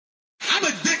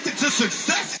to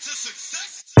success.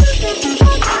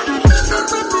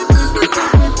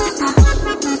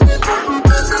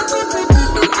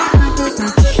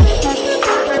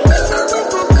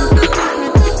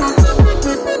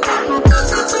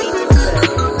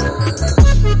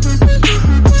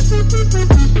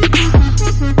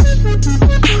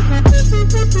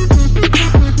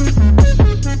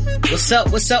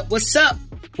 What's up?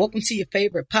 Welcome to your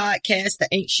favorite podcast, The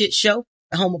Ain't Shit Show,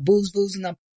 the home of booze,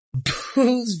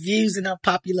 views, and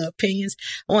unpopular opinions.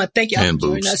 I want to thank y'all for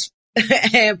joining us.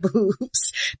 And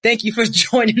boobs. Thank you for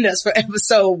joining us for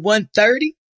episode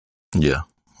 130. Yeah,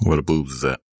 where the boobs is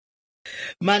at.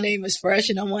 My name is Fresh,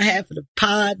 and I'm one half of the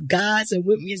pod gods, and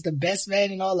with me is the best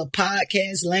man in all the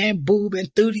podcast land, boob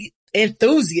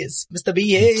enthusiast, Mr.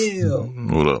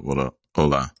 BL. What up?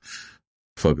 Hola.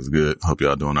 Fuck is good. Hope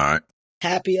y'all doing all right.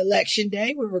 Happy election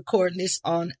day. We're recording this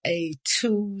on a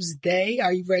Tuesday.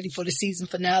 Are you ready for the season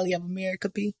finale of America,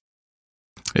 P?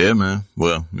 Yeah, man.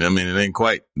 Well, I mean, it ain't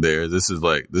quite there. This is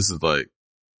like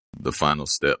the final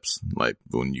steps. Like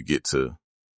when you get to,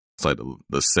 it's like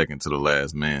the second to the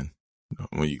last man.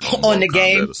 When you on the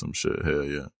game or some shit. Hell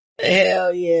yeah.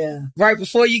 Hell yeah. Right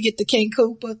before you get to King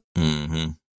Cooper.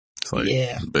 Mm-hmm. It's like,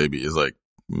 it's like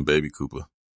Baby Cooper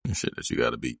and shit that you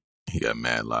gotta beat. He got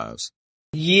mad lives.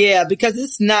 Yeah, because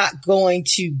it's not going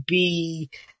to be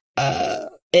an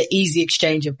easy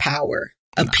exchange of power,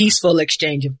 a peaceful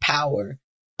exchange of power.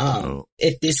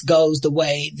 If this goes the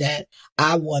way that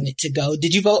I want it to go.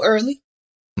 Did you vote early?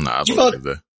 Nah, I voted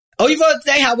today. Oh, you voted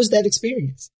today? How was that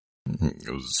experience? It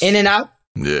was in and out?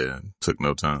 Yeah, took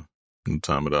no time. No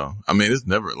time at all. I mean, it's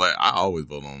never like I always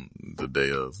vote on the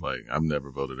day of. Like I've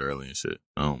never voted early and shit.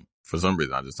 For some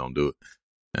reason I just don't do it.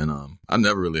 And I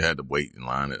never really had to wait in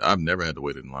line. I've never had to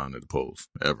wait in line at the polls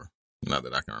ever. Not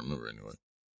that I can remember anyway.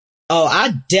 Oh,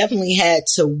 I definitely had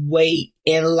to wait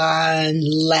in line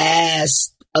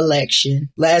last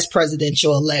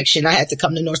presidential election. I had to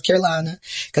come to North Carolina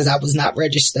because I was not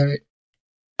registered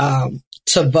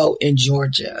to vote in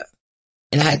Georgia.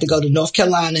 And I had to go to North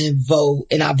Carolina and vote.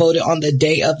 And I voted on the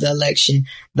day of the election.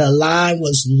 The line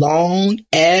was long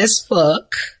as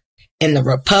fuck. And the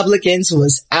Republicans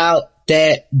was out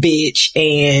that bitch.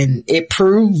 And it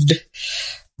proved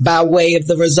by way of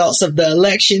the results of the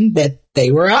election that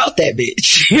they were out that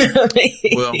bitch.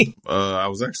 Well, I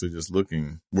was actually just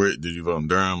looking. Where did you vote in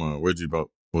Durham or where'd you vote?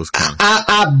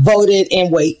 I voted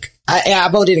in Wake. I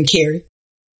voted in Cary.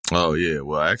 Oh yeah.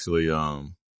 Well, actually, I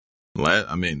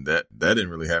mean that didn't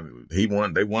really happen.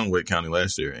 They won Wake County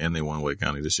last year, and they won Wake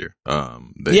County this year.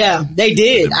 They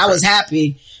did. I was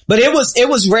happy, but it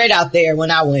was red out there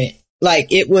when I went.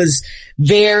 Like it was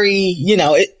very,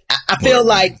 I feel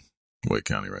like Wake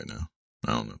County right now.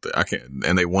 I don't know if I can't.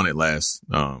 And they won it last.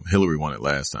 Hillary won it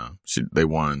last time. They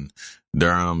won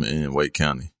Durham and Wake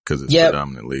County because it's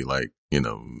predominantly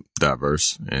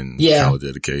diverse and college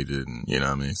educated, and you know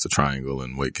what I mean. It's a triangle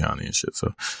in Wake County and shit.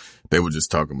 So they were just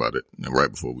talking about it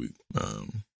right before we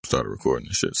started recording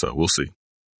and shit. So we'll see.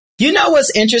 You know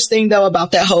what's interesting though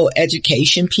about that whole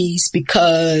education piece,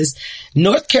 because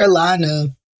North Carolina.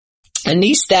 And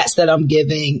these stats that I'm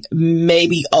giving may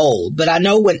be old, but I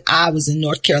know when I was in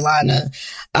North Carolina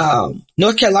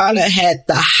had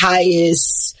the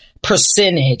highest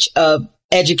percentage of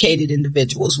educated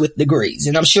individuals with degrees.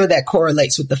 And I'm sure that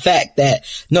correlates with the fact that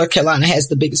North Carolina has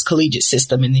the biggest collegiate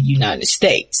system in the United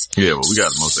States. Yeah, well, we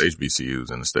got the most HBCUs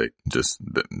in the state, just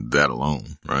that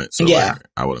alone, right? So like,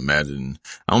 I would imagine,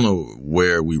 I don't know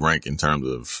where we rank in terms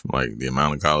of like the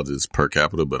amount of colleges per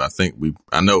capita, but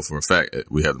I know for a fact that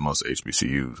we have the most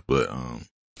HBCUs, but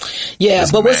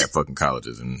but mad fucking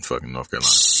colleges in fucking North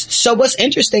Carolina. So what's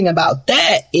interesting about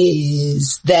that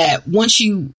is that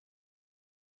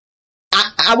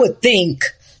I would think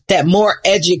that more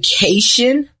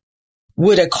education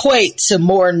would equate to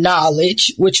more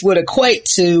knowledge, which would equate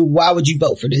to why would you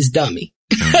vote for this dummy?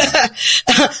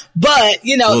 But,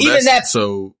 even that.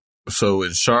 So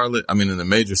in Charlotte, I mean, in the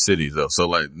major cities though, so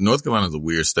like North Carolina is a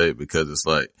weird state because it's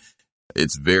like,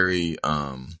 it's very,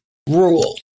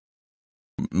 rural.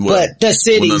 But the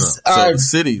cities are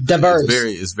diverse.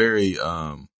 It's very,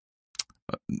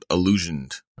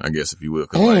 illusioned, I guess, if you will.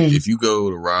 'Cause like, if you go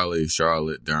to Raleigh,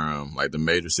 Charlotte, Durham, like the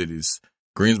major cities,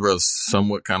 Greensboro's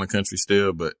somewhat kind of country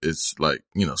still, but it's like,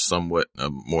 somewhat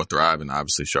more thriving.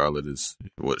 Obviously, Charlotte is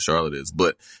what Charlotte is.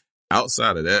 But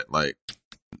outside of that, like,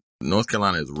 North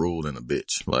Carolina is ruled in a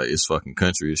bitch. Like, it's fucking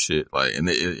country as shit. Like, and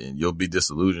you'll be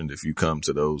disillusioned if you come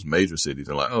to those major cities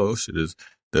and like, oh, shit is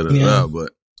da-da-da.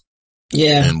 But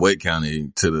in Wake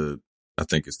County I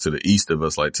think it's to the east of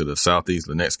us, like to the southeast,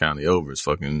 the next county over is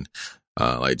fucking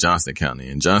like Johnston County,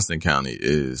 and Johnston County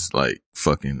is like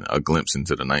fucking a glimpse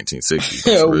into the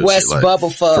 1960s. West like,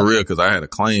 Bubblefuck. For real, because I had a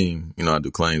claim, I do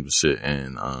claims and shit,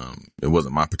 and it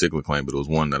wasn't my particular claim, but it was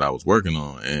one that I was working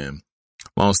on. And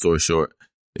long story short,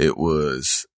 it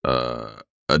was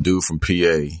a dude from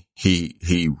PA.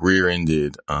 He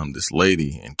rear-ended this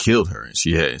lady and killed her, and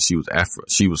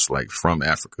she was like from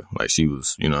Africa, like she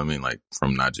was, you know what I mean, like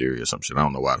from Nigeria or some shit. I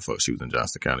don't know why the fuck she was in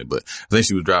Johnston County, but I think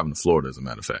she was driving to Florida, as a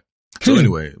matter of fact. So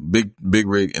anyway, big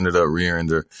rig ended up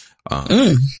rear-ending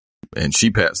her, and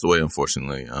she passed away,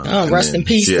 unfortunately. Rest in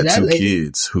peace. She had to that two lady.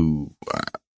 kids who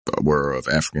were of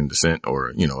African descent, or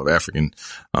of African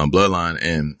bloodline,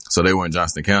 and so they were in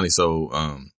Johnston County.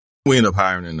 So we ended up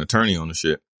hiring an attorney on the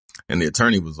shit, and the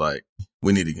attorney was like,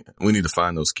 "We need to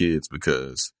find those kids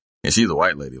because," and she's a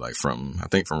white lady, like from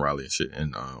Raleigh and shit,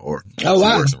 and she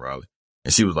works in Raleigh,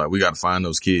 and she was like, "We got to find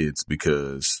those kids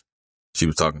because." She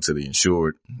was talking to the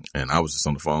insured, and I was just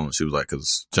on the phone. She was like,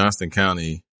 because Johnston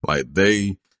County, like,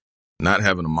 they not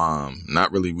having a mom,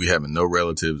 not really, we having no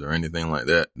relatives or anything like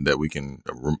that we can,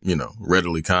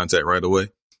 readily contact right away.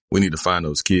 We need to find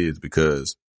those kids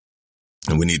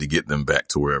and we need to get them back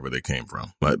to wherever they came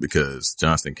from. Like, because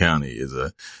Johnston County is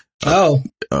a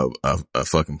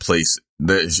fucking place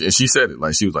that, and she said it,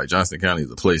 like, she was like, Johnston County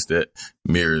is a place that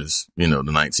mirrors, the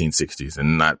 1960s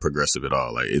and not progressive at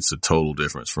all. Like, it's a total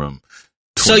difference from.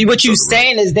 So what you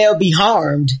saying is they'll be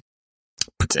harmed.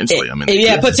 Potentially. I mean,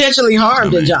 potentially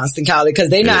harmed in Johnston County because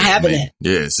they're not having it.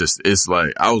 Yeah. It's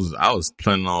like, I was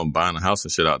planning on buying a house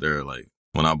and shit out there. Like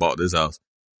when I bought this house,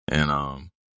 and,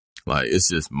 like, it's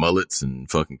just mullets and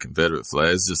fucking Confederate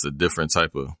flags. It's just a different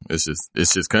type of, it's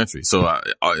just country. So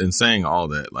in saying all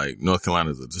that, like, North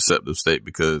Carolina is a deceptive state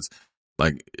because,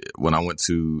 like, when I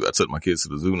took my kids to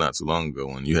the zoo not too long ago,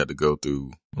 and you had to go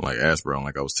through, like, Ashbrown,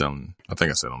 like I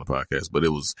think I said on the podcast, but it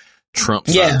was Trump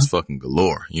signs fucking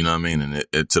galore, you know what I mean? And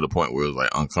it to the point where it was,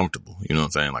 like, uncomfortable, you know what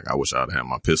I'm saying? Like, I wish I'd had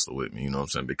my pistol with me, you know what I'm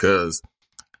saying? Because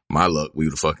my luck, we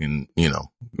would have fucking,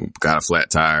 got a flat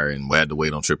tire and we had to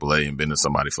wait on AAA and been in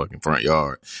somebody's fucking front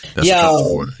yard. That's a Trump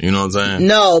supporter. You know what I'm saying?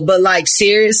 No, but like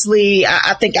seriously,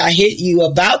 I think I hit you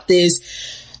about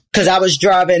this because I was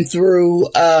driving through,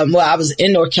 I was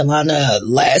in North Carolina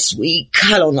last week.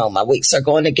 I don't know. My weeks are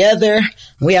going together.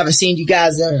 We haven't seen you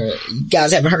guys, you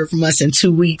guys haven't heard from us in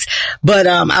 2 weeks, but,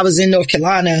 I was in North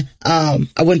Carolina.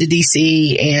 I went to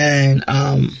DC and,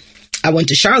 I went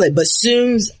to Charlotte, but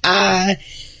soon as I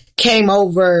came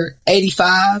over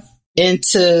 85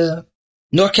 into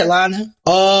North Carolina,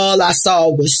 all I saw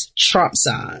was Trump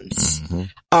signs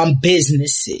on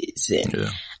businesses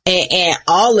and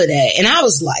all of that. And I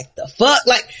was like, the fuck?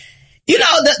 Like,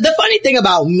 the funny thing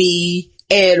about me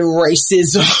and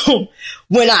racism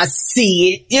when I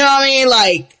see it, you know what I mean?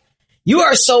 Like, you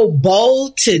are so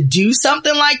bold to do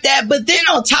something like that. But then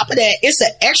on top of that, it's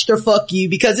an extra fuck you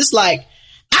because it's like,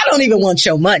 I don't even want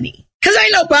your money. Cause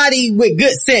ain't nobody with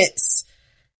good sense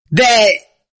that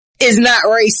is not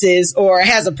racist or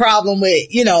has a problem with,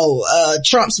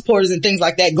 Trump supporters and things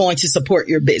like that going to support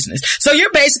your business. So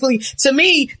you're basically, to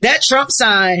me, that Trump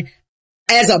sign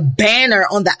as a banner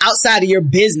on the outside of your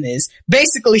business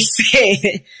basically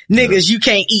said, niggas, you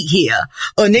can't eat here,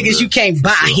 or niggas, you can't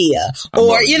buy here,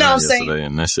 or, you know what I'm saying?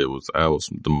 And that shit was, I was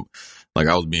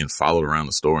being followed around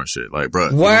the store and shit. Like,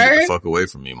 bro, get the fuck away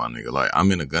from me, my nigga. Like,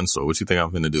 I'm in a gun store. What you think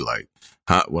I'm finna do? Like,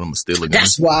 what, I'm gonna steal a gun?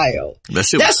 That's wild. That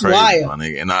shit was crazy, wild, my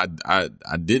nigga. And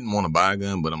I didn't want to buy a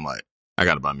gun, but I'm like, I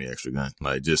gotta buy me an extra gun.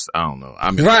 Like, just, I don't know.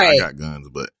 I mean, I got guns,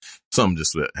 but something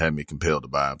just had me compelled to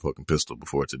buy a fucking pistol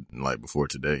before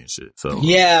today and shit. So.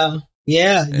 Yeah.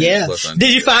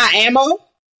 Did you find ammo?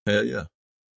 Hell yeah.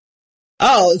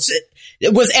 Oh,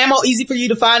 was ammo easy for you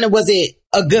to find, or was it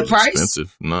a good price?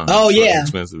 Expensive. No. Oh, yeah.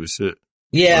 Expensive as shit.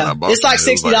 Yeah. It's like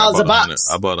 $60 a box.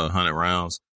 I bought 100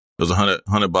 rounds. It was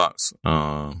 100 box,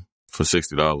 for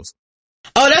 $60.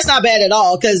 Oh, that's not bad at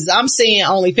all. Cause I'm seeing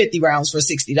only 50 rounds for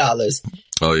 $60.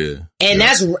 Oh yeah. And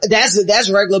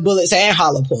that's regular bullets and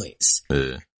hollow points.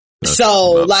 Yeah.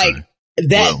 So like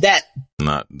that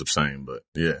not the same, but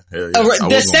yeah. Hell yeah.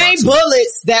 The same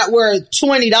bullets that were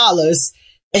 $20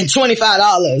 and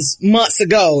 $25 months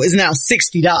ago is now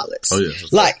 $60. Oh yeah.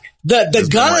 Like the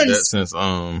guns. Like that since,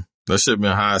 that shit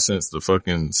been high since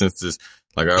this,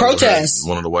 like I protest.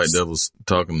 One of the white devils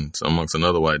talking amongst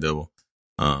another white devil.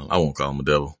 I won't call him a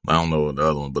devil. I don't know the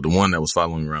other one, but the one that was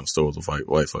following me around the store was a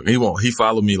white fuck. He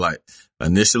followed me like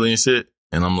initially and shit.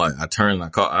 And I'm like, I turned and I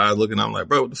caught eyes looking. I'm like,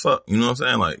 bro, what the fuck? You know what I'm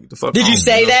saying? Like, what the fuck? Did you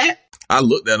say that? I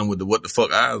looked at him with the what the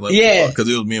fuck eyes. Like, yeah. Cause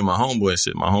it was me and my homeboy and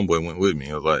shit. My homeboy went with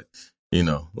me. I was like, You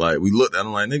know, like we looked at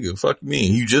him like, nigga, fuck me.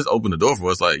 And you just opened the door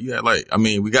for us. Like, yeah, like, I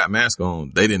mean, we got masks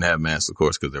on. They didn't have masks, of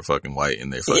course, because they're fucking white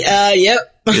and they're fucking.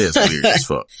 Yep. Yeah, it's weird as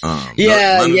fuck.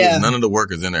 None of the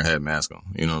workers in there had masks on.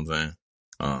 You know what I'm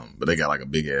saying? But they got like a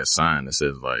big ass sign that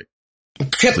says like,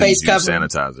 please use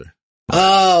sanitizer. Like,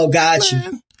 oh, got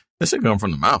you. That shit come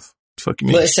from the mouth. Fuck you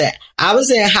mean? Listen, I was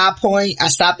in High Point. I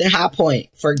stopped in High Point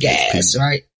for gas,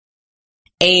 right?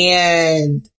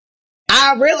 And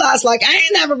I realized, like, I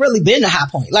ain't never really been to High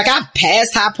Point. Like, I've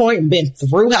passed High Point and been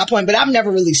through High Point, but I've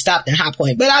never really stopped in High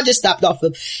Point. But I just stopped off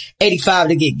of 85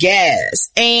 to get gas.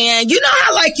 And you know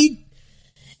how, like,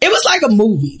 it was like a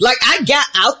movie. Like, I got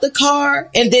out the car,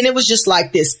 and then it was just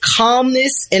like this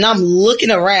calmness, and I'm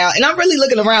looking around, and I'm really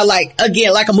looking around like,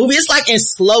 again, like a movie. It's like in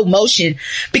slow motion,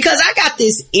 because I got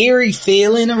this eerie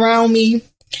feeling around me,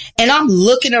 and I'm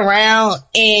looking around,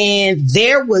 and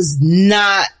there was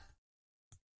not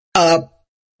a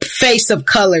face of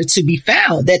color to be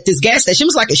found at this gas station. It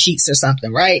was like a Sheetz or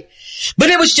something, right? But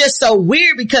it was just so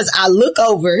weird, because I look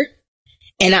over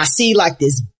and I see like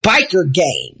this biker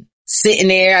gang sitting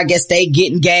there. I guess they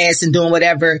getting gas and doing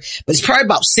whatever, but it's probably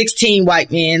about 16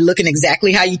 white men looking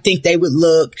exactly how you think they would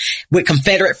look, with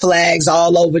Confederate flags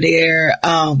all over their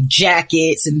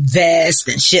jackets and vests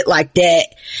and shit like that.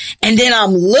 And then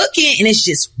I'm looking, and it's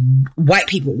just white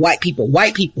people.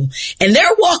 And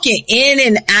they're walking in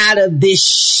and out of this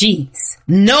Sheetz.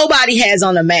 Nobody has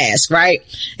on a mask, right?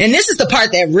 And this is the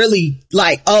part that really,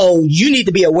 like, oh, you need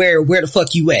to be aware of where the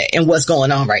fuck you at and what's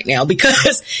going on right now,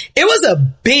 because it was a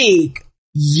big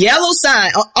yellow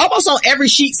sign almost on every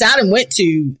Sheetz I done went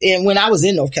to. And when I was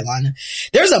in North Carolina,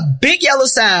 there's a big yellow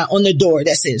sign on the door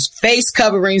that says face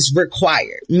coverings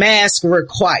required, mask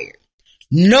required.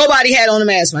 Nobody had on a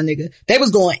mask, my nigga. They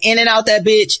was going in and out that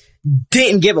bitch,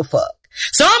 didn't give a fuck.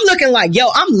 So I'm looking like, yo,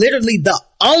 I'm literally the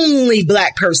only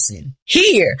black person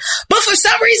here. But for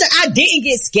some reason, I didn't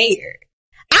get scared.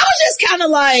 I was just kind of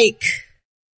like,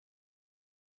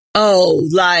 oh,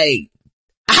 like,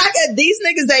 I got these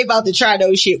niggas, they about to try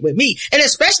those shit with me. And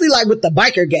especially like with the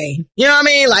biker gang. You know what I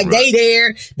mean? Like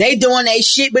right. They doing they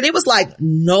shit, but it was like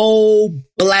no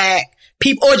black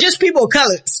people, or just people of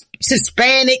color,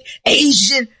 Hispanic,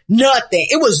 Asian, nothing.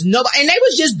 It was nobody, and they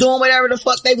was just doing whatever the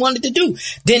fuck they wanted to do.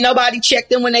 Then nobody checked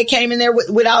them when they came in there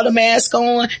without a mask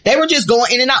on. They were just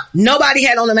going in and out. Nobody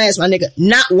had on a mask, my nigga.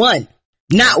 Not one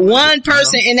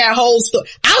person in that whole store.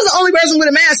 I was the only person with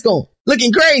a mask on,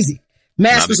 looking crazy.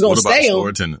 Mask was gonna stay on. Store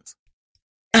attendants?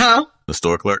 Huh? The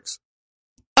store clerks?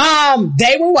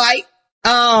 They were white.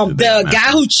 The guy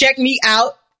who checked me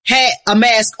out had a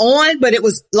mask on, but it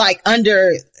was like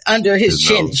under his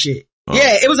chin and shit. Oh.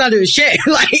 Yeah, it was under his chin.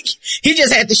 Like, he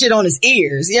just had the shit on his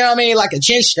ears. You know what I mean? Like a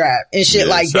chin strap and shit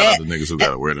like that. Shout out to niggas who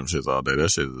gotta wear them shits all day. That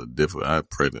shit is a different,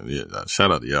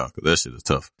 shout out to y'all, cause that shit is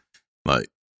tough. Like,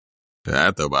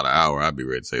 after about an hour, I'd be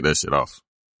ready to take that shit off.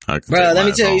 Bro, let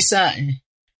me tell you something.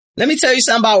 Let me tell you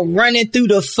something about running through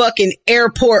the fucking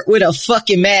airport with a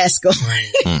fucking mask on.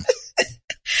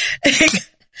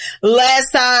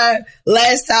 Last time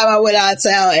I went out of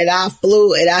town and I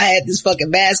flew and I had this fucking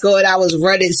mask on, I was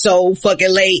running so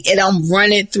fucking late, and I'm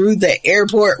running through the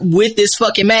airport with this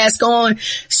fucking mask on,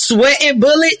 sweating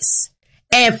bullets,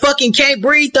 and fucking can't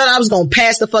breathe. Thought I was gonna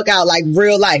pass the fuck out, like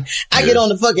real life. I get on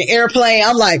the fucking airplane,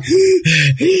 I'm like,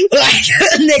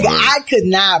 nigga, I could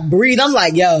not breathe. I'm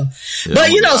like, yo. Yeah,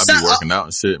 but you know, I be working out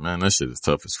and shit, man. That shit is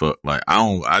tough as fuck. Like,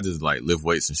 I just like lift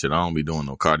weights and shit. I don't be doing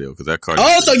no cardio, cause that cardio.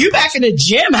 Oh, so you back in the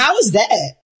gym? How was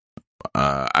that?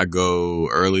 I go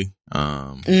early,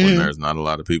 when there's not a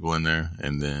lot of people in there,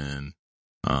 and then,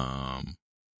 I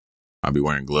be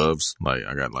wearing gloves. Like,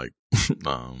 I got like,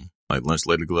 like lunch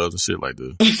lady gloves and shit, like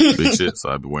the big shit. So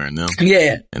I be wearing them.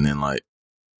 Yeah. And then, like,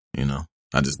 you know,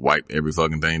 I just wipe every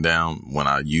fucking thing down when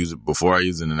I use it, before I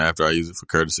use it, and then after I use it for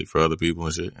courtesy for other people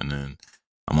and shit. And then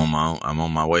I'm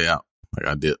on my way out. Like,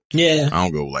 I dip. Yeah. I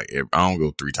don't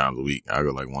go 3 times a week. I go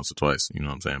like once or twice. You know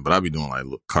what I'm saying? But I be doing like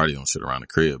cardio and shit around the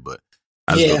crib. But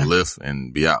I just go lift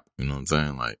and be out. You know what I'm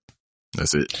saying? Like,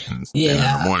 that's it. And in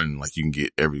the morning, like, you can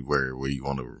get everywhere where you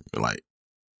want to, like,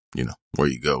 you know, where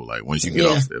you go. Like, once you get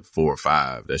off at 4 or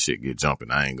 5, that shit get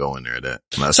jumping. I ain't going there that.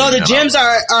 So the gyms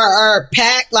are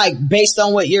packed, like, based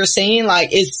on what you're saying?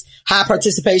 Like, it's high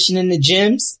participation in the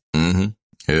gyms? Mm-hmm.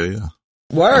 Hell yeah.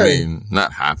 Word. I mean,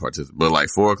 not high participation, but like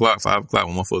 4 o'clock, 5 o'clock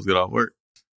when motherfuckers get off work.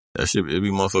 That shit, it be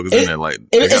motherfuckers in there like.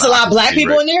 It's a lot of black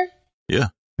people in there? Yeah.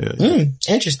 Yeah.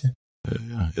 Interesting.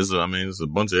 Yeah. It's a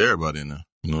bunch of everybody in there.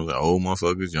 You know, like old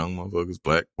motherfuckers, young motherfuckers,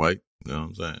 black, white. You know what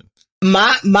I'm saying?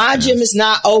 My gym is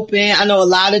not open. I know a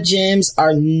lot of gyms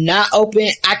are not open.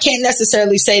 I can't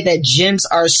necessarily say that gyms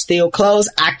are still closed.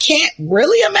 I can't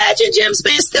really imagine gyms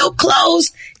being still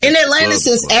closed in Atlanta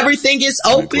since everything is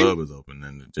open. The club is open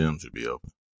and the gym should be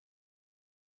open.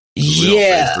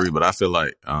 Yeah. Phase 3, but I feel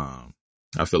like our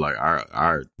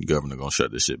governor gonna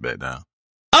shut this shit back down.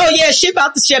 Oh yeah, shit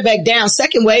about to shut back down.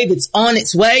 Second wave, it's on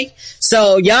its way.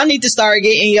 So y'all need to start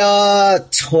getting y'all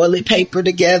toilet paper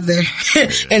together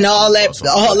and all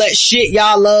that shit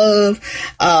y'all love.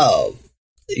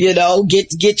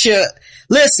 Get your,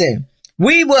 listen,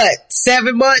 we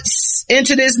 7 months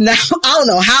into this now? I don't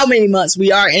know how many months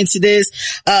we are into this.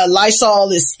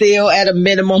 Lysol is still at a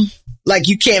minimum. Like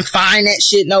you can't find that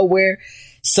shit nowhere.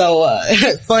 So,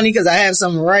 funny cause I have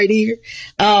some right here.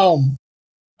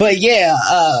 But yeah,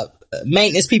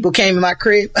 maintenance people came in my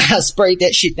crib. I sprayed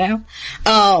that shit down.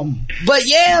 But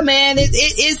yeah, man,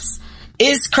 it's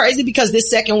crazy because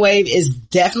this second wave is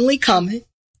definitely coming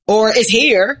or is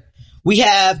here. We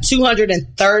have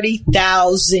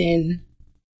 230,000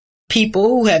 people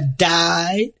who have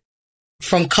died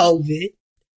from COVID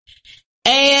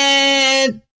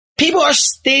and people are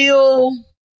still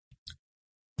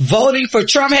voting for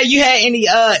Trump. Have you had any,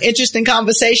 interesting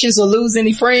conversations or lose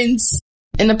any friends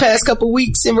in the past couple of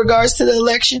weeks in regards to the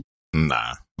election?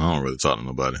 Nah, I don't really talk to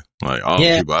nobody. Like all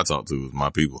the people I talk to is my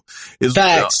people. It's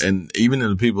facts. And even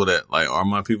the people that like are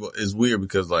my people, it's weird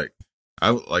because like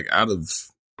out of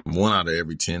 1 out of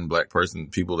every 10 black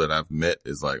people that I've met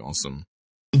is like on some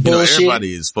bullshit.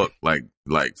 Everybody is fuck like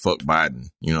fuck Biden,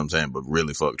 you know what I'm saying? But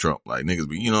really fuck Trump. Like niggas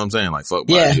be, you know what I'm saying? Like fuck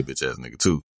Biden, you bitch ass nigga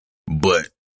too. But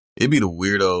it'd be the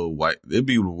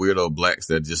weirdo blacks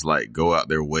that just like go out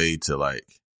their way to like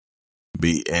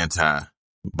be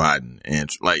anti-Biden, and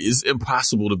like it's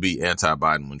impossible to be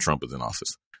anti-Biden when Trump is in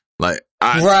office. Like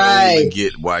I totally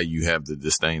get why you have the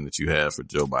disdain that you have for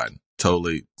Joe Biden.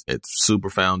 Totally, it's super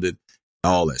founded,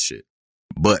 all that shit.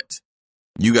 But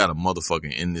you got a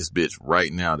motherfucker in this bitch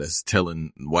right now that's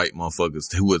telling white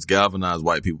motherfuckers who has galvanized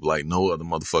white people like no other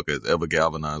motherfucker has ever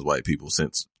galvanized white people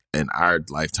since in our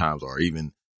lifetimes or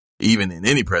even in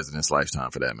any president's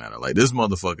lifetime for that matter. Like this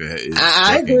motherfucker is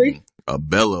I agree. A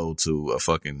bellow to a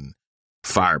fucking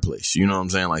fireplace. You know what I'm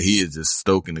saying? Like he is just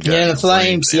stoking the the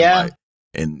flames. Yeah.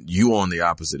 And you on the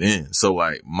opposite end. So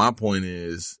like my point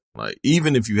is like,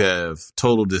 even if you have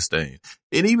total disdain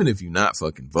and even if you're not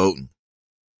fucking voting,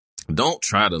 don't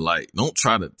try to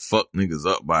fuck niggas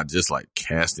up by just like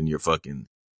casting your fucking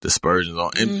dispersions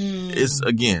on. And it's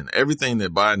again, everything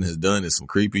that Biden has done is some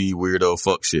creepy, weirdo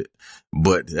fuck shit.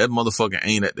 But that motherfucker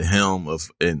ain't at the helm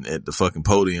and at the fucking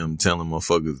podium telling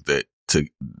motherfuckers that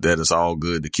it's all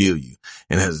good to kill you,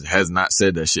 and has not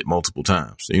said that shit multiple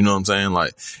times. You know what I'm saying?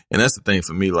 Like, and that's the thing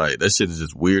for me. Like that shit is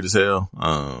just weird as hell.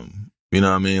 You know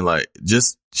what I mean? Like,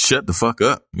 just shut the fuck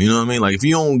up. You know what I mean? Like, if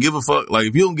you don't give a fuck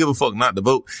not to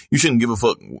vote, you shouldn't give a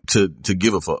fuck to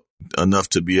give a fuck enough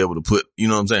to be able to put, you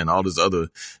know what I'm saying, all this other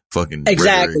fucking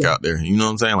rhetoric out there. You know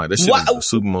what I'm saying? Like, that shit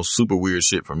is the most super weird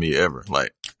shit for me ever.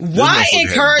 Like, why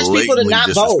encourage people to not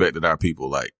vote? Disrespected our people,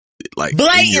 like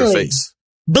blatantly. In your face.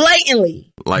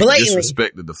 Blatantly.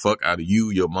 Disrespected the fuck out of you,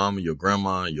 your mama, your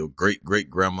grandma, your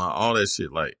great-great-grandma, all that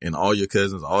shit, like, and all your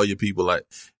cousins, all your people, like,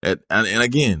 and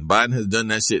again, Biden has done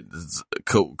that shit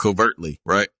covertly,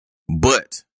 right?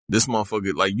 But this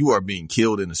motherfucker, like, you are being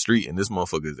killed in the street, and this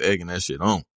motherfucker is egging that shit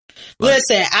on. Like,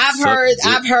 listen,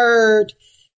 I've heard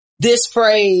this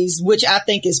phrase, which I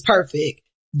think is perfect.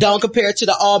 Don't compare to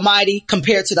the almighty,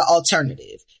 compare to the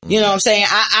alternative. You know what I'm saying?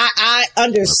 I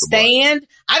understand.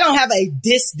 I don't have a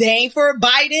disdain for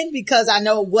Biden because I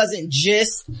know it wasn't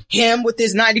just him with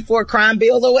his 94 crime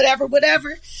bill or whatever.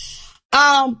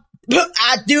 I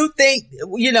do think,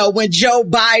 when Joe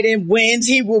Biden wins,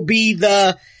 he will be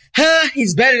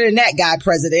he's better than that guy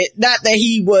president. Not that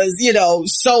he was,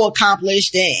 so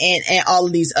accomplished and all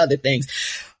of these other things.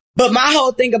 But my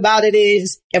whole thing about it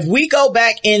is if we go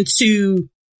back into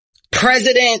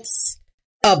presidents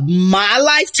of my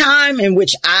lifetime in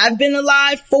which I've been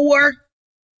alive for,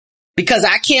 because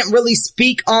I can't really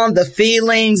speak on the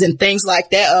feelings and things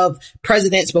like that of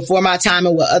presidents before my time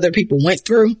and what other people went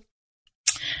through.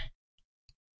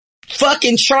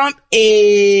 Fucking Trump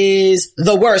is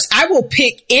the worst. I will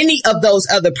pick any of those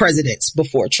other presidents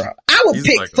before Trump. I will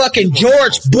pick fucking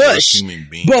George Bush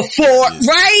before,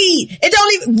 right?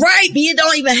 It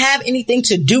don't even have anything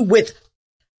to do with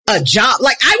a job.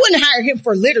 Like, I wouldn't hire him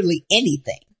for literally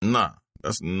anything. Nah,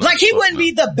 that's not. Like, he wouldn't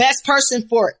be the best person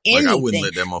for anything. Like, I wouldn't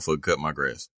let that motherfucker cut my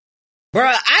grass.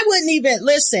 Bruh, I wouldn't even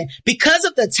listen because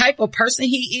of the type of person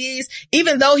he is.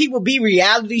 Even though he will be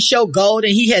reality show gold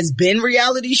and he has been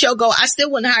reality show gold, I still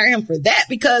wouldn't hire him for that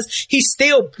because he's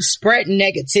still spreading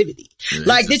negativity. Yeah,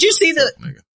 like, did you see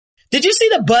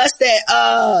the bus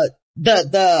that,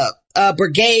 the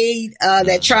brigade,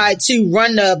 that tried to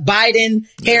run the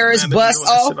Biden-Harris bus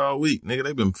off? Shit all week,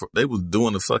 nigga. They was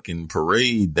doing a fucking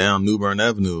parade down New Bern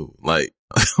Avenue, like,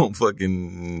 on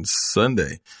fucking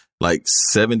Sunday. Like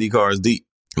 70 cars deep.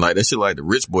 Like that shit like the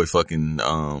Rich Boy fucking,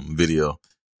 video.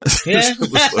 Yeah.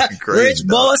 Was fucking crazy, Rich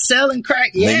boy selling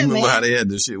crack. Yeah, man. Remember man. how they had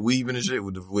this shit weaving and shit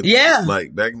with yeah.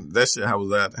 Like back, that shit, how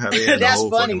they had the whole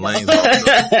funny, fucking lanes off.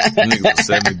 Niggas was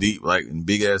 70 deep, like in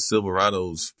big ass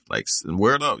Silverados, like,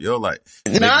 word up, yo, like.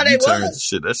 Nah, they was.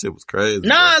 Shit, that shit was crazy.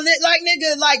 Nah, like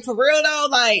nigga, like for real though,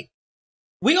 like,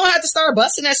 we gonna have to start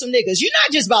busting at some niggas. You're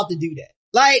not just about to do that.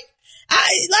 Like,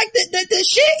 the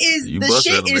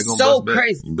shit is so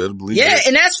crazy. You better believe that.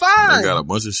 And that's fine. They got a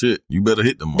bunch of shit. You better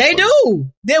hit them. They do.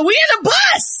 Then we in a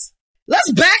bus.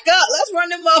 Let's back up. Let's run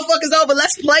them motherfuckers over.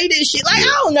 Let's play this shit. Like,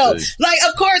 I don't know. Like,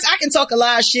 of course, I can talk a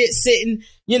lot of shit sitting,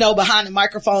 behind the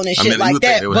microphone and shit like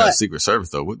that. They would have Secret Service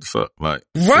though. What the fuck? Like,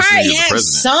 right? Yeah,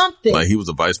 something. Like he was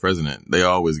a vice president. They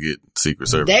always get Secret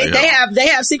Service. They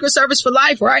have Secret Service for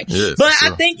life, right? Yeah, but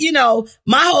sure. I think,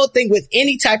 my whole thing with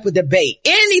any type of debate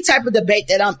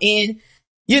that I'm in,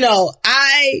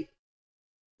 I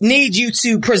need you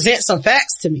to present some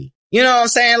facts to me. You know what I'm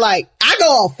saying? Like, I go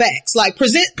off facts. Like,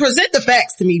 present the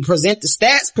facts to me. Present the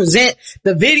stats. Present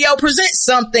the video. Present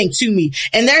something to me.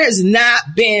 And there has not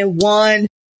been one,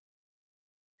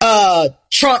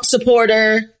 Trump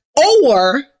supporter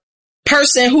or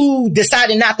person who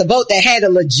decided not to vote that had a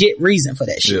legit reason for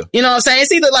that shit. Yeah. You know what I'm saying?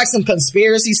 It's either like some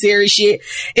conspiracy theory shit.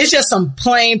 It's just some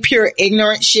plain, pure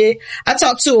ignorant shit. I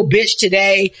talked to a bitch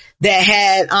today that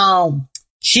had,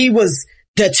 she was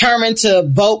determined to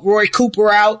vote Roy Cooper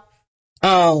out.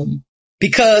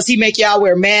 Because he make y'all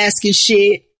wear masks and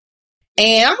shit.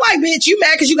 And I'm like, bitch, you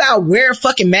mad cause you gotta wear a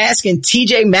fucking mask in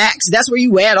TJ Maxx? That's where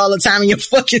you at all the time in your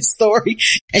fucking story.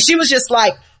 And she was just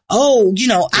like, oh,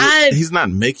 he's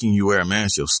not making you wear a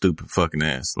mask, your stupid fucking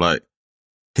ass. Like,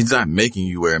 he's not making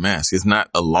you wear a mask. It's not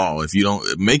a law.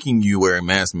 Making you wear a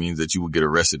mask means that you will get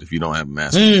arrested if you don't have a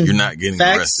mask. You're not getting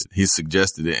arrested. He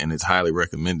suggested it and it's highly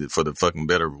recommended for the fucking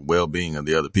better well-being of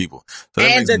the other people. So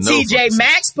and the TJ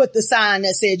Maxx put the sign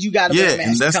that said you gotta wear a mask.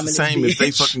 And that's the same if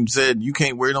they fucking said you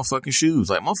can't wear no fucking shoes.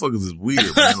 Like, motherfuckers is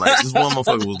weird, man. Like, this one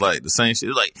motherfucker was like the same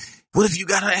shit. Like, what if you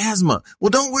got asthma?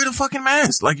 Well, don't wear the fucking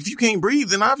mask. Like, if you can't breathe,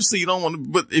 then obviously you don't want to,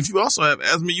 but if you also have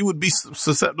asthma, you would be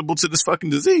susceptible to this fucking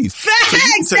disease.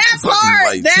 Facts! So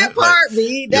that part,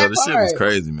 B. This shit was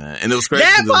crazy, man. And it was crazy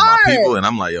because it was my people, and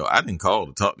I'm like, yo, I didn't call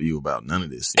to talk to you about none of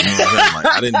this. You know what I'm saying? Like,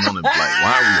 I didn't want to, like,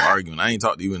 why are we arguing? I ain't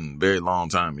talked to you in a very long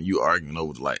time, and you arguing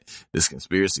over, like, this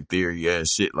conspiracy theory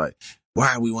ass shit. Like,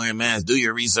 why are we wearing masks? Do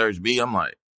your research, B. I'm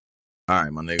like, all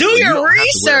right, my nigga. Do your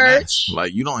research.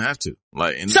 Like, you don't have to.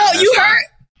 Like, and so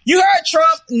you heard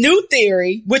Trump new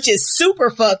theory, which is super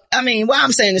fucked. I mean, why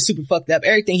I'm saying it's super fucked up.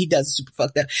 Everything he does is super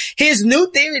fucked up. His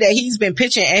new theory that he's been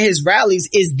pitching at his rallies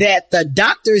is that the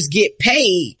doctors get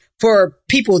paid for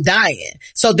people dying.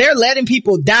 So they're letting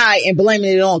people die and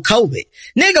blaming it on COVID.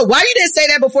 Nigga, why you didn't say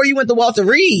that before you went to Walter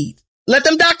Reed? Let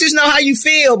them doctors know how you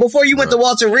feel before you went to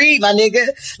Walter Reed, my nigga.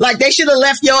 Like, they should have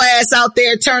left your ass out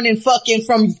there turning fucking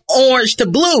from orange to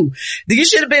blue. You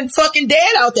should have been fucking dead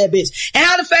out there, bitch. And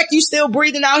how the fact you still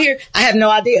breathing out here, I have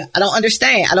no idea. I don't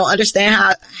understand. I don't understand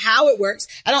how it works.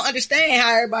 I don't understand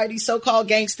how everybody, these so-called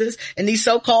gangsters and these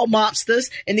so-called mobsters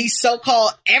and these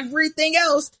so-called everything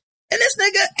else, and this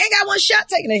nigga ain't got one shot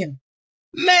taken at him.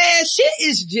 Man, shit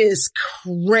is just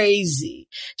crazy.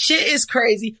 Shit is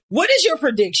crazy. What is your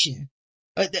prediction?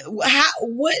 What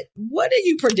are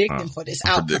you predicting for this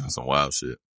outcome? I'm predicting some wild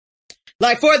shit.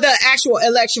 Like, for the actual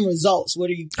election results, what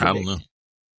are you predicting? I don't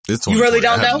know. You really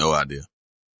don't know? I have no idea.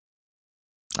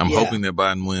 I'm hoping that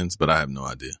Biden wins, but I have no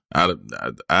idea.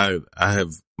 I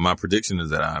have, my prediction is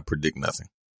that I predict nothing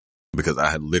because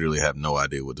I literally have no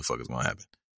idea what the fuck is going to happen.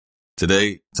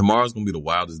 Tomorrow's going to be the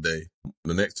wildest day.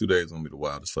 The next 2 days are going to be the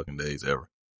wildest fucking days ever.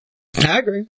 I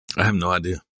agree. I have no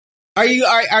idea. Are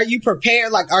you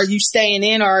prepared? Like, are you staying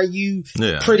in, or are you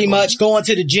pretty much going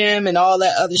to the gym and all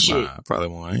that other shit? Nah, I probably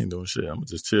won't. I ain't doing shit. I'm gonna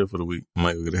just chill for the week. I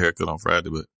might go get a haircut on Friday,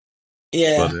 but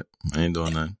I ain't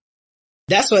doing nothing.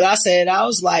 That's what I said. I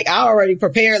was like, I already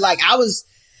prepared. Like,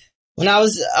 when I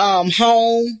was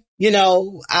home,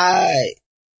 I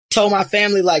told my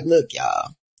family, like, look,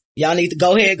 y'all, Y'all need to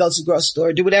go ahead, go to the grocery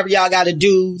store, do whatever y'all got to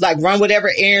do, like run whatever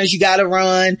errands you got to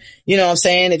run. You know what I'm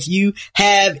saying? If you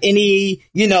have any,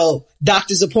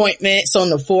 doctor's appointments on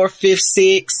the 4th, 5th,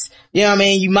 6th, you know what I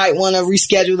mean? You might want to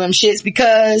reschedule them shits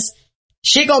because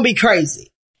shit gonna be crazy.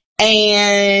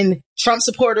 And Trump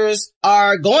supporters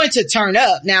are going to turn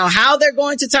up. Now, how they're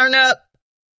going to turn up,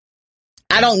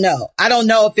 I don't know. I don't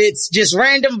know if it's just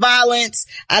random violence.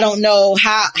 I don't know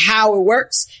how it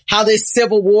works, how this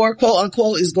civil war, quote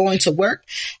unquote, is going to work.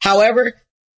 However,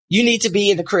 you need to be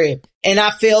in the crib. And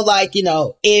I feel like,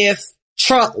 if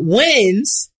Trump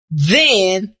wins,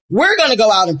 then we're going to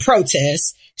go out and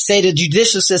protest, say the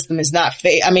judicial system is not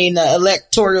fair. I mean, the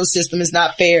electoral system is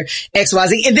not fair,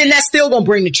 XYZ. And then that's still going to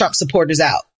bring the Trump supporters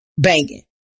out banging.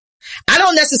 I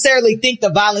don't necessarily think the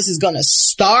violence is going to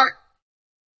start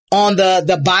on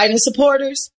the Biden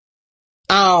supporters.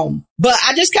 But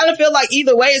I just kind of feel like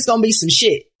either way, it's going to be some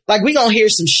shit. Like we going to hear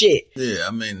some shit. Yeah.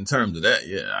 I mean, in terms of that,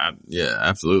 yeah,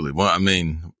 absolutely. Well, I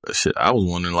mean, shit, I was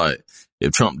wondering, like,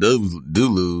 if Trump do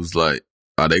lose, like,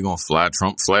 are they going to fly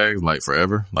Trump flags like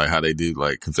forever? Like how they do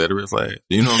like Confederate flags?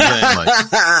 You know what I'm saying? Like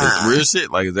it's real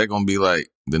shit. Like is that going to be like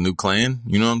the new Klan?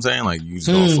 You know what I'm saying? Like you just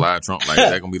going to fly Trump? Like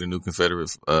is that going to be the new Confederate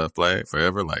flag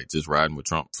forever? Like just riding with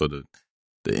Trump for the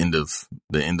end of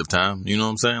time? You know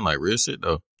what I'm saying? Like real shit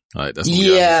though. Like that's going to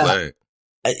be our new flag.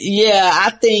 Yeah,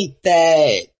 I think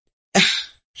that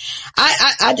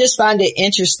I just find it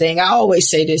interesting. I always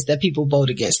say this, that people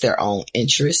vote against their own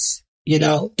interests.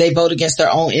 They vote against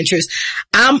their own interests.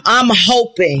 I'm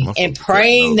hoping and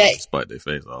praying that despite their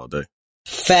face all day.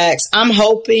 Facts. I'm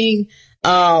hoping,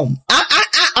 I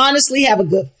honestly have a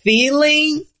good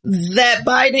feeling that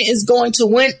Biden is going to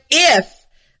win if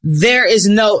there is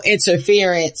no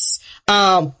interference.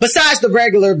 Besides the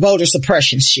regular voter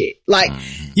suppression shit. Like,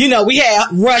 we had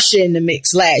Russia in the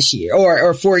mix last year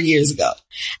or 4 years ago.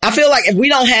 I feel like if we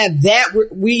don't have that,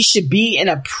 we should be in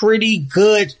a pretty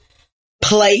good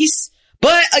place.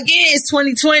 But again, it's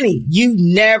 2020. You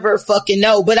never fucking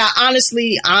know. But I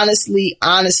honestly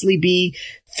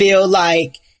feel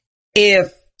like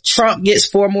if Trump gets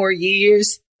 4 more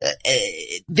years,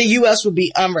 the U.S. will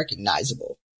be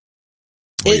unrecognizable.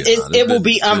 It will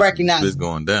be unrecognizable. It's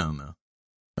going down now.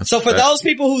 So for those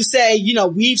people who say,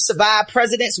 we've survived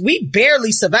presidents, we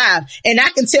barely survived. And I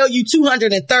can tell you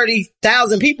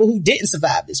 230,000 people who didn't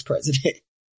survive this president.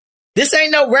 This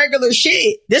ain't no regular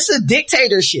shit. This is a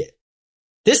dictatorship.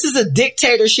 This is a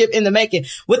dictatorship in the making.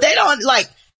 What they don't like,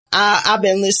 I've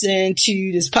been listening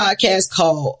to this podcast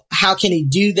called How Can He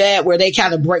Do That? Where they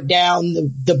kind of break down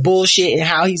the bullshit and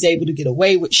how he's able to get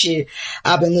away with shit.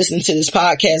 I've been listening to this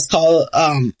podcast called,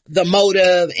 The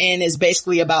Motive, and it's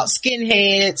basically about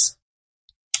skinheads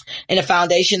and the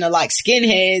foundation of like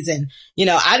skinheads. And,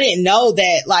 I didn't know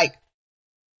that like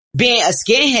being a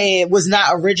skinhead was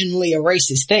not originally a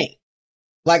racist thing.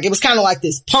 Like, it was kind of like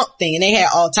this punk thing, and they had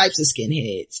all types of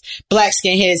skinheads, black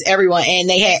skinheads, everyone, and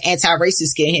they had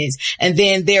anti-racist skinheads. And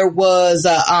then there was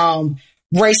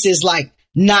racist, like,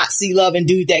 Nazi loving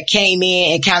dude that came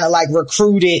in and kind of like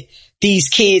recruited these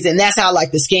kids. And that's how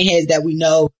like the skinheads that we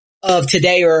know of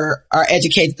today are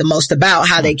educated the most about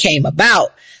how they came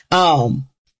about. But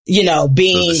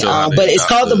it's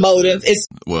called The Motive.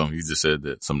 Well, you just said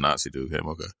that some Nazi dude came.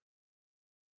 Okay.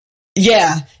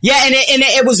 Yeah. Yeah. And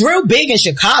it was real big in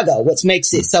Chicago, which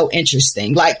makes it so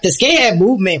interesting. Like the skinhead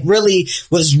movement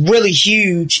was really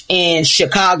huge in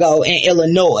Chicago and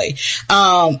Illinois.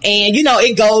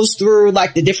 It goes through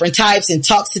like the different types and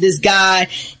talks to this guy,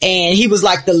 and he was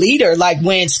like the leader. Like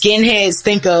when skinheads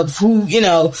think of who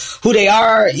they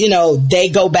are, they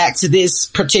go back to this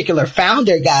particular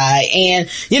founder guy. And,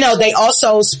 they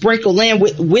also sprinkle in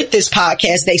with this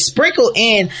podcast, they sprinkle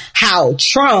in how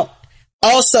Trump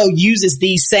also uses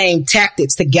these same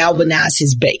tactics to galvanize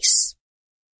his base.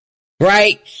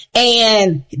 Right?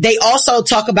 And they also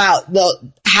talk about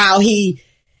I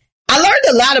learned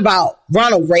a lot about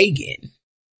Ronald Reagan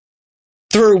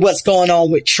through what's going on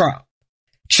with Trump.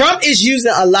 Trump is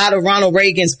using a lot of Ronald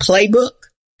Reagan's playbook.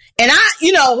 And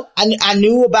I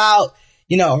knew about,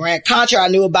 Iran-Contra. I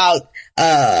knew about,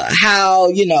 how,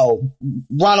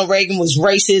 Ronald Reagan was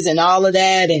racist and all of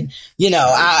that. And,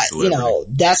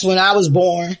 that's when I was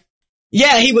born.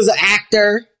 Yeah, he was an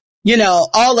actor,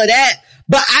 all of that.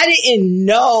 But I didn't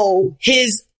know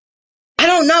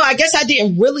I guess I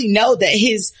didn't really know that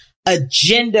his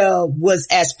agenda was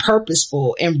as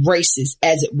purposeful and racist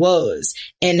as it was,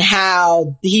 and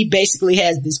how he basically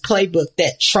has this playbook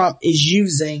that Trump is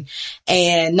using,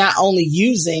 and not only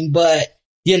using, but,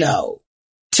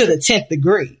 to the 10th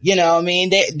degree, you know what I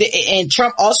mean? And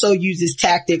Trump also uses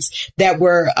tactics that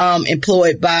were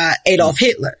employed by Adolf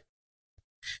Hitler.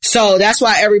 So that's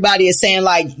why everybody is saying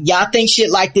like, y'all think shit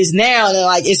like this now and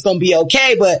like it's going to be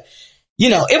okay. But you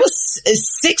know,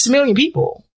 it's 6 million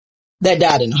people that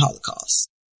died in the Holocaust.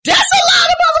 That's a lot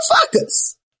of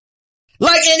motherfuckers.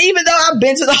 Like, and even though I've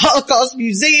been to the Holocaust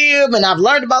Museum and I've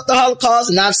learned about the Holocaust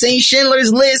and I've seen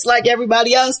Schindler's List like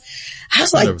everybody else, I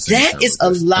was like, that is a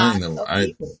lot of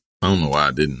people. I don't know why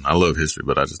I didn't. I love history,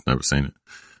 but I just never seen it.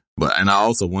 And I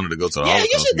also wanted to go to the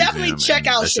Holocaust you should Museum, definitely check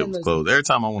out that shit was Schindler's closed. Every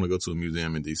time I want to go to a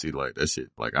museum in DC, like that shit,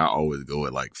 like I always go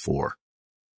at like 4.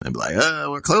 And be like,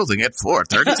 we're closing at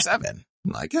 4:37.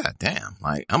 Like, god damn.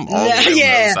 Like, I'm all the way on the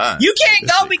other side. You can't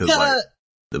go because like,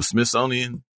 the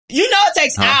Smithsonian. You know it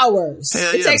takes hours.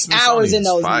 It takes hours in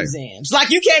those museums. Like,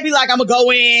 you can't be like, I'm gonna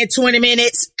go in 20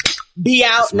 minutes, be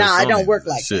out. Nah, it don't work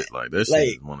like shit. that. Like, that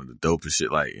shit is one of the dopest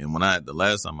shit. Like, and when the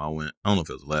last time I went, I don't know if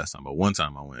it was the last time, but one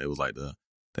time I went, it was like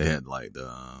they had like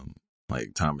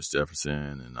like Thomas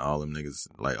Jefferson and all them niggas,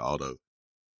 like all the,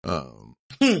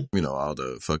 you know, all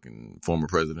the fucking former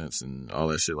presidents and all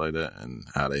that shit like that, and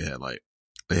how they had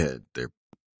their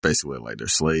basically like their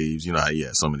slaves. You know how he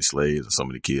had so many slaves and so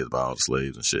many kids by all the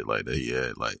slaves and shit like that. He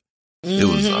had like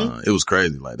it was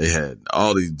crazy. Like they had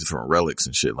all these different relics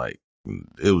and shit. Like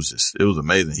it was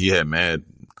amazing. He had mad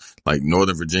like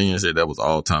Northern Virginia shit. That was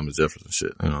all Thomas Jefferson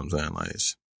shit. You know what I'm saying? Like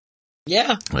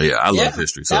I love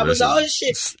history. So that was all his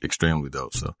shit. Extremely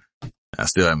dope. So I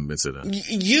still haven't been to the.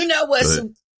 You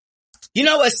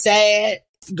know what's sad?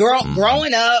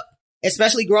 Growing up,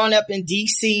 especially growing up in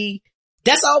DC,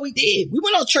 that's all we did. We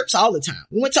went on trips all the time.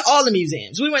 We went to all the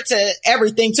museums. We went to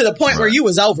everything to the point where you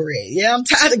was over it. Yeah, I'm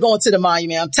tired of going to the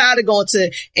monument. I'm tired of going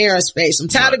to Air and Space. I'm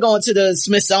tired of going to the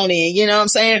Smithsonian. You know what I'm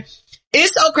saying?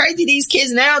 It's so crazy. These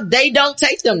kids now, they don't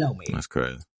take them nowhere. That's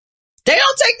crazy. They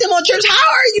don't take them on trips. How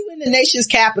are you in the nation's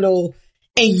capital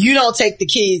and you don't take the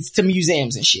kids to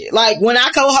museums and shit? Like when I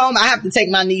go home, I have to take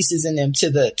my nieces and them to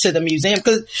the museum.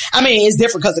 Cause I mean, it's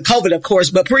different because of COVID, of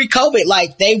course, but pre-COVID,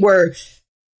 like they were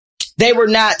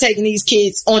not taking these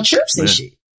kids on trips and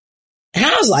shit. And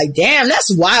I was like, damn,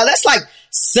 that's wild. That's like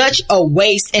such a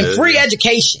waste and free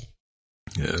education.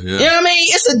 Yeah. You know what I mean?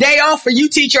 It's a day off for you,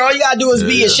 teacher. All you gotta do is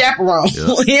be a chaperone. Yeah. You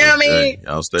know what I mean? Hey,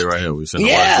 I'll stay right here. We sent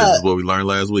watch this is what we learned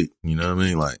last week. You know what I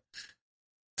mean? Like,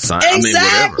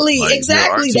 exactly. Like,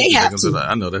 exactly. They have to.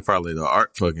 I know they probably the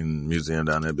art fucking museum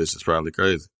down there, bitch, is probably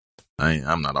crazy.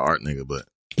 I'm not an art nigga, but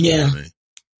you know what I mean?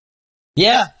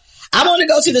 Yeah. I want to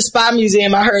go to the Spy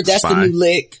Museum. I heard that's the new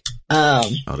lick. Oh,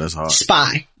 that's hard.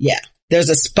 Spy. Yeah. There's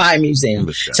a Spy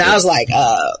Museum. So I was like,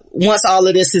 once all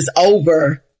of this is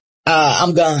over,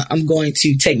 I'm going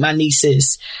to take my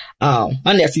nieces. My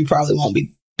nephew probably won't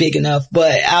be big enough,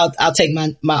 but I'll take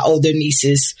my older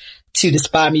nieces to the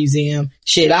Spy Museum.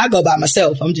 Shit, I'll go by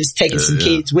myself. I'm just taking some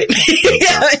kids with me.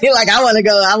 Like, I want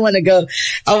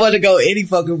to go any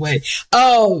fucking way.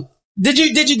 Oh, did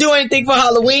you do anything for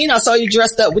Halloween? I saw you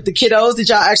dressed up with the kiddos. Did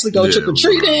y'all actually go trick or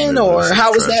treating, or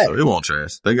how was that? It won't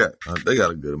trash. They got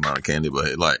a good amount of candy,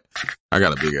 but like I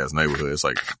got a big ass neighborhood. It's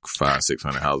like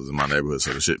 500-600 houses in my neighborhood,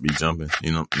 so the shit be jumping.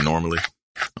 You know, normally.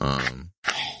 It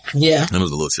was a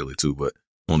little chilly too, but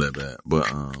wasn't that bad.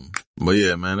 But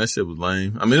yeah, man, that shit was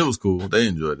lame. I mean, it was cool. They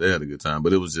enjoyed it. They had a good time,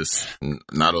 but it was just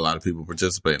not a lot of people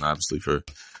participating, obviously for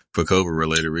COVID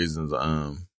related reasons.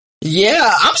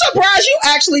 Yeah, I'm surprised you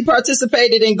actually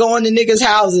participated in going to niggas'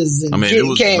 houses and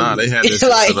getting candy. They had that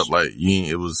like, set up like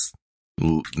it was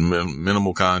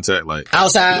minimal contact, like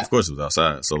outside. Of course, it was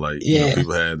outside. So like, you know,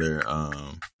 people had their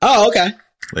Oh, okay.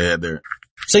 They had their.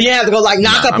 So you had to go like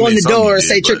knock up on the door and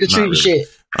say trick or treat and shit.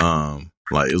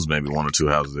 Like it was maybe 1 or 2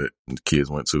 houses that the kids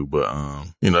went to, but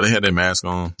you know, they had their mask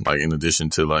on, like in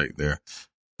addition to like their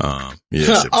oh, yeah,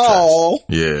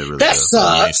 it really that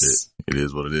sucks. It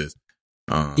is what it is.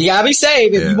 You gotta be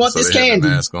safe if you want this candy.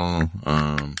 Had mask on.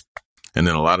 And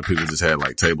then a lot of people just had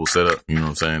like tables set up, you know what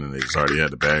I'm saying? And they just already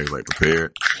had the bags like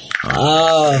prepared.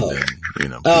 And then, you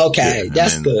know. Okay,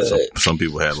 that's good. Some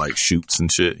people had like shoots and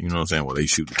shit, you know what I'm saying? Where they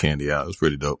shoot the candy out. It was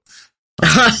pretty dope.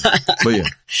 But yeah.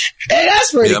 Hey,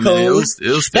 that's pretty cool. I mean,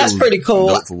 that's pretty cool.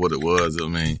 Dope for what it was. I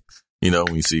mean, you know,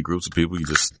 when you see groups of people, you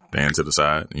just stand to the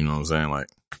side, you know what I'm saying? Like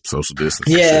social distance.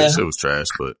 Yeah. Shit was trash,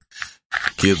 but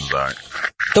kids was alright.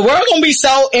 The world gonna be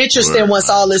so interesting once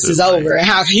all this is over and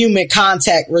how human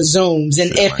contact resumes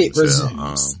and if it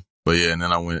resumes. But yeah, and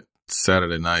then I went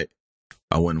Saturday night.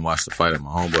 I went and watched the fight at my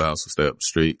homeboy house to stay up the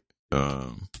street.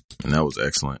 And that was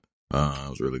excellent. It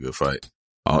was a really good fight.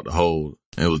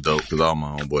 It was dope because all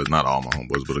my homeboys, not all my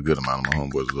homeboys, but a good amount of my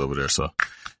homeboys was over there. So,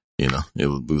 you know,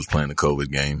 we was playing the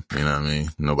COVID game. You know what I mean?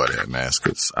 Nobody had masks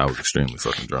because I was extremely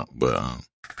fucking drunk. But,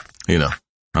 you know,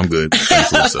 I'm good.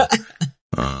 So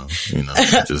You know,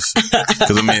 just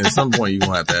because I mean, at some point you're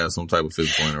gonna have to have some type of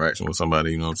physical interaction with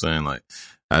somebody. You know what I'm saying? Like,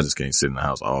 I just can't sit in the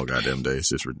house all goddamn day. It's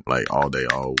just like all day,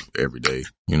 every day.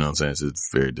 You know what I'm saying? It's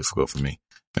just very difficult for me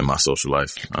in my social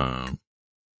life.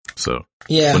 So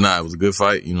yeah, but nah, it was a good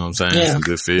fight. You know what I'm saying? Yeah. Some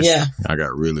good fish. Yeah, I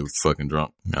got really fucking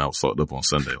drunk. I was fucked up on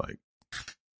Sunday. Like,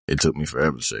 it took me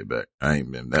forever to shake back. I ain't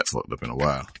been that fucked up in a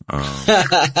while.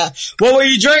 What were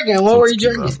you drinking? What were you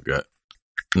drinking? I forgot.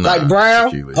 Like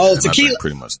brown? Tequila. Oh, tequila.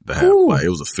 Pretty much the half. Like, it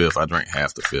was a fifth. I drank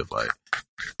half the fifth. Like,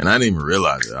 and I didn't even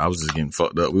realize it. I was just getting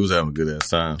fucked up. We was having a good ass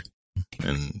time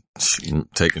and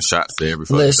taking shots to every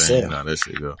fucking thing. You know how that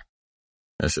shit go.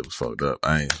 That shit was fucked up.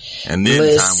 And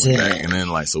then time went back, and then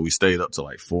like, so we stayed up till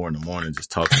like 4 a.m. just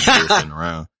talking and bullshitting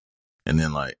around. And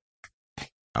then like,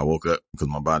 I woke up because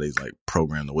my body's like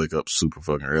programmed to wake up super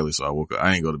fucking early. So I woke up.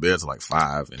 I didn't go to bed till like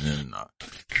 5, and then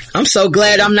I'm so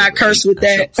glad I'm not cursed with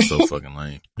that. So fucking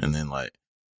lame. And then like,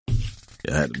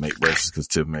 yeah, I had to make breakfast because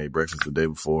Tiff made breakfast the day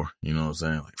before. You know what I'm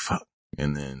saying? Like, fuck.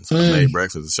 And then so I made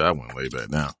breakfast, and I went way back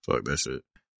down. Fuck that shit.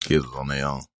 Kids was on their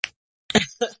own.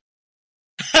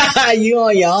 You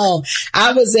on your own.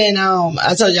 I was in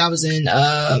I told you I was in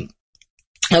I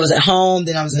was at home,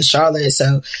 then I was in Charlotte,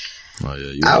 so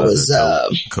I was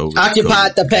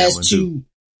occupied the past 2.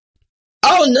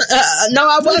 Oh no,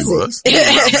 I wasn't.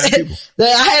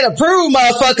 I had approved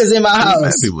motherfuckers in my house.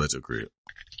 Mad people at your crib.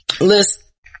 Listen,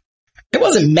 it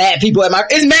wasn't mad people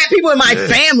it's mad people in my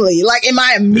family, like in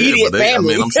my immediate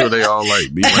family. I mean, I'm sure they all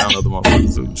like be around other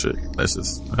motherfuckers and shit. That's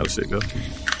just how shit goes.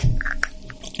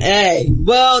 Hey,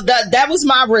 well, that was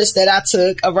my risk that I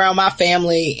took around my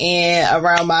family and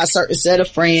around my certain set of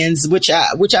friends, which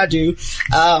I do.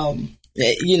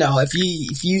 You know, if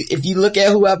you look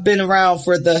at who I've been around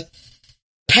for the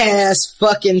past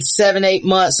fucking 7-8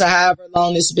 months or however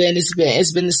long it's been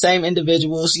the same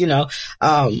individuals, you know.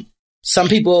 Some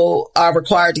people are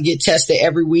required to get tested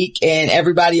every week, and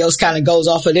everybody else kind of goes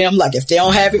off of them. Like, if they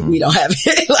don't have it, we don't have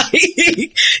it. Like,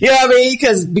 you know what I mean?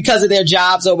 Because of their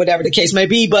jobs or whatever the case may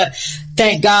be. But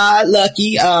thank God,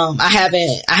 lucky, I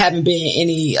haven't been in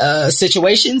any,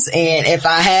 situations. And if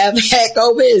I have had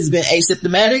COVID, it's been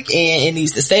asymptomatic and it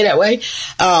needs to stay that way.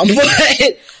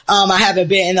 But I haven't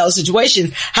been in those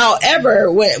situations.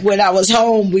 However, when I was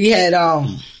home, we had,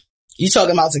 you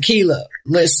talking about tequila.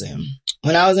 Listen.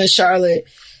 When I was in Charlotte,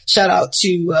 shout out to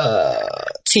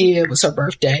Tighe, it was her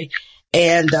birthday,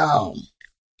 and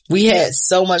we had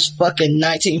so much fucking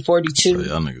 1942. Oh,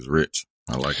 y'all niggas rich.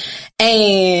 I like it.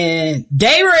 And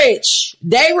they rich.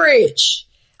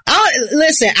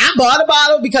 Listen, I bought a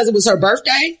bottle because it was her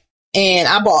birthday, and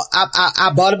I bought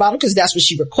a bottle because that's what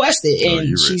she requested,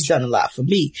 and she's done a lot for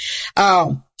me.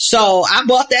 So I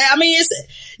bought that. I mean,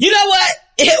 you know what?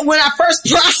 When I first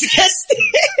processed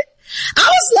it, I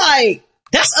was like,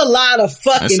 that's a lot of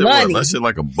fucking money. That shit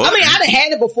like a buck. I mean, I'd have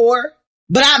had it before,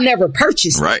 but I've never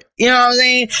purchased it. You know what I'm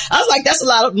saying? I was like, that's a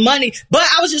lot of money. But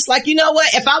I was just like, you know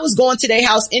what? If I was going to their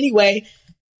house anyway,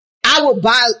 I would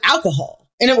buy alcohol,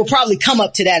 and it would probably come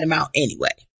up to that amount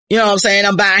anyway. You know what I'm saying?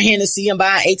 I'm buying Hennessy. I'm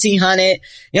buying 1800.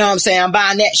 You know what I'm saying? I'm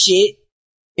buying that shit.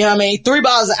 You know what I mean? 3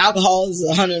 bottles of alcohol is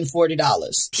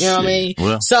 $140. You know what I mean?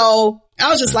 Well, so I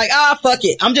was just like, fuck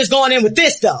it. I'm just going in with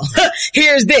this though.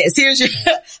 Here's your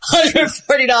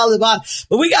 $140 bottle.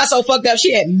 But we got so fucked up.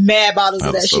 She had mad bottles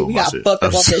of that shit. We got fucked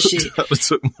up off that shit. I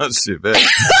took my shit back.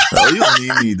 Oh, you don't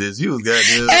need me this. You was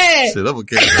goddamn shit. I'm gonna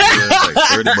carry like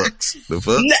 $30. The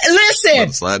fuck?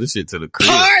 Listen. Slide this shit to the crib.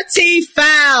 Party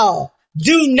foul.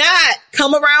 Do not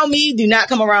come around me.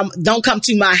 Don't come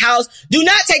to my house. Do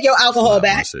not take your alcohol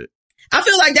back. I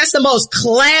feel like that's the most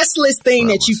classless thing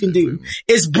that you can do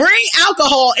is bring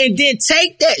alcohol and then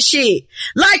take that shit.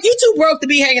 Like, you too broke to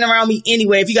be hanging around me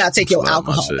anyway if you gotta take your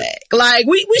alcohol back. Like,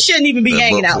 we shouldn't even be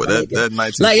hanging out. Like,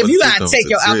 if you gotta take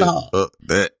your alcohol.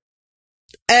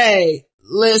 Hey,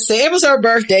 listen, it was her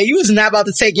birthday. You was not about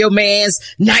to take your man's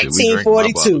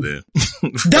 1942.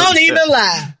 Don't even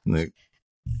lie.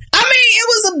 I mean, it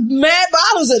was mad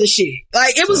bottles of the shit.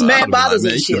 Like, it was mad bottles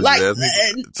of the shit. Like,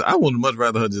 I would much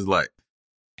rather her just like,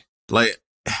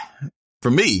 for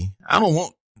me, I don't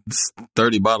want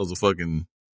 30 bottles of fucking,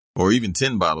 or even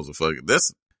 10 bottles of fucking.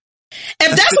 If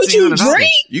that's what you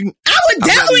drink, I would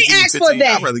definitely ask for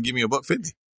that. I'd rather give me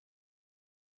 $1.50.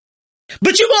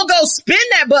 But you gonna go spend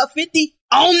that $1.50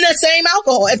 on the same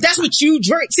alcohol if that's what you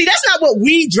drink. See, that's not what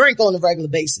we drink on a regular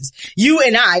basis. You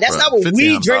and I, that's not what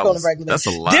we drink on a regular basis. That's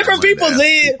a lot. Different people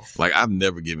live. Like, I've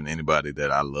never given anybody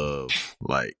that I love,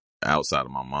 like, outside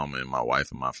of my mama and my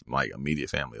wife and my like immediate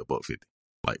family, $1.50,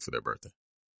 like, for their birthday.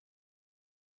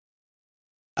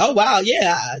 Oh wow,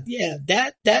 yeah,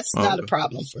 that's not a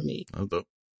problem for me.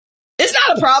 It's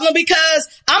not a problem because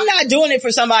I'm not doing it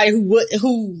for somebody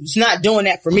who's not doing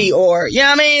that for me, or, you know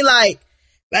what I mean? Like,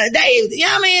 they, you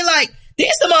know what I mean? Like,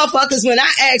 these the motherfuckers, when I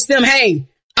ask them, hey,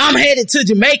 I'm headed to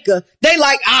Jamaica, they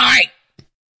like, all right,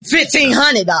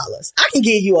 $1,500. I can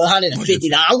give you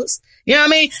 $150. You know what I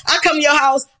mean? I come to your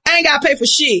house, I ain't gotta pay for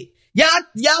shit.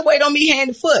 Y'all wait on me hand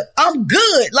and foot. I'm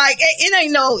good. Like, it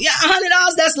ain't no,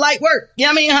 $100, that's light work. You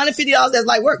know what I mean? $150, that's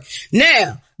light work.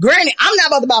 Now, granted, I'm not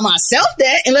about to buy myself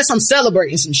that unless I'm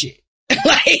celebrating some shit.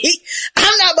 Like,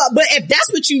 I'm not about, but if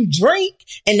that's what you drink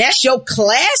and that's your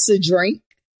class of drink,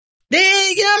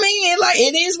 then, you know what I mean? Like,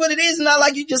 it is what it is. Not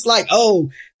like you just like, oh,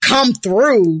 come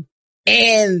through,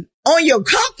 and on your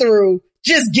come through,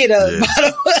 just get a bottle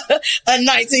of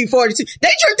 1942. They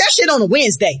drink that shit on a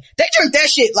Wednesday. They drink that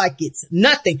shit like it's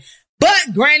nothing.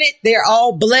 But granted, they're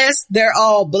all blessed. They're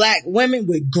all black women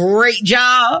with great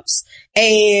jobs.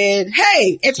 And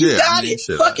hey, if you got it,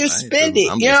 fucking spend it.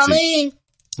 You know what I mean?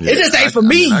 Yeah, it just ain't for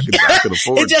me. I could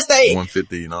afford it just ain't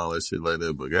 $150 and all that shit like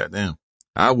that. But goddamn,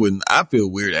 I feel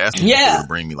weird asking people to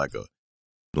bring me like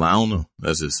I don't know.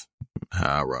 That's just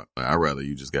how I rock. Like, I'd rather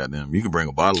you just goddamn, you can bring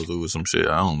a bottle or two or some shit.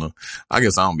 I don't know. I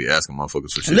guess I don't be asking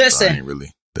motherfuckers for shit. Listen, so I ain't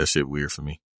really, that shit weird for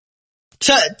me.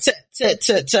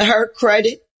 To her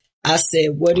credit, I said,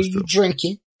 what are you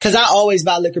drinking? Cause I always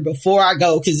buy liquor before I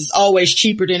go, cause it's always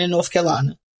cheaper than in North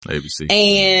Carolina. ABC.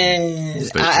 And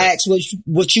I asked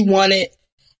what you wanted,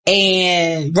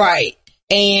 and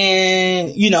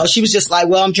and you know, she was just like,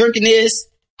 well, I'm drinking this.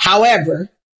 However,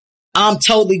 I'm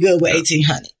totally good with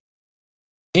 1,800.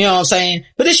 You know what I'm saying?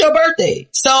 But it's your birthday.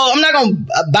 So I'm not going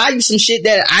to buy you some shit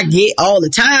that I get all the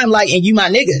time. Like, and you my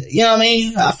nigga. You know what I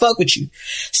mean? I fuck with you.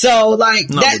 So like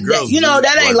that you know,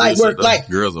 that ain't like work. Like,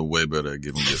 girls are way better at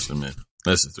giving gifts than men.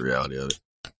 That's just the reality of it.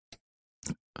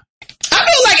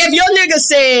 I feel like if your nigga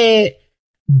said,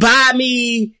 buy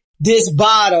me this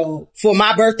bottle for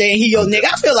my birthday and he your nigga,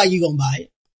 I feel like you gonna buy it.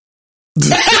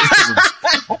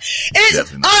 All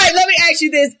right, let me ask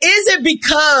you this. Is it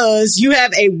because you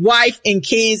have a wife and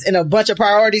kids and a bunch of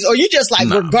priorities, or you just like,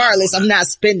 regardless, I'm not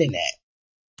spending that?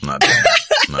 Not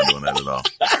doing that at all.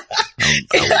 I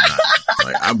would not.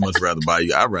 Like, I'd much rather buy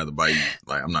you. I'd rather buy you.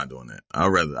 Like, I'm not doing that.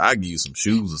 I'd give you some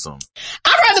shoes or something.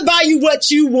 I'd rather buy you what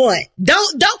you want.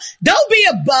 Don't be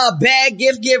a bad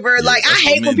gift giver. Yeah, like, I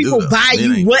hate when people buy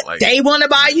you what like, they want to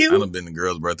buy you. I done been to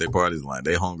girls' birthday parties, like,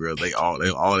 they homegirls, all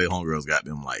their homegirls got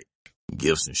them, like,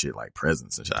 gifts and shit, like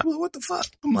presents and shit. I'm like, what the fuck?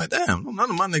 I'm like, damn, none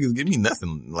of my niggas give me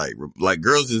nothing. Like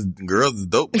girls is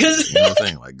dope. You know what I'm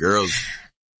saying? Like, girls.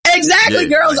 Exactly,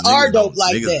 girls like, are dope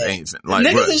like niggas that. Ain't, like,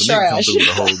 niggas is trash. Come through with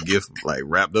a whole gift, like,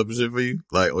 wrapped up and shit for you,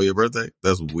 like, on your birthday?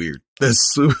 That's weird.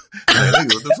 That's super. Like,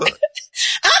 nigga, what the fuck?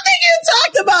 I think you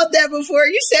talked about that before.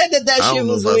 You said that shit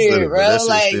was weird, bro.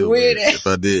 Like, weird ass. If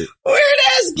I did. Weird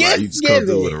ass gift like, you just come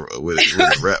through with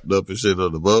it wrapped up and shit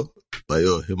on the bow. Like,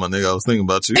 yo, here my nigga, I was thinking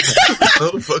about you.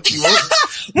 What the fuck you want?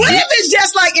 What if it's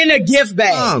just like in a gift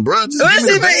bag? Nah, bro, just what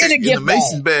give me if in a gift in the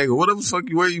Macy's bag or whatever the fuck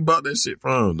where you bought that shit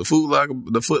from. The Foot Locker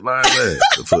bag. The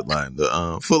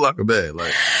Foot Locker bag.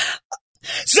 Like,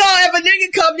 so if a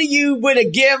nigga come to you with a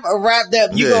gift wrapped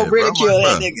up, you gonna ridicule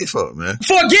that nigga. Fuck, man.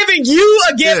 For giving you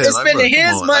a gift and spending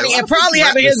his money and probably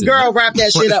having his girl wrap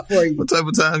that shit up for you. What type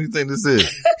of time you think this is?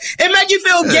 It make you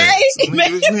feel gay?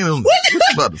 What you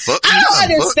about to fuck? I don't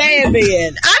understand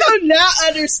being. I do not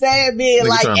understand being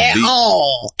like at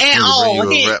all. At all.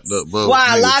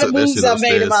 Why a lot of moves I've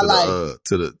made in my life.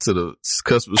 To the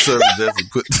customer service desk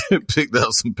and picked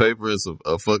out some paper and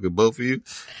a fucking bow for you?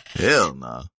 Hell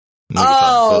nah.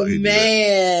 Oh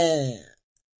man.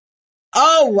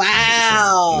 Oh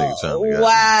wow.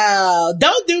 Wow.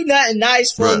 Don't do nothing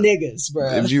nice for niggas,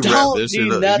 bro. If you don't wrap that do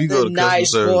shit up, nothing if you go to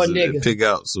nice for niggas and pick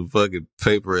out some fucking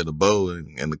paper and a bow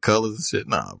and the colors and shit,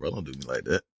 nah, bro, don't do me like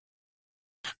that.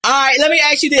 Alright, let me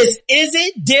ask you this. Is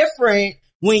it different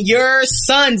when your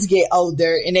sons get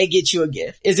older and they get you a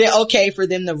gift? Is it okay for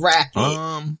them to wrap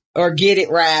it? Or get it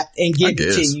wrapped and give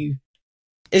it to you?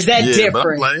 Is that different? But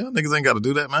I'm like, y'all niggas ain't gotta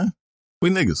do that, man. We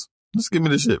niggas. Just give me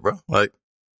this shit, bro. Like,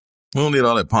 we don't need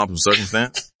all that pomp and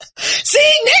circumstance.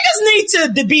 See, niggas need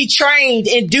to be trained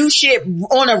and do shit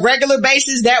on a regular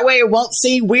basis. That way it won't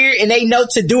seem weird and they know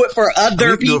to do it for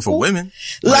other people. Do it for women.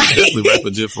 Like, definitely wrap a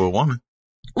gift for a woman.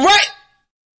 Right.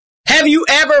 Have you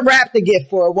ever wrapped a gift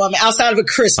for a woman outside of a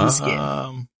Christmas gift?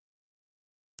 I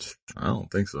don't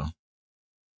think so.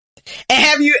 And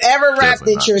have you ever wrapped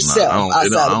it yourself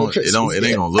outside of a Christmas gift? It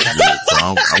ain't gonna look good.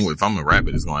 So if I'm gonna wrap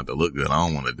it, it's gonna have to look good. I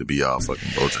don't want it to be all fucking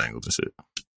Bojangles and shit.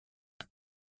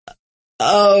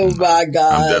 Oh my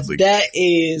God. That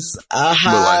is a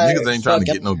high. But like, niggas ain't trying to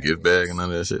get no gift bag and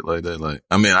none of that shit like that. Like,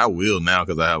 I mean, I will now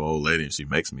because I have an old lady and she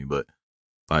makes me, but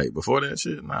Like, before that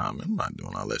shit, nah, man, I'm not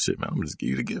doing all that shit, man. I'm gonna just give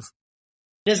you the gift.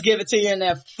 Just give it to you in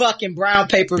that fucking brown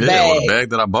paper Yeah, bag. or the bag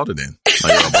that I bought it in.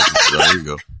 Like, I bought it, there you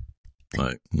go.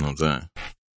 Like, you know what I'm saying?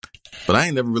 But I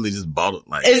ain't never really just bought it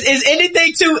like. Is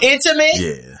anything too intimate?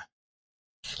 Yeah.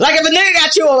 Like if a nigga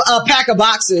got you a pack of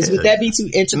boxers, would that be too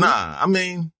intimate? Nah, I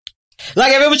mean.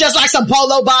 Like if it was just like some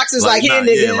polo boxers, like here,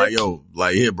 nigga. Yeah, like, yo,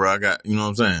 like, here, bro, I got, you know what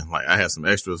I'm saying? Like, I had some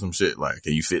extra, some shit, like,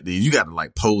 can you fit these? You gotta,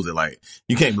 like, pose it, like,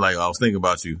 you can't be like, oh, I was thinking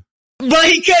about you. But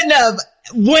he couldn't have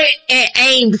went and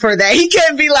aimed for that. He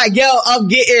couldn't be like, yo, I'm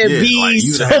getting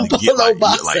these some polo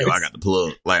boxers. Like, yo, I got the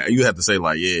plug. Like, you have to say,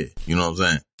 like, yeah, you know what I'm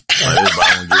saying? Like, this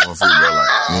buy one, get one free, bro. Like,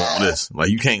 you want this? Like,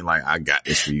 you can't, like, I got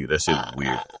this for you. That shit is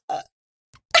weird.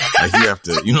 Like, you have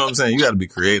to, you know what I'm saying? You gotta be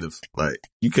creative. Like,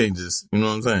 you can't just, you know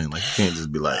what I'm saying? Like, you can't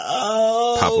just be like,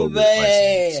 pop over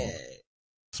like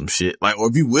some shit. Like, or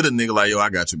if you with a nigga like, yo, I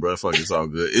got you, bro. Fuck, it's all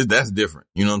good. That's different.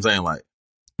 You know what I'm saying? Like,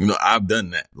 you know, I've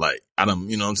done that. Like, I don't,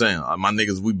 you know what I'm saying? My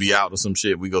niggas, we be out or some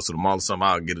shit. We go to the mall or something.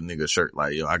 I'll get a nigga a shirt.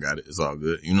 Like, yo, I got it. It's all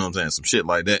good. You know what I'm saying? Some shit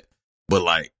like that. But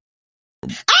like,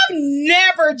 I've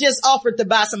never just offered to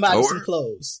buy somebody some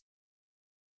clothes.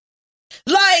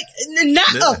 Like,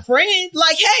 not a friend.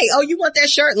 Like, hey, oh, you want that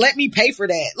shirt? Let me pay for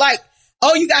that. Like,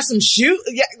 oh, you got some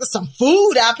some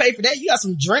food? I'll pay for that. You got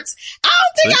some drinks? I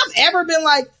don't think I've ever been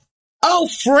like, oh,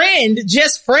 friend,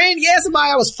 just friend. Yeah,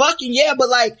 somebody I was fucking. Yeah, but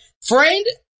like, friend,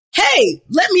 hey,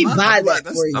 let me buy that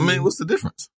for you. I mean, what's the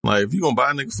difference? Like, if you gonna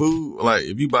buy a nigga food, like,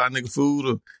 if you buy a nigga food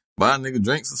or buy a nigga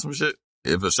drinks or some shit,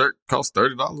 if a shirt costs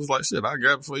 $30, like, shit, I'll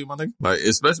grab it for you, my nigga. Like,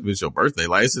 especially if it's your birthday.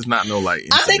 Like, it's just not no, like,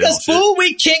 I think it's food,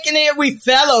 we kicking it, we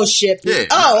fellowship. Yeah.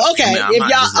 Oh, okay. I mean, if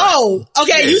y'all,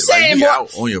 okay, you saying like, more.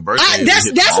 Out on your birthday.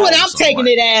 That's what I'm taking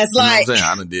it as. Like, you know what I'm saying?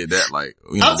 I done did that. Like,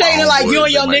 you know, I'm taking it like you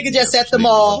and your nigga just at the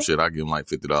mall. Some shit, I give him like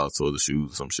 $50 towards the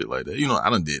shoes or some shit like that. You know, I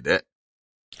done did that.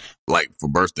 Like, for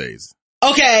birthdays.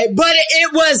 Okay, but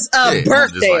it was a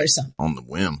birthday or something. On the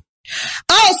whim.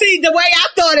 Oh, see, the way I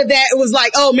thought of that, it was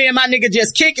like, oh, me and my nigga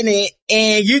just kicking it,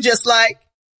 and you just like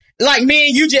me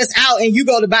and you just out, and you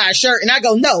go to buy a shirt, and I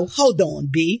go, no, hold on,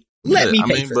 B. Let me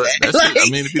pay for that. Like,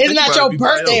 it's not your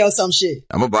birthday or some shit.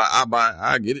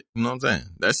 I get it. You know what I'm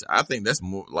saying? I think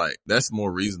that's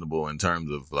more reasonable in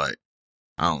terms of like,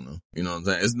 I don't know. You know what I'm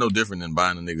saying? It's no different than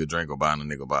buying a nigga a drink or buying a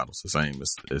nigga a bottle. It's the same.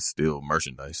 It's still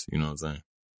merchandise. You know what I'm saying?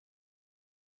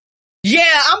 Yeah,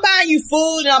 I'm buying you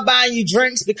food and I'm buying you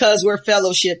drinks because we're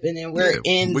fellowshipping and we're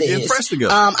in this. Getting fresh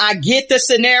together. I get the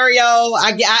scenario.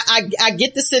 I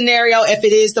get the scenario if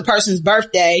it is the person's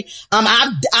birthday.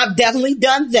 I've definitely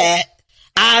done that.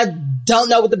 I don't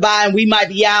know what to buy and we might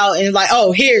be out and like,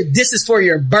 oh, here, this is for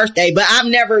your birthday. But I've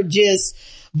never just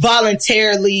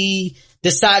voluntarily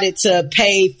decided to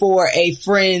pay for a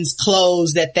friend's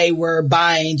clothes that they were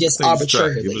buying just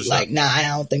arbitrarily. Like, nah, I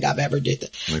don't think I've ever did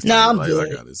that. Nah, I'm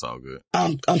good. I got it. It's all good.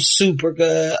 I'm super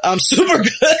good. I'm super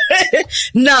good.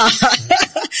 Nah,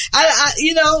 I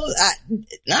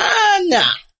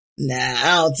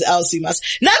don't see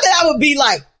myself. Not that I would be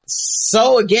like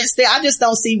so against it. I just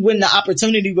don't see when the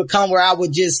opportunity would come where I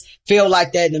would just feel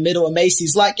like that in the middle of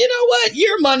Macy's. Like, you know what?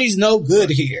 Your money's no good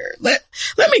here. Let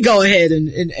me go ahead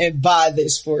and buy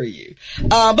this for you.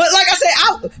 But like I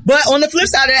said, but on the flip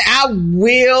side of that, I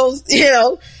will,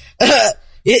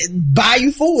 buy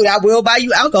you food. I will buy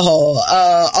you alcohol,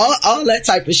 all that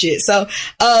type of shit. So,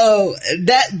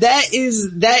 that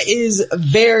is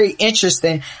very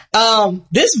interesting.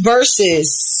 This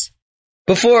versus,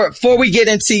 before we get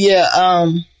into your,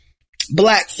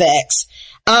 black facts,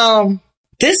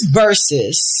 this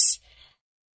versus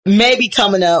may be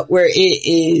coming up where it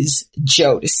is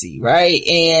Jodeci, right?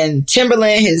 And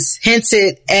Timberland has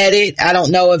hinted at it. I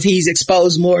don't know if he's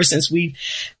exposed more since we've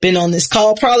been on this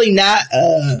call. Probably not,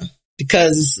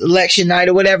 because it's election night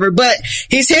or whatever, but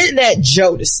he's hinting at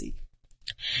Jodeci.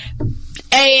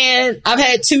 And I've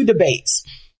had two debates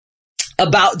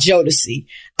about Jodeci.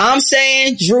 I'm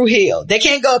saying Dru Hill. They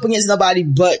can't go up against nobody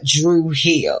but Dru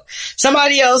Hill.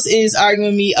 Somebody else is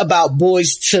arguing me about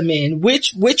Boyz II Men.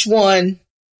 Which one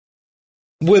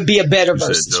would be a better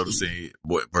versus? Jodeci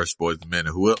versus Boyz II Men,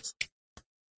 and who else?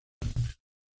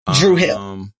 Dru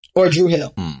Hill. Or Dru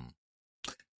Hill.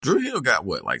 Dru Hill got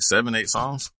what, like 7-8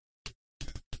 songs?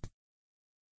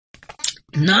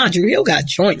 Nah, Dru Hill got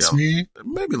joints, man.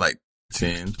 Maybe like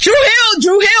 10. Dru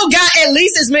Hill got at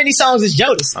least as many songs as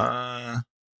Jodeci.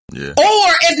 Yeah.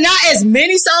 Or if not as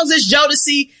many songs as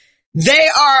Jodeci, they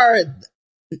are,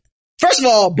 first of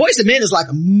all, Boyz II Men is like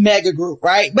a mega group,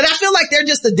 right? But I feel like they're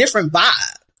just a different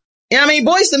vibe. You know what I mean?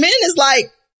 Boyz II Men is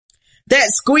like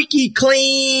that squeaky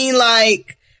clean,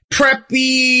 like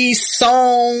preppy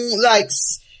song, like,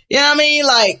 you know what I mean?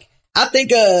 Like, I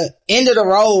think End of the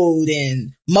Road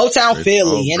and Motown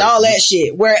Philly and all that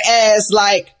shit. Whereas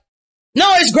like,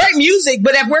 no, it's great music,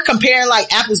 but if we're comparing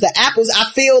like apples to apples,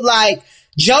 I feel like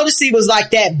Jodeci was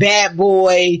like that bad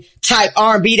boy type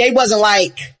R&B. They wasn't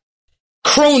like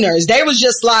crooners. They was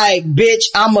just like, bitch,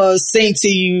 I'ma sing to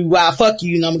you while I fuck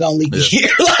you and I'm gonna leave you here.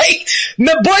 Like,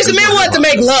 the Boyz II Men wanted to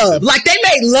make love. Like, they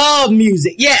made love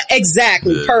music. Yeah,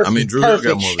 exactly. Yeah. Perfect. I mean, Drew Hill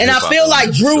got more and I feel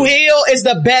like Drew Hill is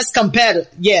the best competitor.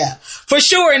 Yeah, for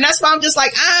sure. And that's why I'm just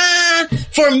like,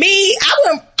 for me, I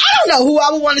don't know who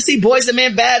I would want to see Boyz II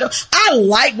Men battle. I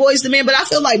like Boyz II Men, but I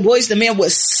feel like Boyz II Men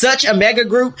was such a mega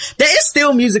group that it's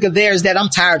still music of theirs that I'm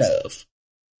tired of.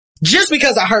 Just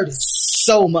because I heard it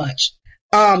so much.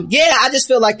 I just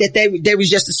feel like that they was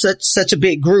just such a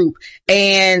big group.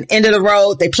 And End of the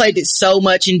Road, they played it so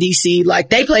much in DC. Like,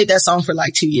 they played that song for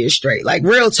like 2 years straight. Like,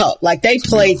 real talk. Like, they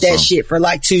played that shit for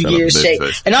like 2 years straight.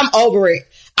 And I'm over it.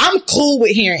 I'm cool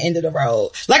with hearing End of the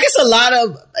Road. Like, it's a lot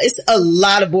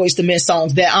of Boyz II Men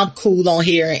songs that I'm cool on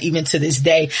hearing even to this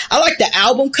day. I like the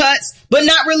album cuts, but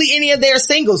not really any of their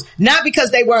singles. Not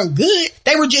because they weren't good.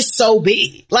 They were just so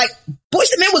big. Like,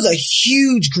 Boyz II Men was a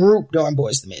huge group during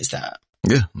Boyz II Men's time.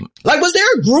 Yeah. Like, was there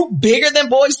a group bigger than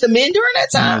Boyz II Men during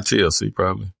that time? TLC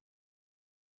probably.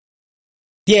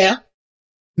 Yeah.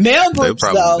 Male groups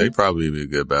though. They'd probably be a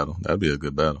good battle. That'd be a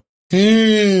good battle.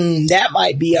 That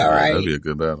might be alright. That'd be a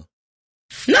good battle.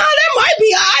 No, that might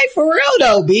be alright for real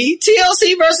though, B.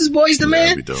 TLC versus Boyz II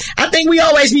Men. I think we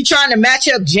always be trying to match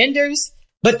up genders,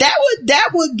 but that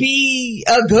would be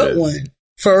a good one.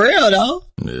 For real though.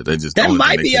 Yeah, that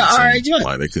might be an alright joint.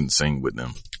 Like, they couldn't sing with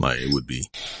them. Like, it would be.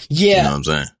 Yeah. You know what I'm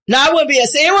saying? No, it wouldn't be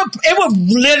it would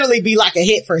literally be like a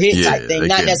hit for hit type thing,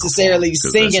 not necessarily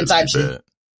singing type shit.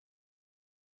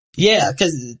 Yeah,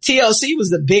 cause TLC was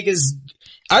the biggest.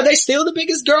 Are they still the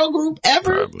biggest girl group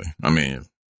ever? Probably. I mean,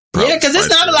 yeah, cause it's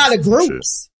not a lot of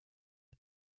groups.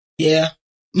 Yeah.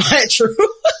 True.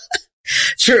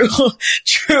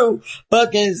 True.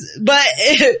 But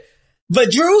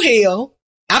Drew Hill,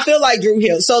 I feel like Drew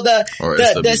Hill. So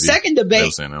the second debate. I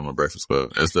was saying that on my Breakfast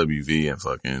Club. SWV and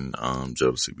fucking,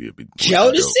 Jodeci would be.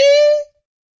 Jodeci?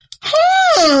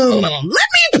 Let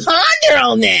me ponder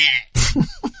on that.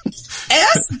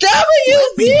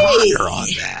 SWV.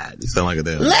 You sound like a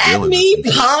damn. Let me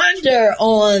ponder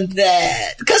on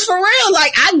that. Cause for real,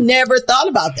 like, I never thought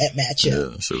about that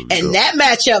matchup. Yeah, and that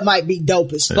matchup might be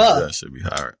dope as fuck. Yeah, that should be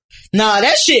hard. Nah,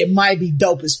 that shit might be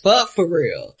dope as fuck for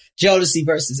real. Jodeci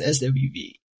versus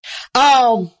SWV.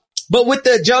 But with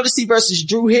the Jodeci versus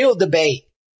Drew Hill debate,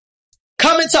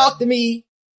 Come and Talk to Me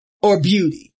or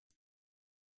Beauty?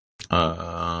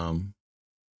 Come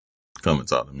and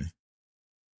Talk to Me.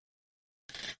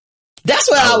 That's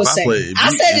what I was saying.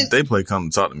 If they play Come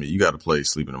and Talk to Me, you got to play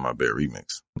Sleeping in My Bed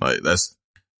remix. Like, that's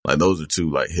like, those are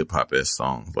two like hip hop esque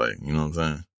songs. Like, you know what I'm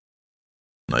saying?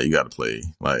 Like, you got to play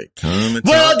like Come and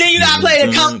Well, then you got to play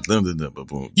the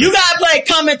You got to play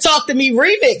Come and Talk to Me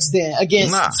remix then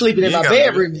against Sleeping in My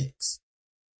Bed remix.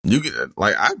 You get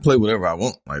like, I play whatever I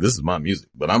want. Like, this is my music,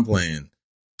 but I'm playing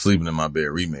Sleeping in My Bed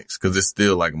remix because it's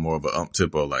still like more of an up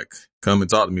tempo. Like, Come and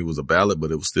Talk to Me was a ballad,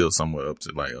 but it was still somewhat up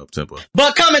tempo.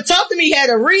 But Come and Talk to Me had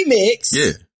a remix.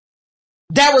 Yeah.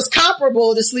 That was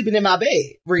comparable to Sleeping in My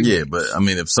Bed remix. Yeah, but I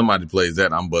mean, if somebody plays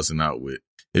that, I'm busting out with.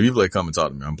 If you play Come and Talk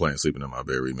to Me, I'm playing Sleeping in My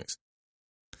Bed remix.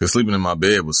 Because Sleeping in My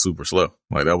Bed was super slow.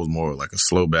 Like, that was more like a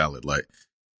slow ballad. Like,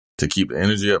 to keep the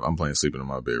energy up, I'm playing Sleeping in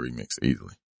My Bed remix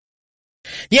easily.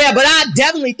 Yeah, but I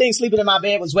definitely think Sleeping in My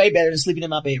Bed was way better than Sleeping in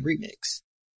My Bed remix.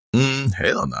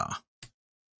 Hell nah.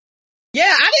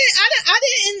 Yeah,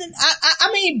 I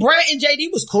mean, Brett and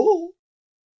JD was cool,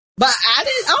 but I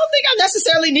don't think I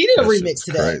necessarily needed a remix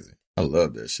to that. Crazy. I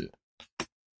love that shit.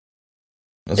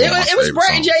 It was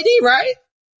Brett and JD, right?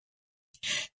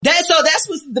 That's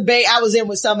was the debate I was in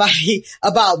with somebody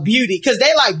about Beauty, cause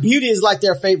they like Beauty is like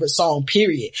their favorite song,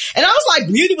 period. And I was like,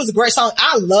 Beauty was a great song.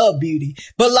 I love Beauty,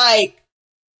 but like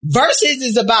Versus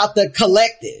is about the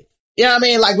collective. You know what I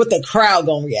mean? Like what the crowd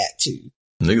gonna react to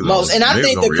most. And I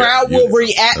think the crowd will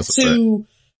react to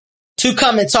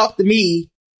Come and Talk to Me.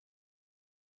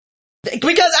 Because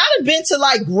I done been to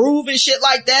like Groove and shit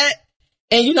like that.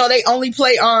 And you know, they only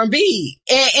play R&B.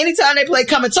 And anytime they play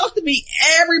Come and Talk to Me,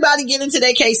 everybody get into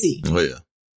their KC. Oh yeah.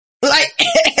 Like,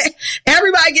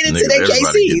 everybody get into their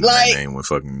KC. Like, name when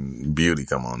fucking Beauty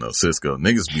come on though. Cisco.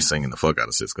 Niggas be singing the fuck out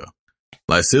of Cisco.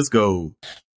 Like Cisco.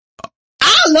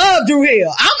 I love Drew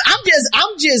Hill.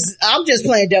 I'm just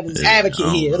playing devil's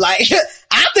advocate here. Like,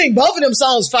 I think both of them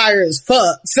songs fire as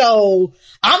fuck. So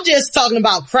I'm just talking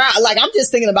about crowd. Like, I'm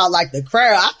just thinking about like the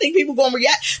crowd. I think people gonna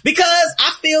react because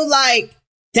I feel like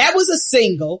that was a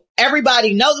single.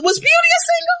 Everybody knows. Was Beauty a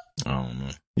single? I don't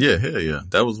know. Yeah, hell yeah.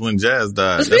 That was when Jazz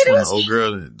died. Was That's Speedy when was- the old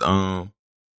girl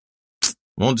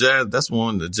on Jazz, that's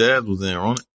one that Jazz was in,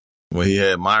 on it. When he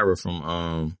had Myra from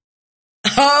Oh,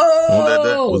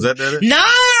 was that it? Nah,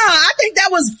 I think that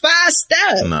was 5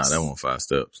 Steps. Nah, that wasn't 5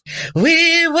 Steps.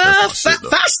 We were That's my shit,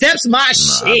 5 Steps. My Nah, I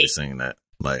be shit. singing that.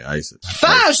 Like I used to.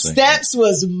 5 Steps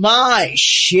was my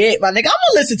shit, my nigga. I'm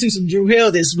gonna listen to some Drew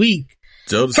Hill this week.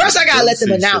 Jodeci, First, I gotta let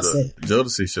them announce it. it.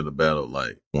 Jodeci should have battled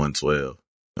like 112,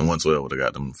 and 112 would have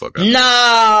got them the fuck out.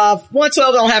 Nah,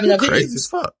 112 don't have enough. Crazy as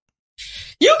fuck.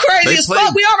 You crazy as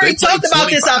fuck. We already talked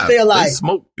about this, I feel like. They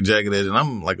smoked Jagged Edge, and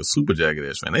I'm like a super Jagged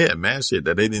Edge fan. They had mad shit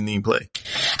that they didn't even play.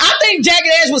 I think Jagged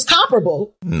Edge was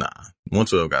comparable. Nah.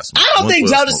 112 got some. I don't think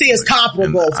Jodeci is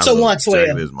comparable to 112.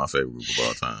 Jagged Edge is my favorite group of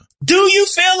all time. Do you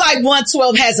feel like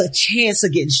 112 has a chance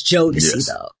against Jodeci,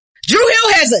 though? Drew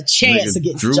Hill has a chance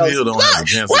against Jodeci. Drew Hill don't have a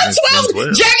chance against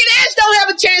 112. Jagged Edge don't have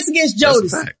a chance against Jodeci.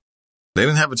 That's a fact. They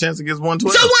didn't have a chance against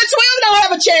 112. So 112 don't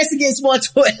have a chance against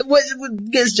 112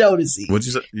 against Jodeci. What'd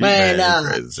you say? Man,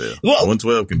 crazy as hell.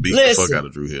 112 can beat the fuck out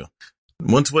of Drew Hill.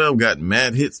 112 got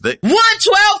mad hits.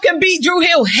 112 can beat Drew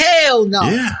Hill? Hell no.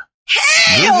 Yeah.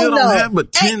 Hell Drew Hill no. don't have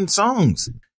but 10 songs.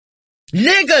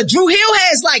 Nigga, Drew Hill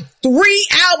has like 3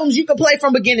 albums you can play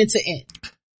from beginning to end.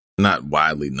 Not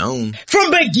widely known.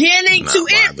 From beginning to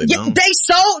end.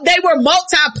 They were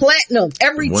multi-platinum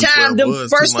every time. The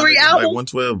first 3 albums.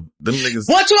 Like 112, them niggas.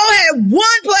 112 had 1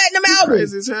 platinum album.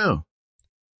 Crazy as hell.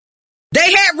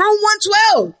 They had Room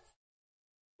 112.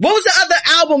 What was the other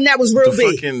album that was real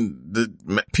big? The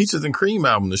Peaches and Cream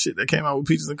album, the shit that came out with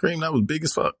Peaches and Cream, that was big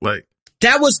as fuck. Like,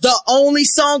 that was the only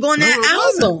song on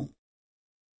that album.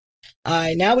 All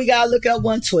right, now we gotta look up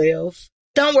 112.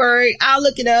 Don't worry, I'll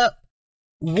look it up.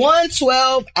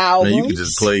 112 albums. Man, you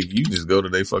can just go to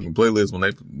their fucking playlist when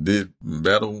they did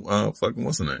battle, fucking,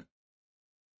 what's the name?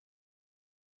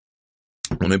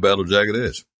 When they battled Jagged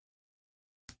Edge.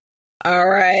 All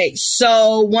right,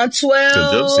 so 112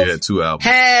 Jodeci had 2 albums.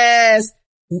 Has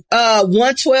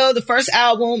 112, the first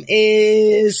album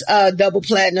is double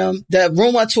platinum. The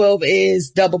Room 112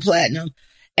 is double platinum.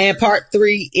 And part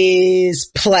 3 is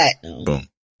platinum. Boom.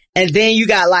 And then you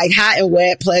got like Hot and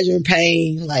Wet, Pleasure and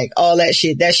Pain, like all that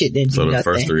shit. That shit didn't do nothing. So the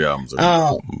first 3 albums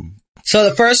are so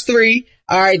the first 3,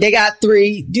 all right, they got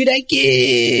 3. Do they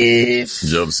give?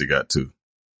 Jodeci got 2.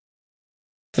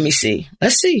 Let me see.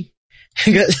 Let's see.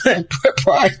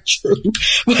 Probably true.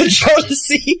 But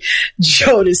Jodeci.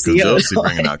 Jodeci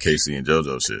bringing out Casey and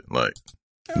JoJo shit. Like,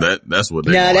 that's what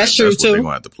they that's true too. They're going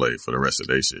to have to play for the rest of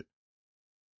their shit.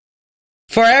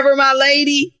 Forever My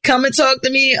Lady, Come and Talk to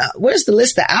Me. Where's the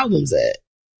list of albums at?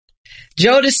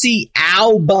 Jodeci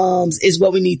albums is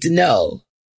what we need to know.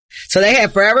 So they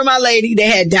had Forever My Lady. They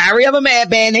had Diary of a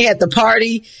Madman. They had The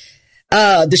Party,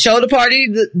 The Show, The Party,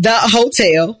 The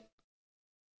Hotel.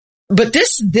 But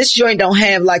this joint don't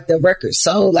have like the record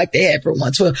sold like they had for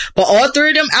 112. But all 3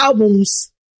 of them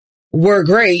albums were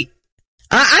great.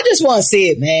 I just want to see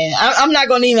it, man. I'm not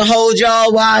going to even hold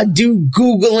y'all while I do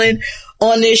Googling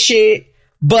on this shit.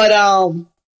 But,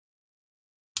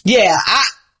 yeah,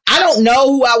 I don't know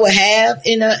who I would have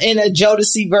in a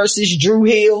Jodeci versus Drew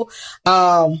Hill.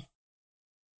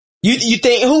 You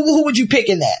think, who would you pick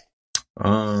in that?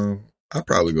 I'd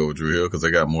probably go with Drew Hill because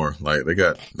they got more, like, they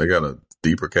got a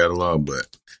deeper catalog, but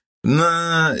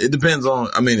nah, it depends on,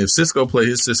 I mean, if Cisco play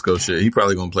his Cisco shit, he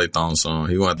probably gonna play Thong Song.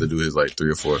 He gonna have to do his like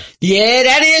 3 or 4. Yeah,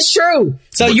 that is true.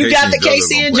 So but you got the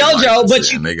Casey and JoJo,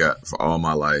 but and they got For All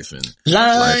My Life and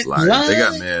Life. They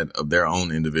got mad of their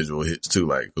own individual hits too.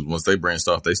 Like, cause once they branched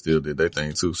off, they still did their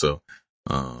thing too. So,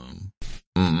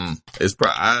 it's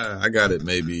probably, I got it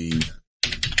maybe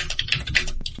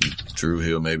Drew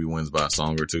Hill maybe wins by a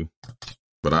song or 2,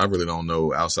 but I really don't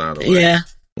know outside of like,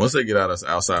 once they get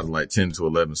outside of like 10 to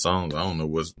 11 songs, I don't know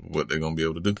what they're going to be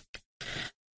able to do.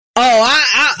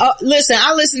 Oh, listen,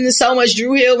 I listened to so much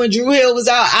Drew Hill when Drew Hill was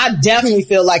out. I definitely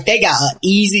feel like they got an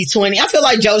easy 20. I feel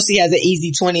like Jodeci has an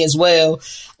easy 20 as well.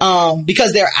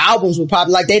 Because their albums were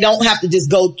probably like, they don't have to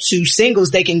just go to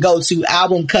singles. They can go to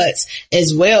album cuts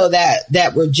as well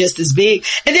that were just as big.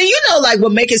 And then, like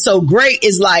what make it so great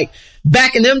is like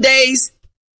back in them days,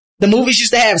 the movies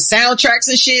used to have soundtracks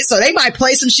and shit, so they might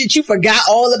play some shit you forgot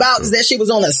all about because that shit was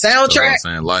on a soundtrack. So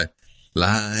I'm saying life.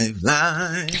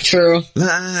 True.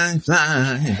 Life.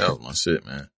 That was my shit,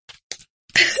 man.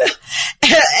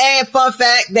 And fun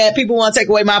fact that people want to take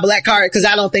away my black card because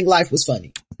I don't think Life was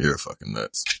funny. You're fucking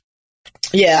nuts.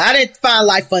 Yeah, I didn't find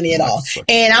Life funny at all.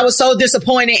 And I was so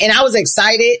disappointed and I was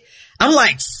excited. I'm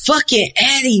like, fucking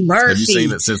Eddie Murphy. Have you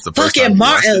seen it since the first time? Fucking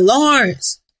Martin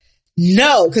Lawrence.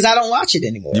 No, because I don't watch it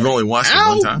anymore. You've only watched it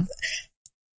one time?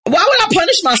 Why would I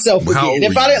punish myself again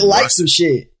if I didn't like some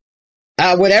shit?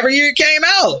 Whatever year it came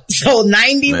out. So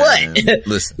 90 what?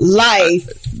 Listen. Life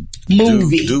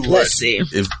movie. Let's see.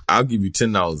 If I'll give you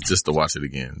 $10 just to watch it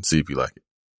again, see if you like it.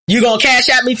 You gonna cash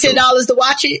out me $10 to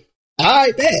watch it? All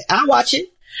right, bet. I'll watch it.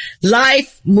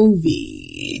 Life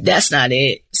movie. That's not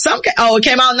it. It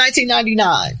came out in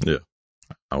 1999. Yeah.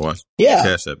 I watched. Yeah.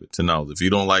 Cash app it $10. If you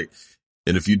don't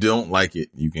like it,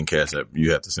 you can cash app.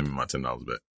 You have to send me my $10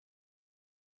 back.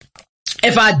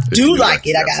 If I do like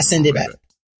it, I gotta send it back.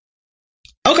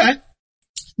 Okay.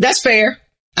 That's fair.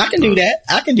 I can do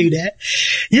that.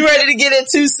 You ready to get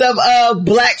into some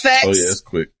black facts? Oh yeah, it's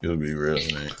quick. It'll be real.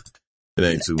 It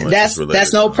ain't too much.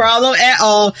 That's no problem at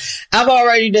all. I've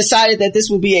already decided that this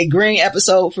will be a green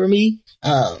episode for me.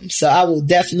 So I will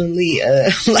definitely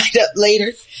light up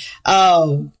later.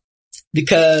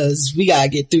 Because we gotta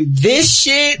get through this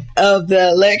shit of the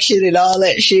election and all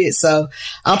that shit. So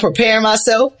I'm preparing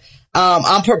myself.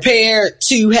 I'm prepared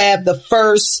to have the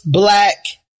first black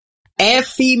and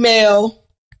female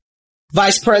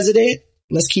vice president.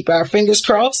 Let's keep our fingers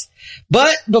crossed.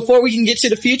 But before we can get to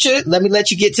the future, let me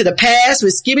let you get to the past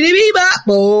with Skibbity Bee Bop.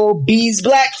 B's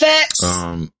Black Facts.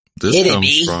 This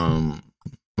comes from,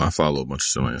 I follow a bunch of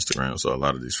shit on Instagram, so a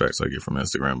lot of these facts I get from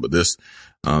Instagram. But this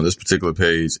particular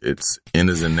page, it's N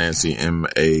as in Nancy,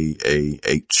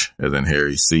 M-A-A-H, as in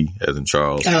Harry, C as in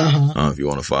Charles. If you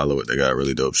want to follow it, they got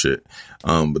really dope shit.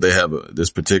 But they have this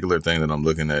particular thing that I'm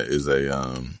looking at is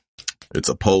it's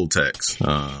a poll tax.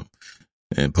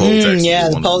 And poll tax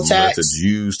is one of the methods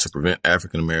used to prevent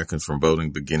African Americans from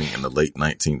voting beginning in the late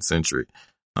 19th century.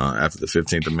 After the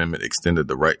 15th Amendment extended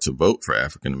the right to vote for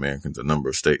African Americans, a number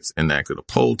of states enacted a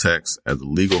poll tax as a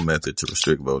legal method to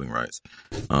restrict voting rights.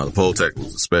 The poll tax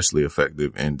was especially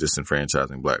effective in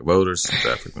disenfranchising black voters, since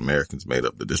African Americans made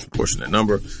up the disproportionate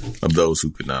number of those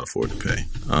who could not afford to pay.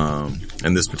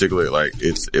 And this particular, it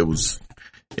was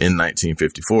in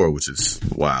 1954, which is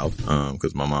wild,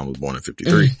 because my mom was born in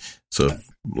 53. So,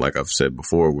 like I've said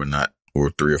before, we're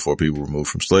 3 or 4 people removed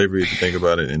from slavery, if you think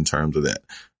about it in terms of that.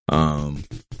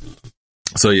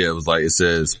 So yeah, it was it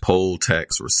says poll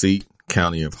tax receipt,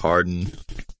 County of Hardin.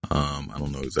 I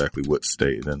don't know exactly what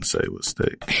state. It doesn't say what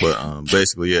state, but,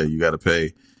 basically, yeah, you got to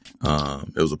pay.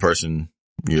 It was a person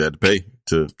you had to pay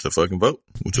to fucking vote,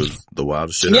 which was the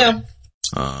wildest shit ever.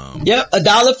 Yep.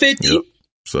 $1.50. Yep.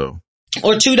 So.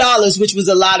 Or $2, which was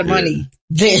a lot of money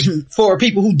then for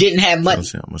people who didn't have money.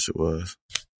 Let's see how much it was.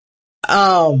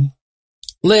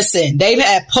 Listen, they've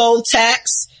had poll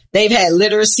tax, they've had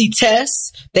literacy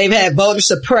tests, they've had voter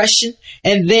suppression,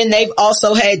 and then they've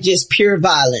also had just pure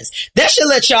violence. That should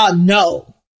let y'all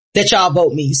know that y'all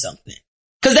vote means something.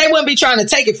 Cause they wouldn't be trying to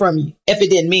take it from you if it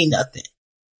didn't mean nothing.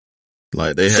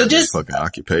 They had this fucking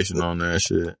occupation on there and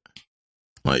shit.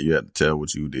 You had to tell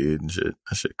what you did and shit.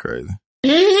 That shit crazy.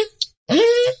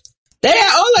 They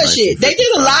had all that shit. They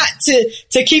did a lot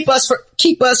to keep us from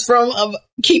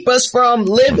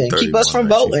living, keep us from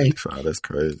voting. That's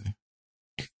crazy.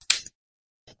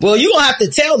 Well, you gonna have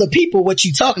to tell the people what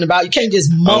you talking about. You can't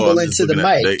just mumble into the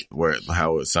mic.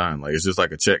 How it's signed. It's just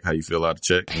like a check, how you fill out a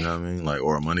check, you know what I mean?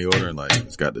 Or a money order, and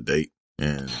it's got the date,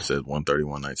 and it says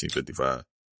 1/31/1955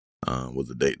 was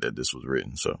the date that this was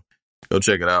written. So go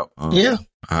check it out. I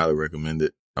highly recommend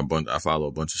it. I follow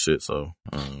a bunch of shit, so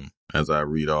as I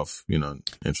read off,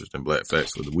 interesting black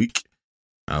facts for the week,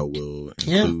 I will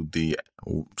include the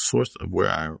source of where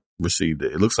I received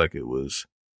it. It looks like it was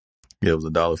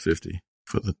 $1.50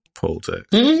 for the poll tax.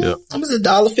 Yep. It was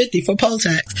 $1.50 for poll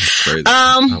tax. Crazy.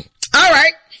 All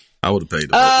right. I would have paid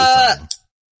the vote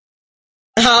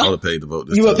this time. I would have paid the vote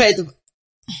this time. You would have paid the.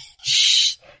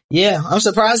 Yeah, I'm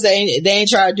surprised they ain't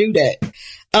try to do that.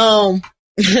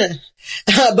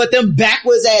 But them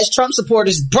backwards ass Trump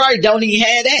supporters probably don't even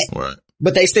have that. Right.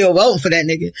 But they still voting for that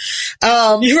nigga.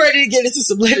 You ready to get into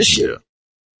some leadership? Yeah.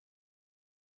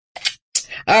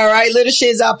 All right. Leadership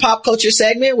is our pop culture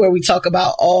segment where we talk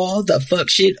about all the fuck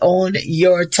shit on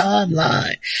your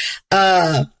timeline.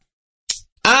 I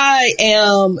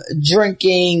am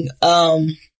drinking,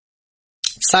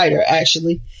 cider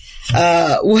actually.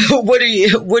 What are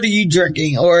you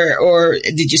drinking? Or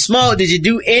did you smoke? Did you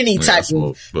do any type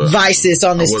of vices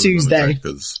on this Tuesday?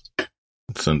 Because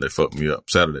Sunday fucked me up.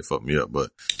 Saturday fucked me up,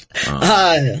 but,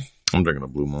 I'm drinking a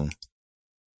Blue Moon.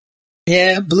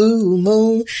 Yeah, Blue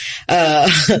Moon.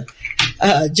 Jada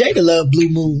loved Blue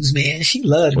Moons, man. She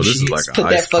loved them. Well, this is like put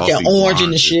that fucking orange blonde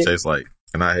in the shit. It tastes like,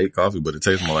 and I hate coffee, but it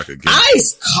tastes more like a Guinness.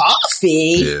 Iced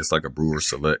coffee? Yeah, it's like a Brewer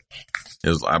Select.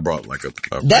 I brought like a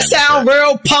that sound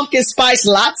real pumpkin spice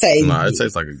latte. Nah, it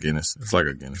tastes like a Guinness. It's like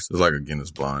a Guinness. It's like a Guinness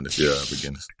blonde if you have a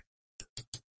Guinness.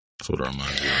 That's what it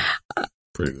reminds me of.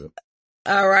 Pretty good.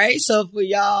 All right. So for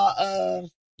y'all,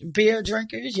 beer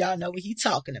drinkers, y'all know what he's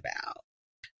talking about.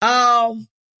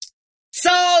 So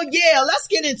yeah, let's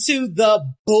get into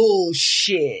the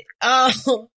bullshit.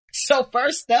 So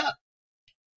first up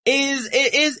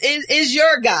is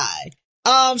your guy.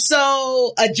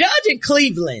 So a judge in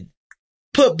Cleveland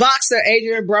put boxer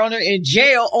Adrien Broner in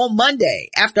jail on Monday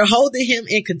after holding him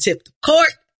in contempt of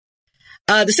court.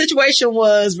 The situation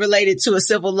was related to a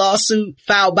civil lawsuit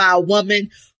filed by a woman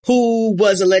who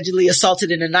was allegedly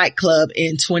assaulted in a nightclub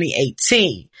in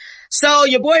 2018. So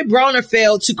your boy Broner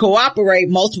failed to cooperate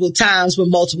multiple times with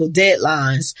multiple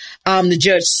deadlines the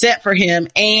judge set for him,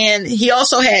 and he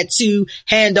also had to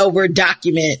hand over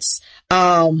documents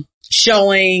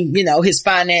showing, his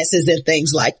finances and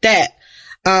things like that.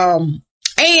 And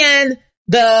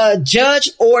the judge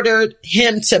ordered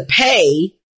him to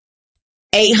pay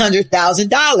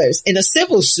 $800,000 in a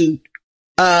civil suit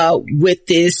with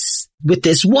this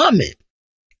woman.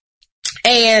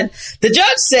 And the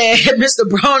judge said, Mr.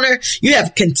 Broner, you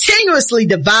have continuously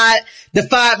defied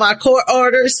my court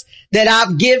orders that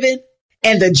I've given,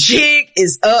 and the jig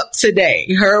is up today.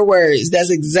 Her words.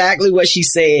 That's exactly what she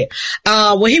said.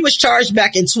 When he was charged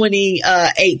back in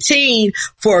 2018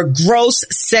 for gross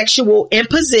sexual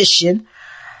imposition,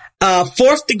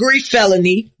 4th degree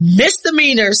felony,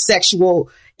 misdemeanor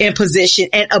sexual imposition,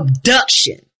 and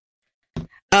abduction.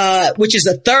 Which is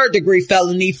a 3rd degree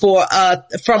felony from a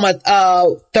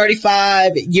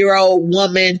 35-year-old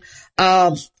woman,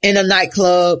 in a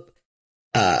nightclub.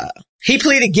 He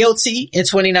pleaded guilty in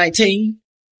 2019,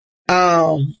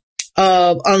 of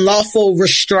unlawful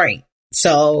restraint.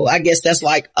 So I guess that's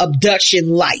like abduction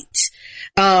light.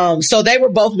 So they were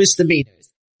both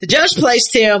misdemeanors. The judge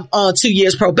placed him on 2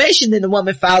 years probation, then the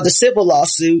woman filed a civil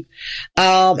lawsuit.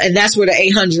 And that's where the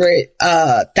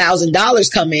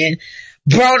 $800,000 come in.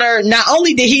 Broner, not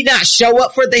only did he not show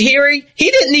up for the hearing,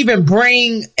 he didn't even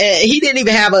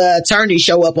have an attorney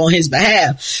show up on his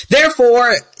behalf.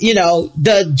 Therefore,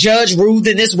 the judge ruled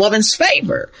in this woman's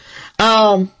favor.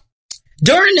 During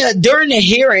the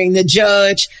hearing, the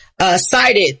judge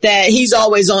cited that he's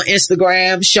always on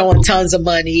Instagram showing tons of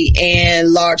money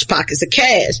and large pockets of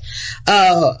cash.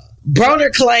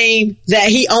 Broner claimed that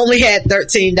he only had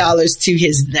 $13 to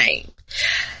his name.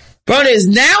 Broner is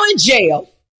now in jail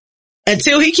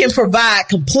until he can provide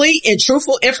complete and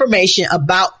truthful information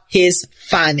about his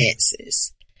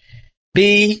finances.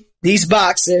 These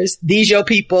boxers, these your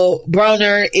people.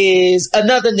 Broner is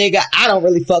another nigga I don't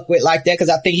really fuck with like that because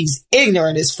I think he's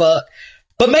ignorant as fuck.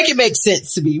 But make it make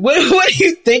sense to me. What do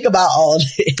you think about all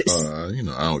this? I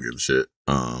don't give a shit.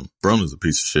 Broner's a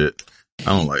piece of shit. I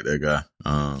don't like that guy.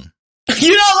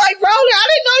 You don't like Broner? I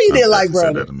didn't know you didn't like Broner. I've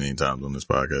said that a million times on this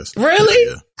podcast. Really?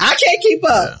 Yeah. I can't keep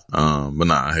up. Yeah. But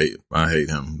nah, I hate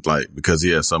him. Like, because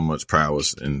he has so much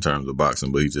prowess in terms of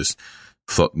boxing, but he just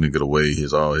fucked nigga away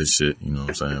all his shit. You know what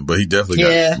I'm saying? But he definitely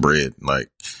got bread. Like,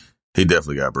 he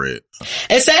definitely got bread.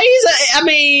 It says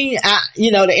the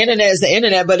internet is the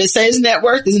internet, but it says his net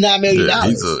worth is $9 million. Yeah,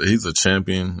 he's a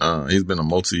champion. He's been a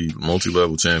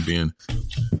multi-level champion.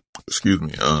 Excuse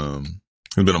me.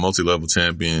 He's been a multi-level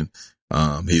champion.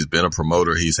 He's been a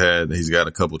promoter. He's got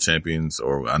a couple champions,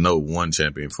 or I know one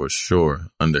champion for sure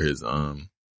under his,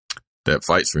 that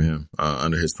fights for him,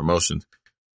 under his promotion,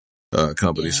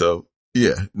 company. Yeah. So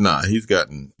yeah, he's got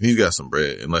some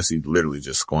bread, unless he literally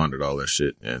just squandered all that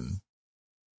shit. And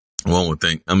one would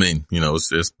think,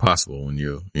 it's possible when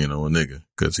you're, a nigga,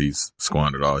 cause he's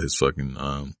squandered all his fucking,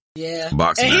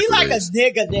 boxing. And he's like a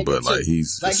nigga, but like, too.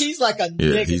 he's like a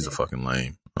nigga. Yeah, he's a fucking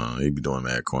lame. He be doing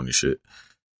mad corny shit.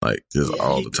 Like, just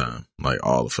all the time. Like,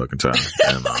 all the fucking time.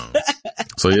 And,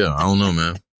 so yeah, I don't know,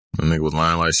 man. The nigga was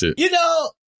lying like shit.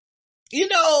 The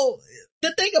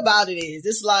thing about it is,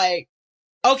 it's like,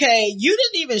 okay, you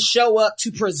didn't even show up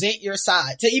to present your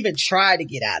side, to even try to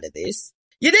get out of this.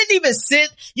 You didn't even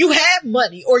you had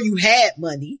money, or you had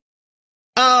money.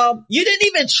 You didn't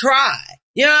even try.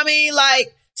 You know what I mean?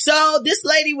 Like, so this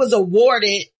lady was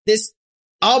awarded this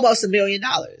almost $1 million,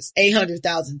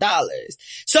 $800,000.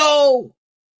 So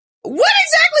what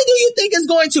exactly do you think is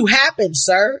going to happen,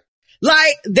 sir?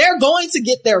 Like, they're going to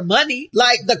get their money.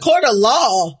 Like, the court of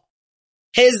law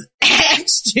has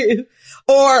asked you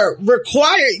or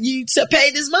required you to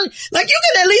pay this money. Like, you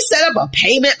can at least set up a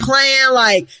payment plan,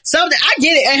 like something. I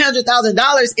get it.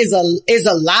 $800,000 is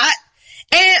a lot.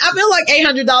 And I feel like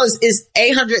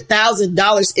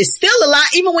 $800,000 is still a lot,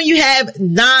 even when you have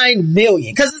 9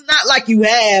 million. Cause it's not like you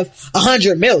have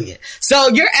 100 million. So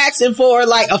you're asking for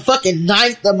like a fucking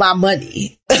ninth of my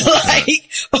money, like,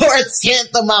 or a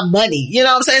tenth of my money. You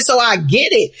know what I'm saying? So I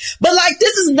get it. But like,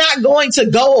 this is not going to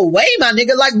go away, my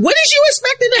nigga. Like, what is you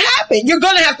expecting to happen? You're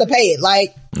going to have to pay it.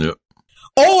 Like, yep.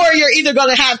 or you're either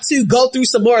going to have to go through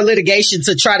some more litigation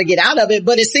to try to get out of it.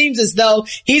 But it seems as though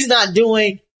he's not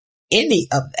doing any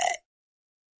of that.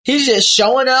 He's just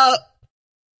showing up,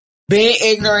 being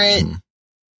ignorant,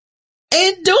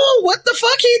 and doing what the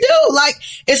fuck he do. Like,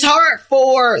 it's hard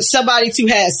for somebody to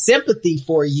have sympathy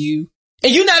for you,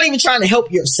 and you're not even trying to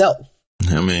help yourself.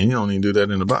 I mean, he don't even do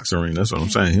that in the boxing ring. That's what I'm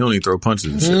saying. He don't even throw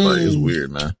punches and shit. Like, it's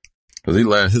weird, man. Cause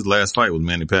his last fight was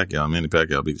Manny Pacquiao. Manny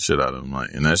Pacquiao beat the shit out of him. Like,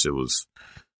 and that shit was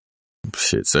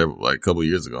a couple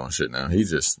years ago and shit now. He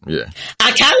just, yeah.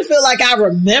 I kind of feel like I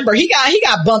remember he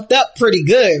got bumped up pretty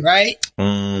good, right?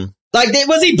 Like,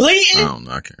 was he bleeding? I don't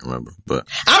know. I can't remember, but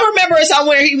I remember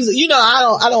somewhere he was,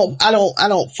 I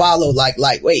don't follow like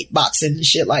lightweight boxing and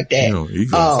shit like that. You can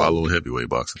follow heavyweight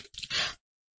boxing.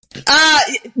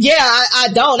 Yeah, I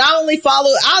don't.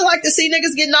 I like to see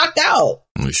niggas get knocked out.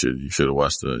 You should have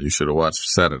watched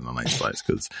Saturday night's fights,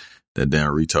 cause that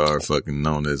damn retard fucking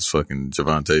known as fucking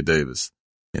Gervonta Davis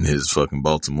and his fucking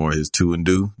Baltimore, his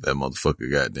 2-2, that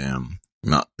motherfucker goddamn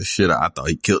knocked the shit out. I thought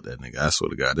he killed that nigga. I swear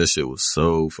to God, that shit was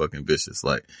so fucking vicious.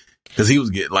 Like, cause he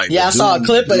was getting like, yeah, I saw a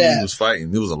clip of that. He was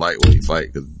fighting. It was a lightweight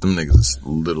fight, cause them niggas is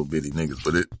little bitty niggas,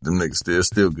 but them niggas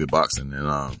still good boxing.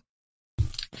 And,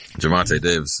 Gervonta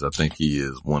Davis, I think he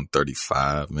is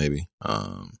 135, maybe.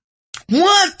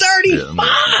 135?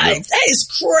 Yeah, that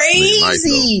is crazy. Nice,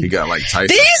 he got like Tyson.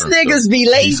 These niggas be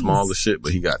lazy. He's small as shit,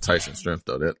 but he got Tyson strength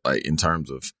though. That, like, in terms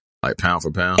of like pound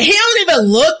for pound. He don't even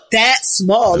look that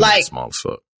small. Like, small as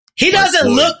fuck. He doesn't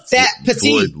look that petite.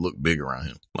 Floyd looked big around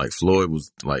him. Like, Floyd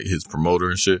was like his promoter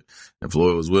and shit, and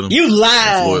Floyd was with him. You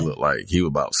lied. Floyd looked like he was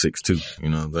about 6'2". You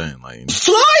know what I'm saying? Like,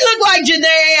 Floyd looked like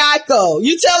Janae Aiko.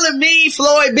 You telling me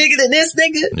Floyd bigger than this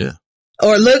nigga? Yeah.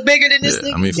 Or look bigger than this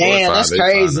nigga? I mean, damn, Floyd 5'8", that's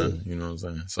crazy. 5'9", you know what I'm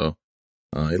saying? So,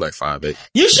 he like 5'8".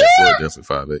 You sure? Floyd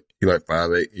definitely 5'8". He like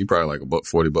 5'8". He probably like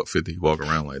 $140, $150. Walk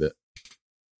around like that.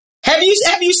 Have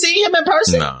you seen him in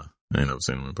person? Nah, I ain't never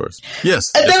seen him in person.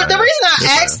 Yes. The reason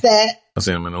I asked that. I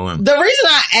seen him in Atlanta. The reason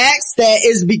I asked that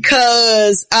is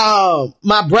because,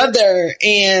 my brother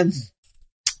and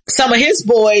some of his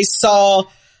boys saw,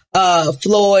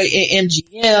 Floyd in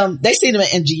MGM. They seen him at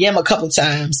MGM a couple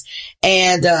times,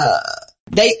 and,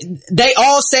 they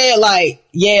all said like,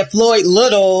 yeah, Floyd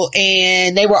little,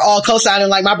 and they were all co-signing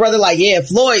like my brother like, yeah,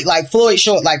 Floyd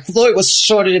short, like Floyd was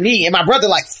shorter than me, and my brother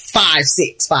like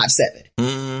 5'6",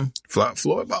 5'7".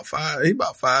 Floyd about 5'8". He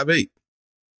about 5'8".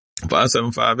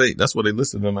 5'7", 5'8". That's what they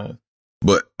listed him as.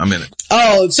 But I mean,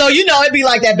 oh, so it'd be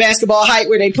like that basketball height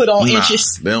where they put on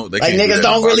inches. They like niggas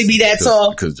don't really be that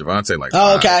tall. Because Gervonta like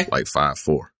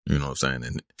 5'4". You know what I'm saying?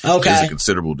 And there's a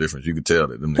considerable difference. You can tell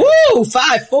that them niggas. Woo,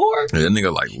 5'4". Yeah, that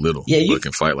nigga like little, but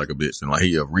can fight like a bitch, and like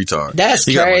he a retard. That's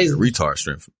he crazy. Got like a retard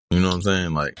strength. You know what I'm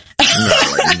saying? Like,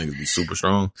 like them niggas be super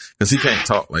strong because he can't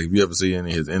talk. Like, if you ever see any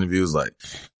of his interviews, like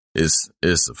it's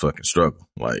a fucking struggle.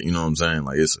 Like, you know what I'm saying?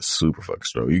 Like, it's a super fucking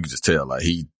struggle. You can just tell like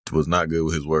he was not good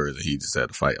with his words, and he just had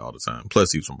to fight all the time.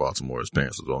 Plus, he was from Baltimore. His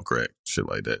parents was on crack, shit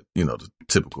like that. You know, the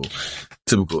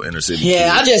typical inner city.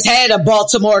 Yeah, kid. I just had a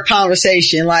Baltimore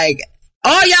conversation. Like,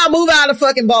 all y'all move out of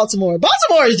fucking Baltimore.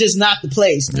 Baltimore is just not the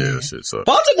place, man. Yeah, shit sucks.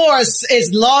 Baltimore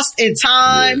is lost in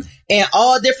time in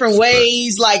all different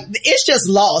ways. Like, it's just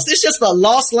lost. It's just a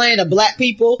lost land of black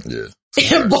people. Yeah.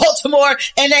 In Baltimore,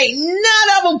 and ain't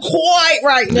none of them quite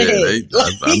right in the head.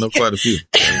 I know quite a few.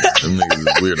 Them niggas is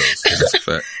weirdos. That's a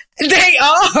fact. They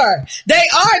are.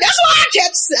 That's why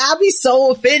I be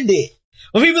so offended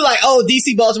when people like, oh,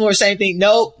 DC, Baltimore, same thing.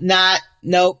 Nope.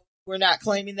 We're not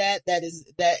claiming that. That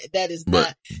is but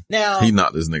not. Now, he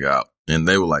knocked this nigga out, and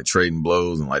they were like trading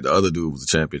blows, and like the other dude was a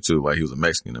champion too. Like, he was a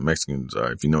Mexican. The Mexicans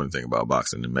are, if you know anything about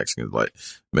boxing, the Mexicans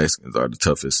are the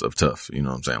toughest of tough. You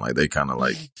know what I'm saying? Like, they kind of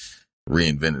like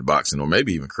reinvented boxing, or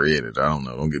maybe even created. I don't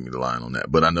know. Don't get me the line on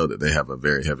that. But I know that they have a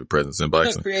very heavy presence in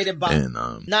boxing. Created boxing. And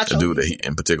the dude that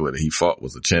in particular that he fought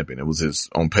was a champion. It was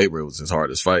on paper, it was his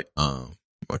hardest fight.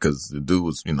 Because the dude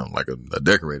was, like a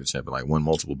decorated champion, like won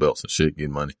multiple belts and shit,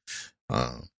 getting money.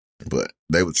 But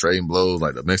they were trading blows.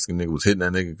 Like, the Mexican nigga was hitting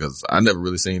that nigga, because I never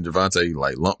really seen Gervonta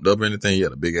like lumped up or anything. He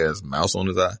had a big ass mouse on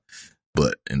his eye.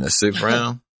 But in that 6th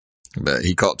round,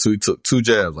 he took 2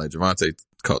 jabs. Like, Gervonta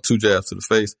caught 2 jabs to the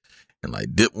face, and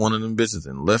like dipped one of them bitches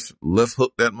and left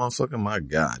hook that motherfucker. My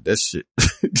God, that shit.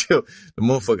 The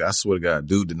motherfucker, I swear to God,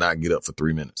 dude did not get up for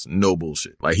 3 minutes. No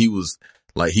bullshit. Like, he was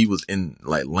in,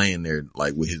 like, laying there,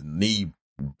 like, with his knee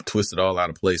twisted all out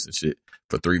of place and shit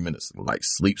for 3 minutes. Like,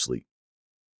 sleep.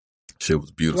 Shit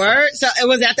was beautiful. Word? So it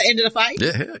was at the end of the fight?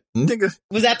 Yeah, nigga.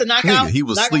 Was that the knockout? Nigga, he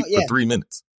was asleep for 3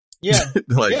 minutes. Yeah.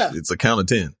 It's a count of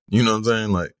 10. You know what I'm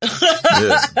saying? Like,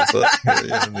 nigga,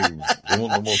 there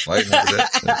wasn't no more fighting after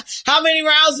that. How many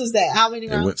rounds was that?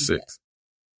 It went 6.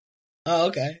 Oh,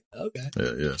 okay. Okay.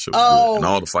 Yeah, shit was good. And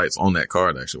all the fights on that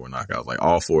card actually were knockouts. Like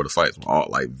all 4 of the fights were all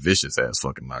like vicious ass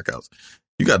fucking knockouts.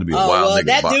 You got to be a wild nigga.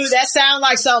 That box. dude, that sound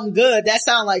like something good. That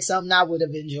sound like something I would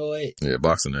have enjoyed. Yeah,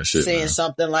 boxing that shit. Seeing man.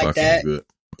 something like boxing that. Good.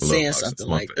 Seeing something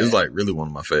like that. It's like really one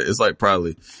of my favorites. It's like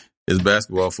probably it's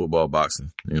basketball, football,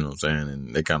 boxing. You know what I'm saying?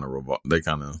 And they kind of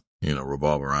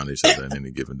revolve around each other in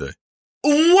any given day.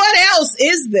 What else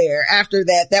is there after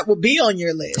that would be on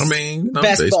your list? I mean,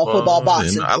 basketball, baseball, football,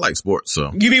 boxing. I like sports, so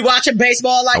you be watching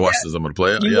baseball like that? I watch some of the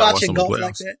playoffs. You yeah, watching golf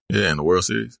like that? Yeah, in the World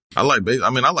Series. I like I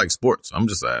like sports. I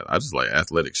just like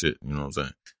athletic shit. You know what I'm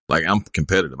saying? Like I'm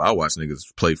competitive. I watch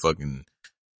niggas play fucking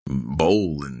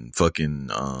bowl and fucking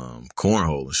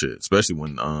cornhole and shit. Especially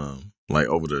when like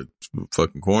over the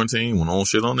fucking quarantine when all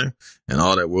shit on there and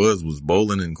all that was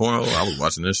bowling and cornhole. I was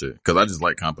watching this shit because I just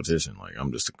like competition. Like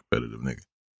I'm just a competitive nigga.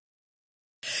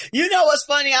 You know what's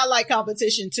funny? I like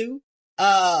competition too.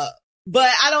 But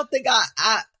I don't think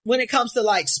I when it comes to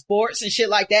like sports and shit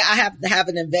like that, I have to have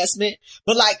an investment.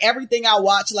 But like everything I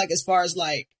watch, like as far as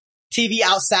like TV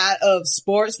outside of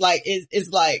sports, like is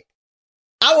like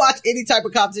I watch any type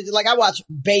of competition. Like I watch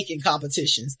baking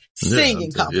competitions,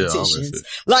 singing competitions,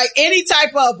 like any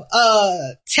type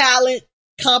of talent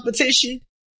competition,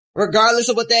 regardless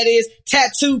of what that is,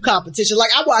 tattoo competition.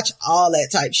 Like I watch all that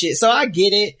type shit. So I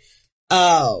get it.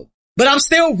 But I'm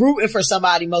still rooting for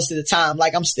somebody most of the time.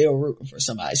 Like I'm still rooting for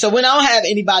somebody. So when I don't have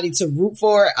anybody to root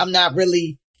for, I'm not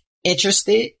really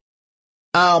interested.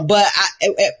 But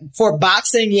for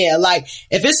boxing, yeah, like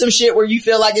if it's some shit where you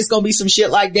feel like it's gonna be some shit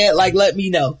like that, like let me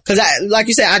know. Cause like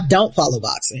you said, I don't follow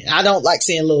boxing. I don't like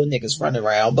seeing little niggas running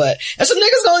around, but if some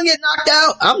niggas gonna get knocked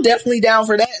out, I'm definitely down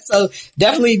for that. So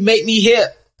definitely make me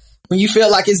hip when you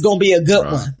feel like it's gonna be a good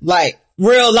one. Like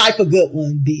real life, a good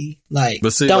one be like,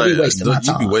 but see, don't be wasting my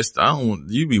time.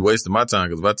 You be wasting my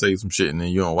time. Cause if I tell you some shit and then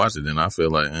you don't watch it, then I feel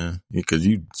like, cause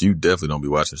you definitely don't be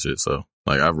watching shit. So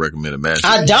like I've recommended mad shit.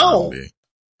 I don't.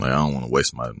 Like, I don't want to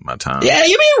waste my time. Yeah,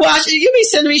 you be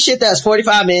sending me shit that's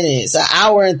 45 minutes, an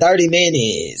hour and 30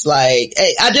 minutes. Like,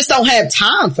 hey, I just don't have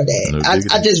time for that.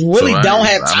 I just really don't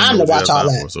have time to watch all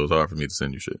that. So it's hard for me to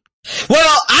send you shit.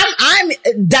 Well, I'm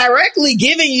directly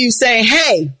giving you saying,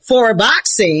 hey, for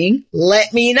boxing,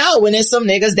 let me know when there's some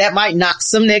niggas that might knock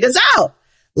some niggas out.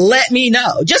 Let me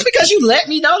know. Just because you let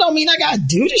me know don't mean I gotta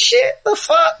do the shit. The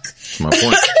fuck? That's my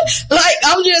point. Like,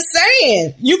 I'm just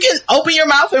saying, you can open your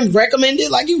mouth and recommend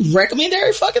it like you recommend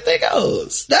every fucking thing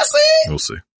else. That's it. We'll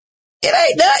see. It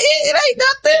ain't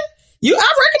nothing.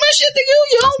 I recommend shit to you.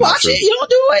 You don't watch it. You don't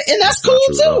do it. And that's cool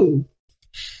too.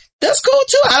 That's cool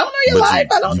too. I don't know your life.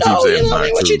 I don't know. You know what I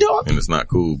mean? What you doing? And it's not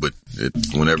cool, but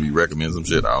whenever you recommend some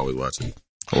shit, I always watch it.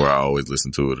 Or I always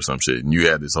listen to it or some shit. And you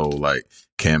had this whole like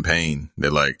campaign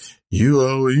that like,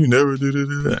 you never do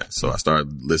that. So I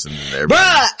started listening to everything. Bruh,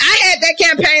 I had that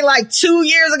campaign like 2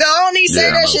 years ago. I don't need to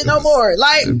say that shit no more.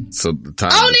 Like, so the time,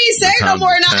 I don't need to say it no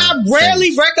more. And I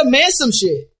rarely recommend some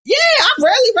shit. Yeah, I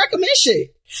rarely recommend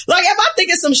shit. Like if I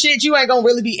think it's some shit you ain't gonna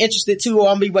really be interested to or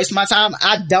I'm gonna be wasting my time,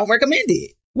 I don't recommend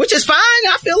it. Which is fine.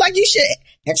 I feel like you should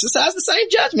exercise the same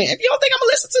judgment. If you don't think I'm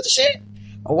gonna listen to the shit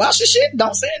or watch the shit,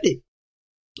 don't send it.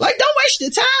 Like, don't waste your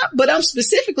time, but I'm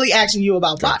specifically asking you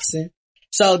about boxing.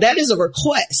 So that is a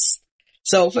request.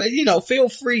 So, feel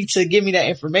free to give me that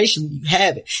information when you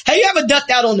have it. Have you ever ducked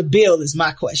out on the bill is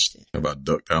my question. About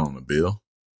ducked out on the bill?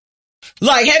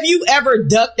 Like, have you ever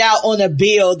ducked out on a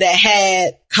bill that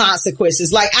had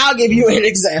consequences? Like, I'll give you an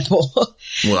example.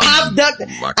 Well,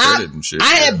 my credit and shit.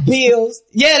 I had bills.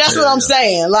 Yeah, that's what I'm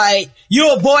saying. Like,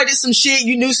 you avoided some shit.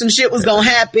 You knew some shit was gonna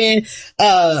happen.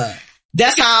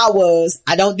 That's how I was.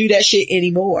 I don't do that shit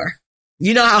anymore.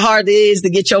 You know how hard it is to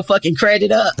get your fucking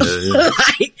credit up? Yeah.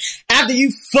 Like, after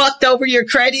you fucked over your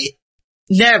credit?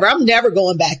 Never. I'm never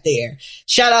going back there.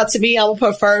 Shout out to me. I'm a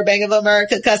preferred Bank of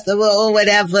America customer or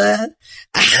whatever.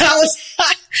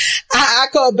 I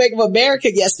called Bank of America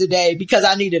yesterday because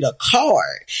I needed a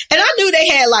card. And I knew they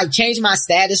had like changed my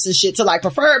status and shit to like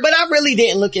preferred, but I really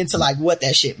didn't look into like what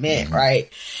that shit meant, right?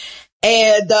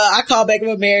 And, I called Bank of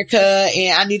America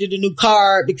and I needed a new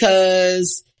card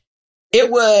because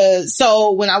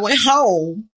so when I went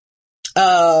home,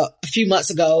 a few months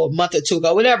ago, a month or two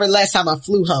ago, whatever, last time I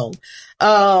flew home,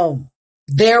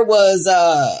 there was,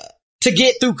 to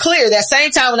get through Clear, that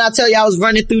same time when I tell you I was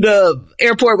running through the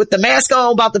airport with the mask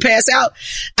on, about to pass out,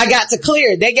 I got to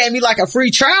Clear. They gave me like a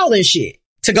free trial and shit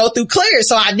to go through Clear.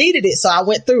 So I needed it. So I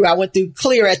went through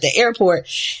Clear at the airport.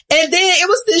 And then it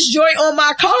was this joint on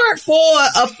my card for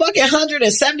a fucking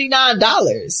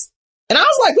 $179. And I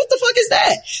was like, what the fuck is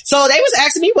that? So they was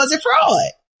asking me, was it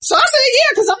fraud? So I said,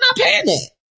 yeah, cause I'm not paying that.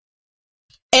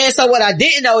 And so what I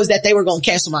didn't know is that they were going to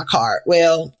cancel my card.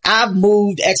 Well, I've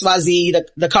moved XYZ.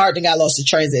 The card then got lost in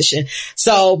transition.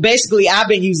 So basically I've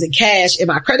been using cash in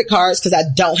my credit cards because I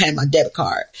don't have my debit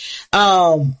card.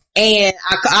 And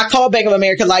I called Bank of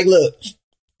America like, look,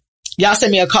 y'all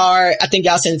send me a card. I think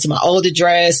y'all sent it to my old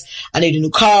address. I need a new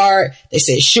card. They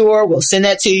said, sure, we'll send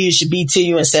that to you. It should be to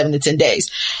you in 7 to 10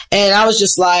 days. And I was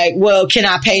just like, well, can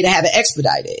I pay to have it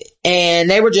expedited? And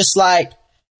they were just like,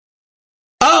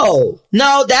 oh,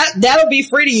 no, that'll be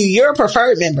free to you. You're a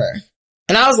preferred member.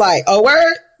 And I was like, oh,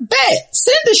 word? Bet.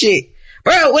 Send the shit.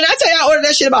 Bro, when I tell you I ordered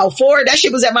that shit about 4, that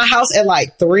shit was at my house at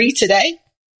like 3 today.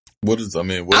 I was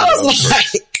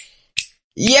like,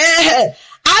 yeah.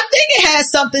 I think it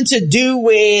has something to do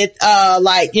with,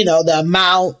 the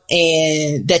amount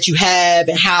and that you have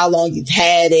and how long you've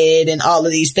had it and all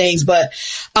of these things. But,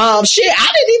 I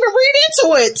didn't even read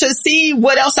into it to see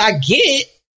what else I get.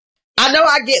 I know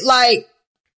I get like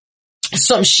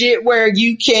some shit where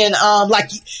you can,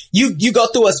 you go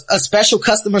through a special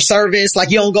customer service. Like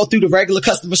you don't go through the regular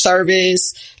customer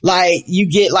service. Like you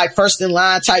get like first in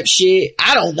line type shit.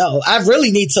 I don't know. I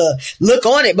really need to look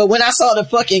on it. But when I saw the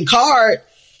fucking card,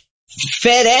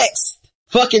 FedEx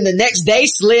fucking the next day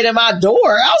slid in my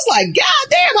door. I was like, God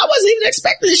damn, I wasn't even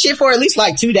expecting this shit for at least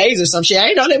like 2 days or some shit. I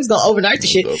didn't know they was going to overnight the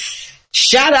shit.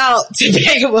 Shout out to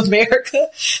Bank of America.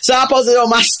 So I posted it on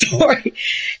my story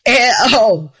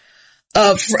and,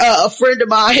 a friend of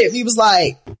mine hit me. He was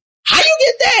like, how you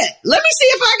get that? Let me see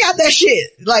if I got that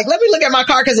shit. Like, let me look at my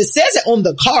card because it says it on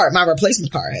the card. My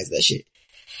replacement card has that shit.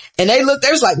 And they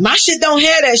was like, my shit don't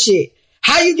have that shit.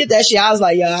 How you get that shit? I was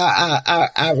like, yo,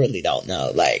 I really don't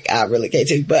know. Like, I really can't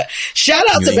tell you. But shout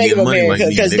out to Bank of America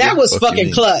because that was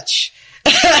fucking clutch.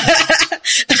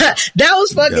 That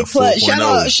was fucking clutch.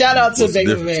 Shout out to Bank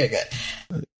of America.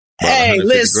 Hey,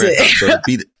 listen.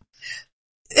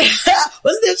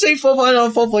 What's the difference between 4.0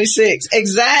 and 4.6?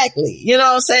 Exactly. You know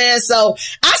what I'm saying? So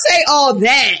I say all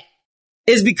that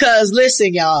is because,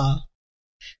 listen, y'all,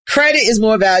 credit is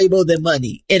more valuable than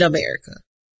money in America.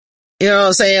 You know what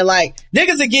I'm saying? Like,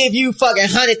 niggas will give you fucking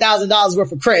 $100,000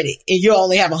 worth of credit and you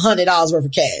only have $100 worth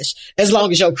of cash as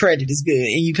long as your credit is good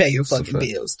and you pay your fucking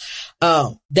bills.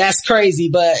 That's crazy,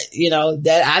 but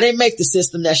that I didn't make the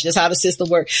system. That's just how the system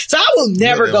works. So I will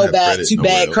never go back to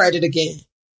bad credit again.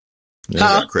 They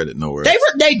got credit nowhere.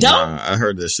 They don't. Nah, I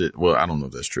heard that shit. Well, I don't know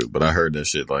if that's true, but I heard that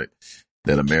shit like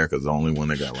that America's the only one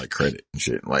that got like credit and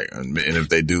shit. Like, and if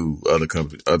they do, other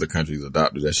countries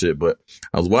adopted that shit. But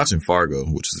I was watching Fargo,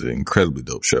 which is an incredibly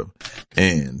dope show,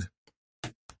 and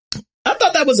I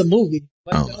thought that was a movie.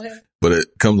 But it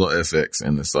comes on FX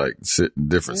and it's like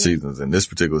different seasons. And this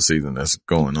particular season that's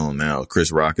going on now,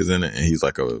 Chris Rock is in it and he's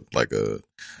like a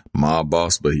mob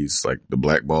boss, but he's like the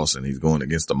black boss and he's going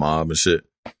against the mob and shit.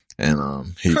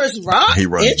 And, Chris Rock? He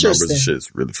runs numbers and shit.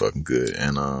 It's really fucking good.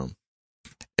 And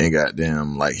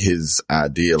goddamn, like his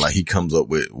idea, like he comes up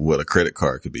with what a credit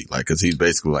card could be. Like, cause he's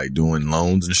basically like doing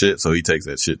loans and shit. So he takes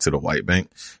that shit to the white bank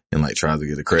and like tries to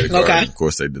get a credit card. And of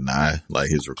course they deny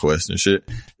like his request and shit.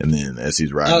 And then as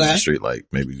he's riding down the street, like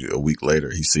maybe a week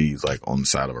later, he sees like on the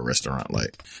side of a restaurant,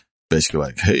 like basically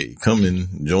like, hey, come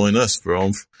and join us for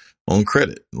on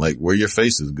credit. Like where your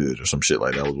face is good or some shit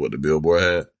like that was what the billboard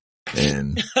had.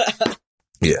 And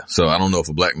yeah, so I don't know if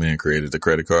a black man created the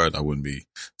credit card. I wouldn't be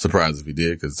surprised if he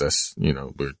did because that's,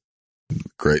 we're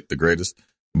the greatest.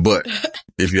 But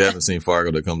if you haven't seen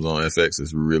Fargo that comes on FX,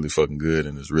 it's really fucking good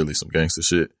and it's really some gangster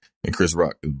shit. And Chris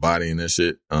Rock is bodying that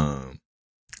shit.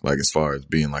 Like as far as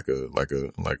being like a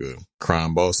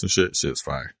crime boss and shit's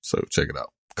fire. So check it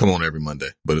out. Come on every Monday,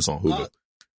 but it's on Hulu.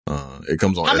 It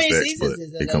comes on FX,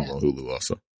 but it comes on Hulu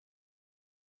also.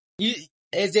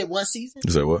 Is it one season?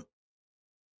 Is that what?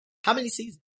 How many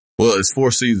seasons? Well, it's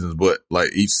 4 seasons, but like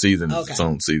each season is its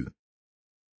own season.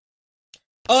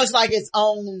 Oh, it's like its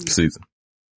own season.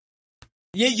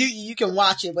 You can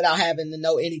watch it without having to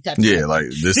know any type of like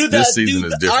this season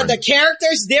is different. Are the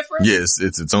characters different? Yes,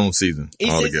 it's its own season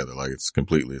altogether. Like it's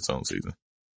completely its own season.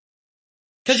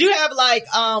 Cause you have like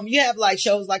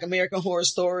shows like American Horror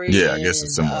Story. Yeah, I guess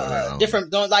it's similar.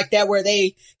 Different like that where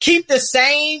they keep the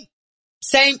same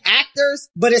actors,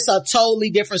 but it's a totally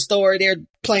different story. They're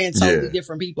playing totally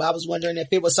different people. I was wondering if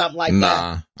it was something like that.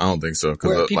 Nah, I don't think so.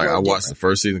 Cause I watched the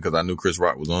first season cause I knew Chris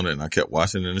Rock was on it and I kept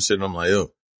watching it and shit. And I'm like,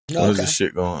 yo, when is this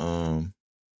shit going,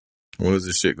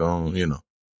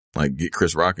 like get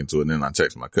Chris Rock into it? And then I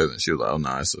texted my cousin. She was like, oh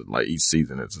nah, it's like each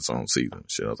season is its own season.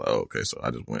 Shit. I was like, oh, okay. So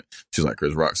I just went, she's like,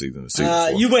 Chris Rock season is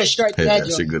season 4. You went straight to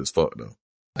that shit good as fuck though.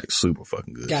 Like super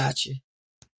fucking good. Gotcha.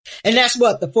 And that's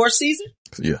what, the 4th season?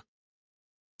 Yeah.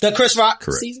 The Chris Rock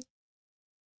season?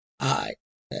 Alright.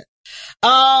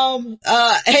 Adrien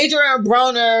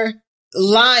Broner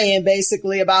lying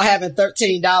basically about having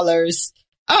 $13.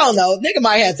 I don't know. Nigga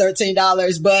might have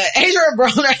 $13, but Adrien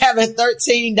Broner having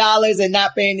 $13 and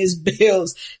not paying his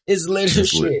bills is literal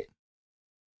shit.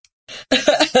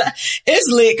 It's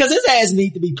lit because his ass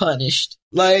need to be punished.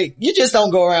 Like, you just don't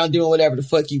go around doing whatever the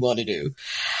fuck you want to do.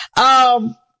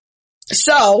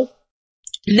 So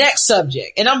next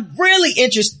subject, and I'm really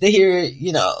interested to hear,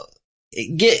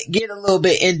 get a little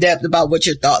bit in depth about what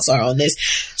your thoughts are on this.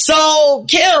 So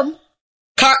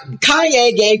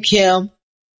Kanye gave Kim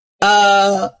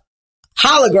a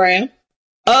hologram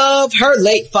of her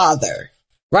late father,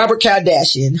 Robert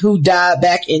Kardashian, who died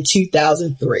back in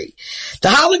 2003. The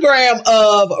hologram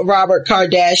of Robert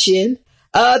Kardashian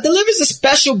delivers a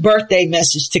special birthday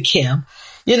message to Kim.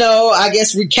 I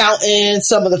guess recounting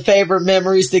some of the favorite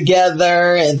memories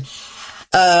together and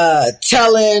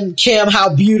telling Kim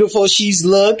how beautiful she's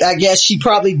looked. I guess she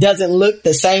probably doesn't look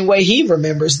the same way he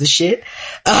remembers the shit.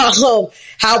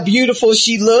 How beautiful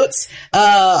she looks,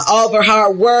 all of her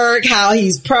hard work, how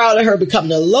he's proud of her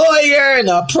becoming a lawyer and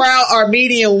a proud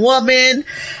Armenian woman.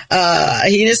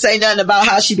 He didn't say nothing about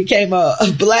how she became a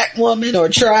black woman or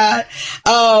tried.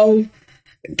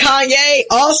 Kanye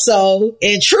also,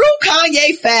 in true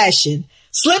Kanye fashion,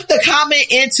 slipped a comment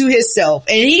into himself,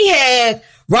 and he had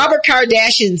Robert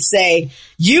Kardashian say,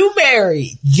 "You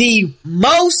married the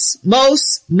most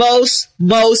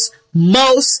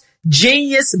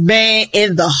genius man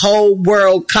in the whole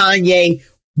world, Kanye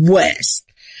West."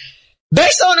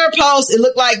 Based on her post, it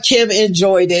looked like Kim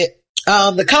enjoyed it.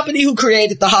 The company who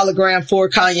created the hologram for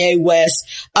Kanye West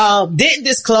didn't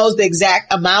disclose the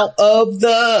exact amount of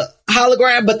the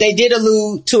hologram, but they did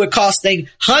allude to it costing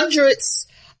hundreds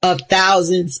of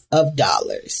thousands of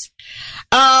dollars.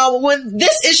 When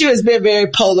this issue has been very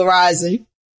polarizing,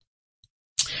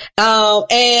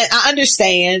 and I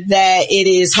understand that it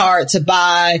is hard to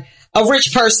buy a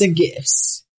rich person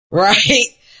gifts,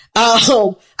 right?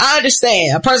 I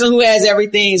understand. A person who has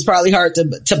everything is probably hard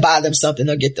to buy them something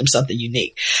or get them something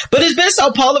unique. But it's been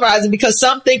so polarizing because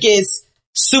some think it's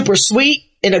super sweet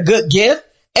and a good gift,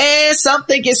 and some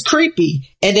think it's creepy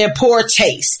and in poor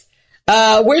taste.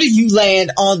 Where do you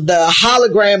land on the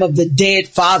hologram of the dead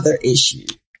father issue?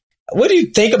 What do you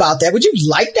think about that? Would you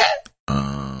like that?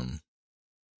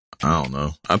 I don't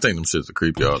know. I think them shits are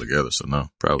creepy altogether, so no,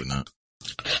 probably not.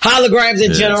 Holograms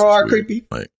in general are creepy.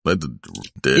 Like, let the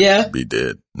dead be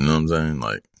dead. You know what I'm saying?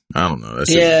 Like, I don't know. That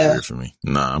shit's weird for me.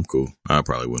 Nah, I'm cool. I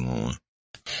probably wouldn't want one.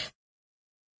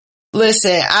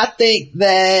 Listen, I think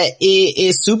that it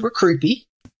is super creepy.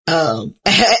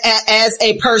 As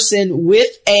a person with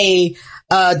a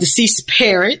deceased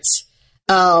parent,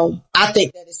 I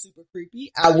think that is super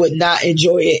creepy. I would not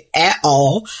enjoy it at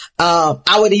all.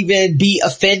 I would even be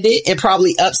offended and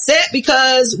probably upset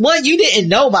because, one, you didn't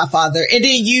know my father, and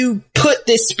then you put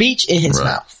this speech in his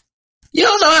mouth. You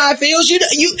don't know how it feels.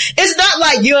 It's not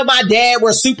like you and my dad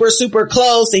were super, super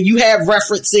close and you have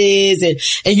references and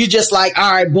you just like,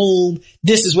 all right, boom,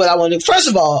 this is what I want to do. First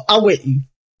of all, I'm with you.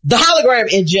 The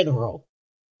hologram in general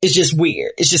is just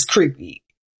weird. It's just creepy.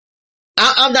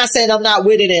 I'm not saying I'm not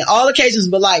with it in all occasions,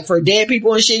 but like for dead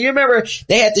people and shit, you remember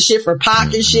they had the shit for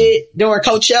Pac and shit during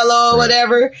Coachella or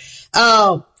whatever.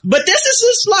 But this is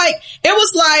just like, it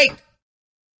was like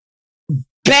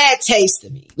bad taste to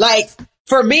me. Like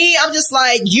for me, I'm just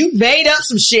like, you made up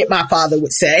some shit, my father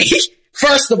would say.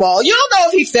 First of all, you don't know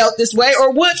if he felt this way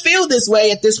or would feel this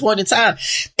way at this point in time.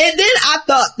 And then I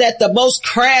thought that the most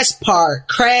crass part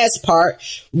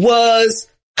was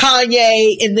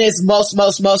Kanye in this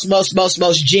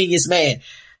most genius man.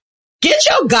 Get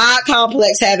your God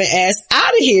complex having ass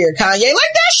out of here, Kanye.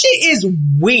 Like that shit is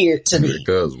weird to me. It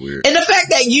does weird. And the fact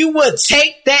that you would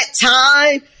take that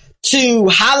time to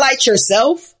highlight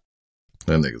yourself.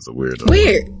 That nigga's a weirdo.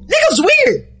 Weird. Nigga's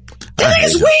weird. That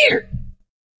nigga's weird.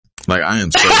 Like, I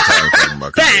am so tired of talking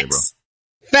about Kanye, bro.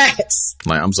 Facts.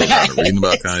 Like, I'm so tired of reading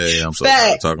about Kanye. I'm so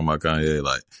tired of talking about Kanye.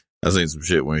 Like, I seen some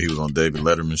shit when he was on David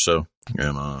Letterman's show,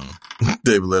 and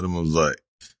David Letterman was like,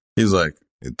 he's like,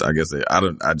 I guess I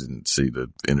didn't see the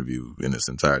interview in its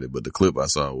entirety, but the clip I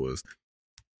saw was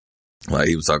like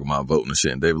he was talking about voting and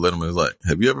shit, and David Letterman was like,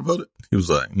 "Have you ever voted?" He was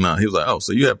like, "Nah." He was like, "Oh,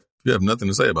 so you have nothing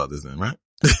to say about this then, right?"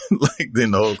 Like then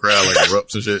the whole crowd like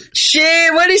erupts and shit.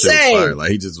 Shit, what'd he say?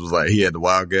 Like he just was like, he had the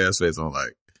wild gas face on,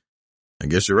 like, I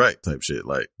guess you're right type shit.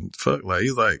 Like fuck, like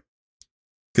he's like,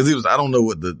 cause he was, I don't know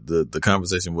what the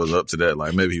conversation was up to that.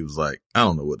 Like maybe he was like, I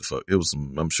don't know what the fuck. It was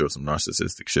I'm sure some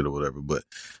narcissistic shit or whatever. But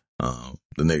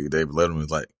the nigga David Letterman was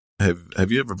like,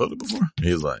 have you ever voted before? And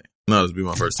he was like, no, this will be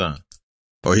my first time.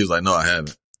 Or he was like, no, I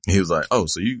haven't. And he was like, oh,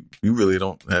 so you really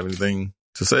don't have anything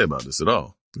to say about this at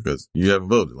all. because you haven't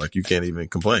voted. Like, you can't even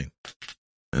complain.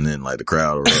 And then, like, the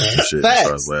crowd erupts and shit and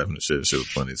starts laughing and shit. The shit was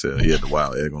funny as hell. He had the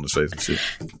wild egg on his face and shit.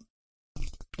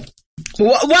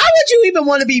 Why would you even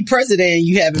want to be president and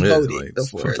you haven't voted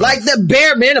before? Like, the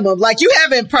bare minimum. Like, you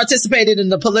haven't participated in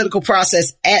the political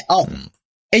process at all.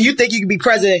 And you think you can be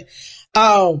president.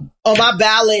 On my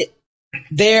ballot,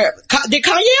 did Kanye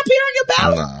appear on your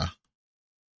ballot? Nah.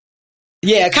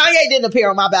 Yeah, Kanye didn't appear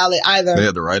on my ballot either. They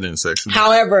had the write-in section.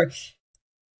 However,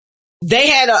 they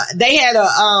had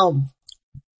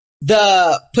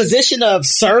the position of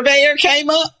surveyor came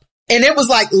up, and it was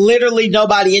like literally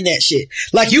nobody in that shit.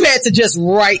 Like, you had to just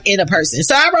write in a person.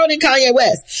 So I wrote in Kanye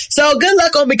West. So good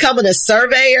luck on becoming a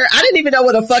surveyor. I didn't even know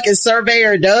what a fucking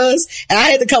surveyor does, and I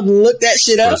had to come look that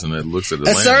shit up. Person that looks at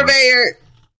the a surveyor.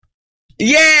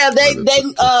 Yeah, they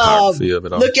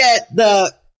look at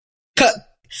the.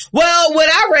 Well, what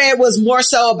I read was more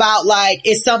so about like,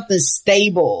 it's something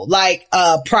stable, like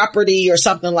property or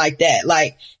something like that.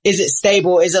 Like, is it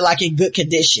stable? Is it like in good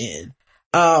condition?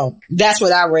 That's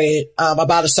what I read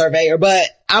about a surveyor, but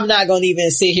I'm not going to even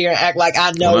sit here and act like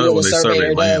I know what a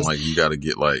surveyor does. Like, you got to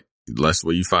get like, that's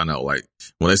where you find out, like,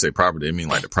 when they say property, they mean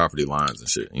like the property lines and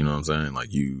shit. You know what I'm saying?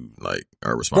 Like, you like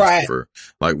are responsible for,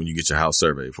 like, when you get your house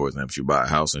surveyed, for example, if you buy a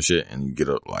house and shit and you get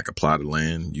a plot of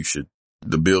land, you should.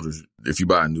 The builders, if you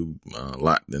buy a new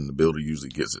lot, then the builder usually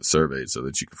gets it surveyed so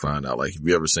that you can find out. Like, have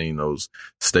you ever seen those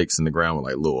stakes in the ground with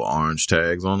like little orange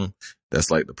tags on them?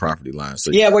 That's like the property line. So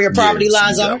where your property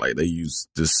lines are. Like, they use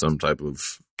this some type of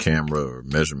camera or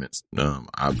measurement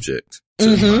object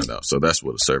to find out. So that's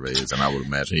what a survey is, and I would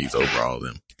imagine he's over all of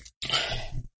them.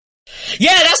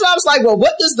 Yeah, that's why I was like, well,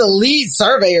 what does the lead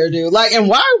surveyor do? Like, and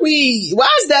why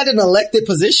is that an elected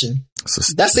position?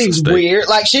 That seems weird.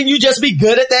 Like, shouldn't you just be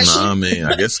good at that shit? I mean,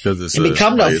 I guess because it's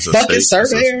become a fucking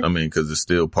surveyor. I mean, because it's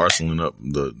still parceling up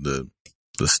the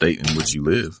state in which you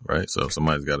live, right? So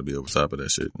somebody's got to be over top of that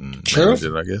shit and manage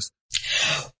it, I guess.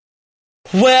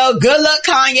 Well, good luck,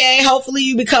 Kanye. Hopefully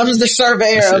you become the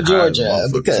surveyor of Georgia.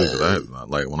 Because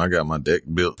like, when I got my deck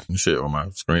built and shit, or my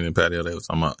screening patio,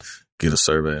 I'm about get a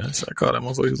survey. I called that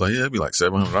motherfucker. He was like, yeah, it'd be like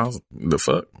 $700. The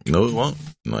fuck? No, it won't.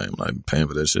 Like, I'm not paying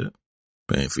for that shit.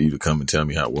 Paying for you to come and tell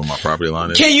me where my property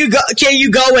line is. Can you go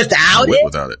without it?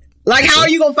 Without it. Like, how are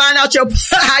you gonna find out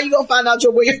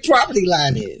where your property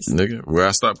line is? Nigga, where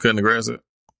I stopped cutting the grass at?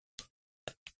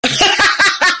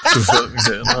 No,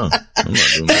 I'm not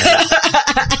doing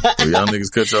that. Well, y'all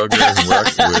niggas cut y'all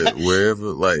grass wherever,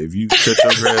 like, if you cut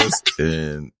your grass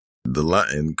and the line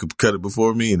and cut it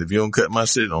before me, and if you don't cut my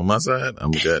shit on my side,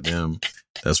 I'm goddamn.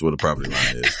 That's what the property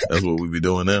line is. That's what we be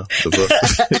doing now. The fuck?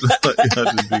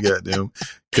 I just be goddamn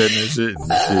cutting that shit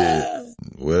and shit.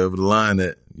 Wherever the line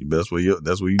at, that's where you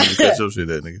need to cut your shit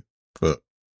at, nigga. Fuck.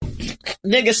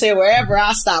 Nigga said, wherever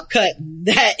I stop cutting,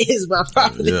 that is my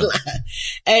property line.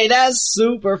 Hey, that's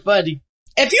super funny.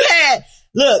 If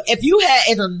you had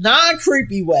in a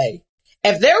non-creepy way,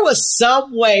 if there was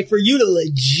some way for you to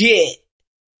legit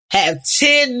have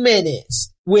 10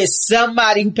 minutes with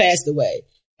somebody who passed away,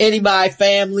 anybody,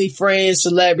 family, friends,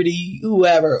 celebrity,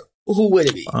 whoever, who would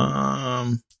it be?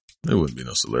 It wouldn't be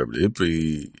no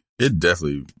celebrity. It'd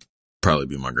definitely probably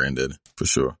be my granddaddy, for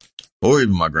sure. Or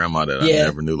even my grandma that I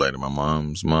never knew later. My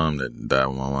mom's mom that died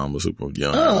when my mom was super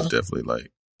young. I would definitely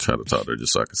like try to talk to her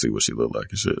just so I could see what she looked like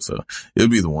and shit. So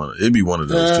it'd be one of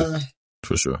those two,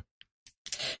 for sure.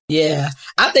 Yeah.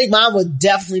 I think mine would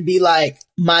definitely be like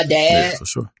my dad. Yeah, for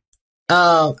sure.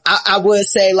 I would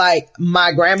say like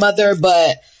my grandmother,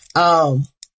 but,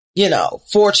 you know,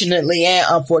 fortunately and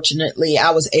unfortunately,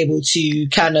 I was able to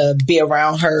kind of be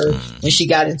around her when she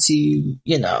got into,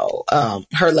 you know,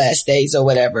 her last days or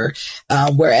whatever.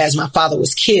 Whereas my father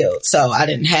was killed. So I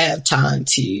didn't have time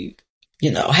to,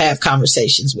 you know, have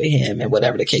conversations with him and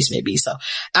whatever the case may be. So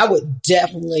I would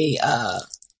definitely talk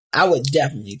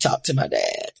to my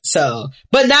dad. So,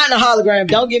 but not in a hologram.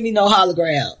 Don't give me no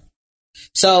hologram.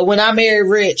 So when I marry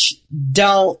Rich,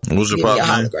 don't give me a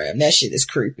hologram. That shit is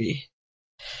creepy.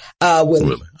 Willie.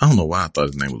 Really? I don't know why I thought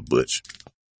his name was Butch.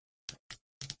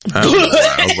 I don't know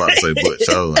why. I was about to say Butch.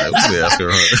 I was like, let me ask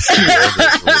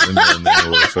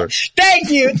her. Thank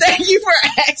you for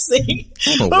asking.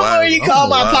 Before you call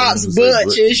my pops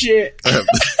Butch and shit. I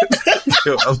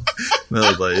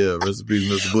was like, yeah, rest in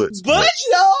peace, Mr. Butch. Butch,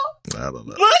 though? I don't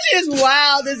know. Butch is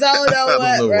wild as I don't know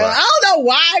what, bro. I don't know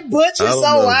why Butch is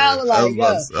so wild. Like, I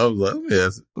was like,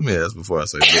 let me ask before I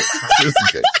say Butch. Just in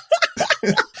case.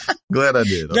 Glad I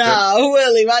did. Okay? No,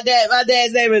 Willie. My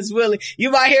dad's name is Willie.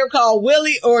 You might hear him called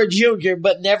Willie or Junior,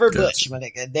 but never Butch, my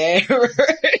nigga.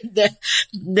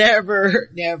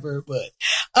 Never Butch.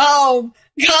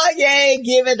 Kanye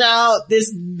giving out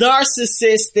this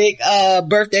narcissistic,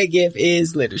 birthday gift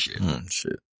is leadership.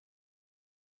 Shit.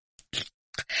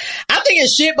 I think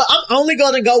it's shit, but I'm only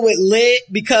going to go with lit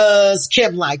because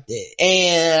Kim liked it.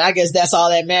 And I guess that's all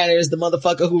that matters. The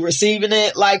motherfucker who receiving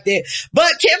it liked it.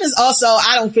 But Kim is also,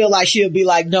 I don't feel like she'll be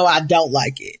like, no, I don't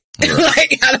like it. Right.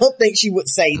 Like, I don't think she would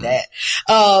say that.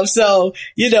 So,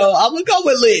 I'm going to go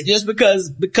with lit just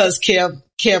because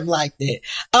Kim liked it.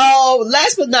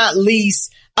 Last but not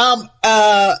least,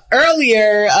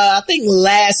 earlier, I think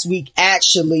last week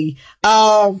actually,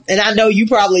 and I know you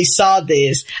probably saw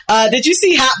this. Did you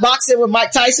see Hot Boxing with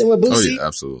Mike Tyson with Boosie? Oh yeah,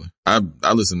 absolutely. I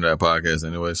listened to that podcast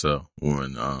anyway, so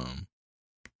when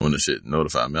the shit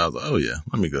notified me, I was like, oh yeah,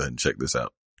 let me go ahead and check this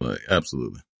out. Like,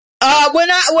 absolutely. When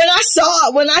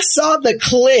I saw the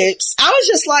clips, I was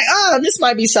just like, oh, this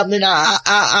might be something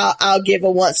I'll give a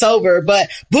once over. But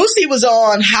Boosie was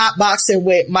on Hot Boxing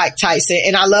with Mike Tyson,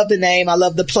 and I love the name. I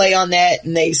love the play on that.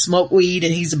 And they smoke weed,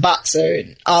 and he's a boxer,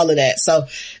 and all of that. So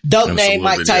dope name,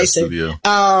 Mike Tyson.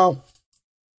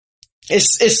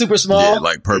 It's super small. Yeah,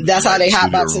 like perfect. That's how they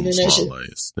hot boxing in that shit. Like,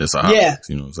 it's a hot box,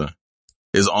 you know what I'm saying?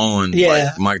 It's on. Yeah.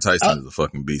 Like, Mike Tyson is a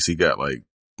fucking beast. He got like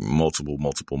multiple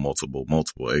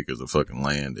acres of fucking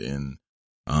land in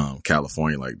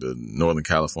California, like the Northern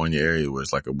California area where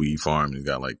it's like a weed farm. He's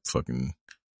got like fucking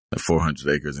like 400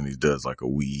 acres and he does like a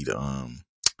weed I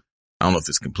don't know if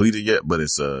it's completed yet, but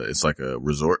it's like a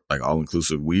resort, like all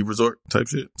inclusive weed resort type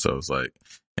shit. So it's like,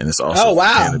 and it's also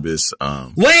cannabis.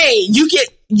 Wait,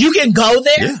 you can go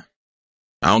there? Yeah.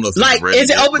 I don't know if like, is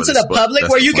it open to the public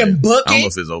where you can book it? I don't know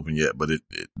if it's open yet, but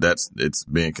it's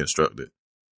being constructed.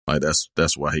 Like that's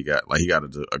why he got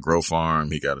a grow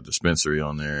farm. He got a dispensary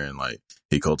on there, and like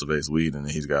he cultivates weed, and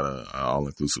then he's got a all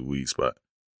inclusive weed spot.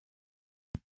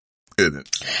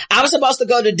 I was supposed to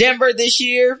go to Denver this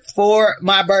year for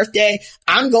my birthday.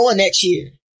 I'm going next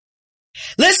year.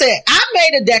 Listen, I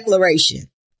made a declaration.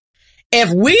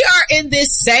 If we are in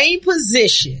this same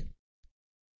position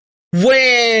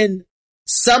when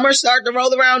summer start to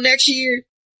roll around next year,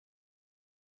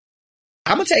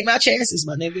 I'm gonna take my chances,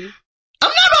 my nigga. I'm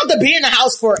not about to be in the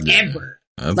house forever.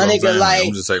 Yeah, my nigga, like,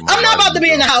 I'm not about to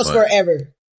be in the house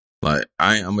forever. Like,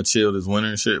 I'm gonna chill this winter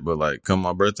and shit, but like, come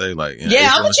my birthday, like,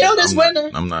 yeah, I'm gonna chill this winter.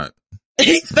 I'm not.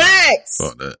 Facts.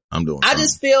 Fuck that. I'm doing. I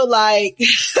just feel like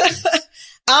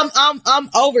I'm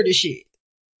over the shit.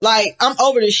 Like, I'm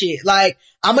over the shit. Like,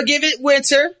 I'm gonna give it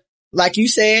winter. Like you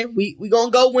said, we gonna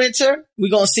go winter.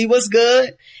 We gonna see what's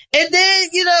good. And then,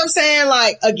 you know what I'm saying?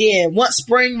 Like, again, once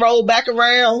spring roll back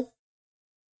around,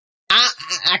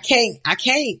 I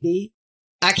can't, B.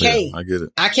 I can't. Yeah, I get it.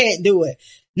 I can't do it.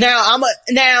 Now,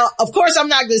 of course, I'm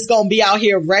not just gonna be out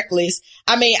here reckless.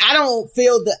 I mean, I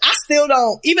still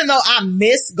don't, even though I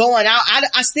miss going out,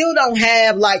 I still don't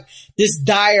have like this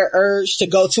dire urge to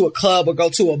go to a club or go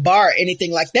to a bar or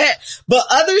anything like that. But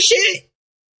other shit,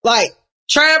 like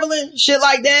traveling, shit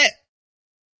like that,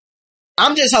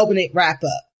 I'm just hoping it wrap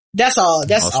up. That's all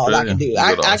I can do.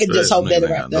 I can just hope that it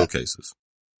wrap up. No cases.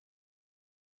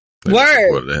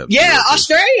 Word. Yeah,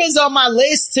 Australia is on my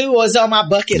list too, or is on my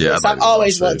bucket list. I've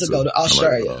always wanted to go to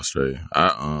Australia.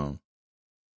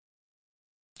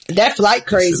 That flight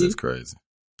crazy. It's crazy.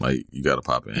 Like, you gotta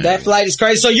pop in. That flight is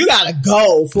crazy. So you gotta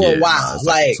go for a while. It's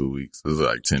like 2 weeks. It's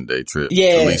like 10-day trip.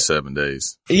 Yeah. At least 7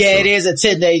 days. Yeah, it is a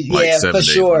 10-day. Like yeah, 7 for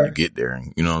days sure. when you get there,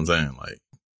 and you know what I'm saying? Like,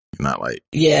 you're not like,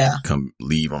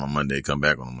 leave on a Monday, come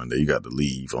back on a Monday. You got to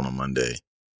leave on a Monday,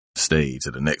 stay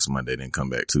to the next Monday, then come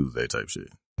back Tuesday type shit.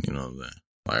 You know what I'm saying?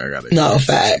 Like, I gotta. No,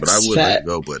 facts. But I would let it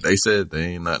go. But they said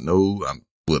they ain't not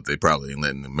they probably ain't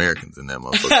letting Americans in that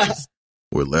motherfucker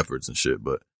with leopards and shit.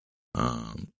 But,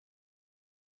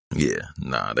 yeah,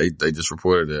 nah, they just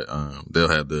reported that, they'll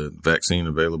have the vaccine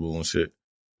available and shit,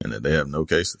 and that they have no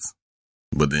cases.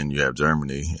 But then you have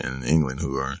Germany and England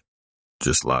who are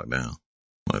just locked down.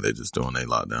 Like, they're just doing their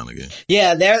lockdown again.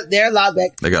 Yeah, they're locked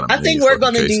back. They got I think we're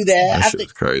going to do that. That shit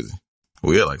is crazy.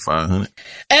 We had like 500.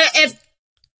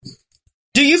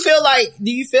 Do you feel like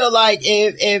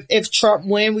if Trump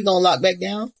win, we gonna lock back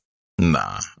down?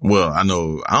 Nah. Well, I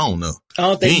don't know. I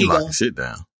don't think he ain't locking shit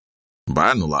down.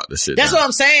 Biden will lock the shit down. That's what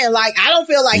I'm saying. Like, I don't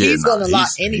feel like he's gonna lock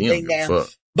anything down.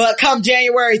 But come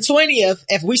January 20th,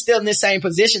 if we still in the same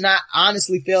position, I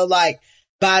honestly feel like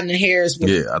Biden and Harris would.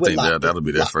 Yeah, I think that'll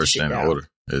be their first standing order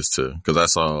is to, cause I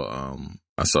saw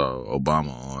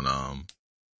Obama on,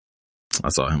 I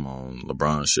saw him on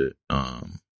LeBron shit. I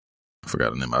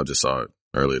forgot the name. I just saw it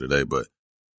earlier today, but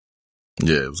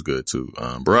Yeah, it was good too.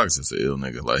 Barack's just an ill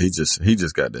nigga. Like he just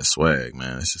got that swag,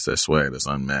 man. It's just that swag that's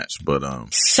unmatched. But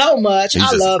so much. he's I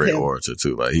just love a great him. orator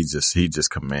too. Like he just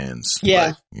commands. Yeah.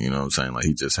 Like, you know what I'm saying? Like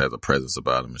he just has a presence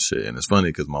about him and shit. And it's funny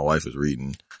because my wife is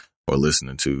reading or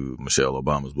listening to Michelle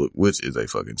Obama's book, which is a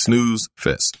fucking snooze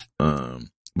fest.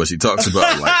 But she talks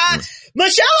about like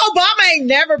Michelle Obama ain't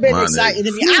never been exciting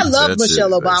to me. I love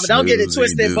Michelle Obama. Don't get it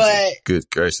twisted, but good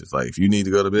gracious, like if you need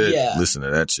to go to bed, listen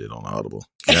to that shit on Audible.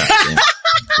 God damn.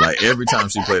 Like every time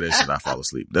she play that shit, I fall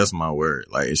asleep. That's my word.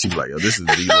 Like and she be like, "Yo, this is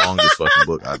the longest fucking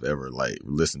book I've ever like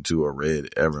listened to or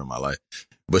read ever in my life."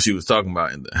 But she was talking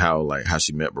about how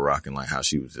she met Barack and like how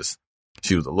she was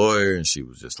a lawyer and she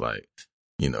was just like,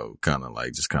 you know, kind of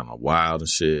wild and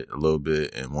shit a little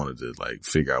bit and wanted to like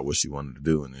figure out what she wanted to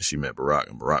do. And then she met Barack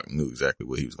and Barack knew exactly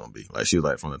what he was going to be. Like she was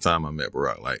like, from the time I met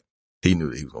Barack, like he knew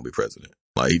that he was going to be president.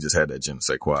 Like he just had that je ne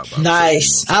sais quoi about himself.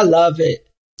 Nice. You know I love it.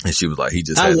 And she was like, he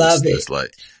just had this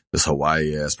like this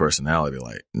Hawaii ass personality.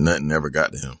 Like nothing ever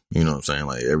got to him. You know what I'm saying?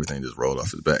 Like everything just rolled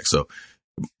off his back. So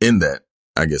in that,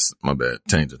 I guess my bad,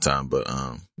 change of time. But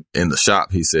in the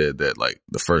shop, he said that like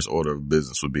the first order of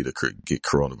business would be to get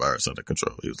coronavirus under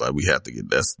control. He was like, we have to get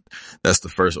that's the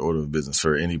first order of business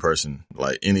for any person.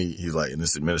 Like he's like, and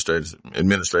this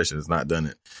administration has not done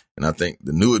it. And I think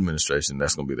the new administration,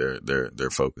 that's going to be their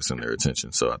focus and their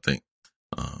attention. So I think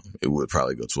it would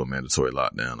probably go to a mandatory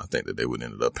lockdown. I think that they would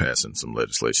end up passing some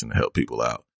legislation to help people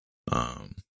out.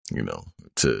 You know,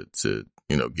 to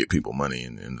you know get people money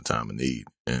in the time of need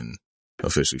and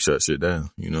officially shut shit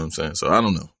down. You know what I'm saying? So I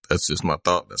don't know. That's just my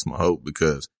thought. That's my hope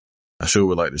because I sure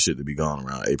would like the shit to be gone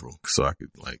around April so I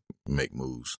could like make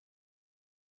moves.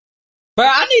 But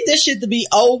I need this shit to be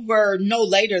over no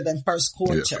later than first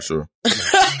quarter. Yeah, for sure.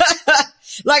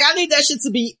 Like I need that shit to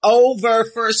be over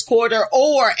first quarter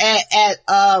or at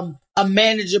a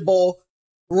manageable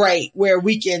rate where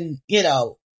we can, you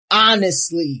know,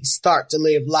 honestly start to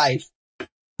live life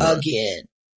again.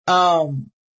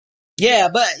 Yeah,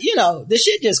 but you know, this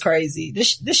shit just crazy.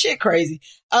 This shit crazy.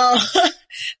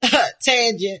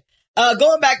 Tangent.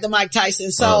 Going back to Mike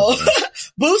Tyson. So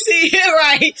Boosie,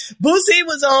 right? Boosie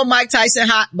was on Mike Tyson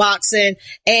hotboxing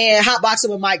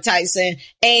with Mike Tyson.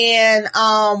 And,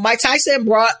 Mike Tyson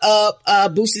brought up,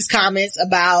 Boosie's comments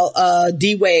about,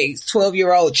 D Wade's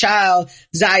 12-year-old child,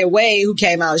 Zaya Wade, who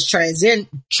came out as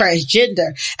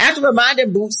transgender. After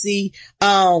reminding Boosie,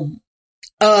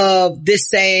 of this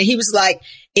saying, he was like,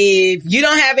 if you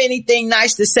don't have anything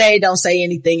nice to say, don't say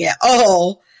anything at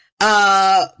all.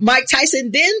 Mike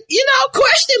Tyson then, you know,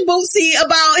 questioned Boosie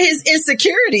about his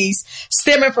insecurities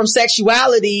stemming from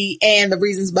sexuality and the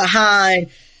reasons behind,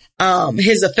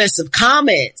 his offensive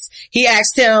comments. He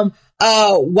asked him,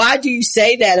 why do you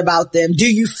say that about them? Do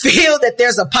you feel that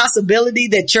there's a possibility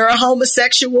that you're a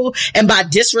homosexual and by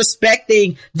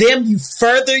disrespecting them, you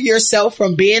further yourself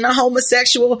from being a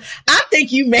homosexual? I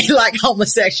think you may like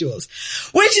homosexuals,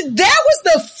 which that was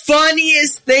the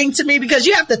funniest thing to me because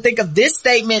you have to think of this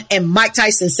statement and Mike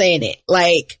Tyson saying it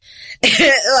like,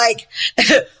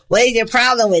 what is your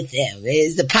problem with them?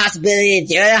 Is the possibility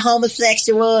that you're a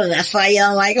homosexual and that's why you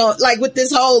don't like with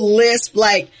this whole list,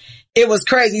 like, it was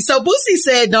crazy. So Boosie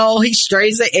said, no, he's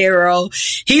straight as an arrow.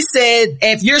 He said,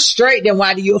 if you're straight, then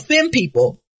why do you offend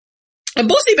people? And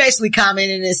Boosie basically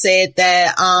commented and said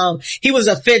that, he was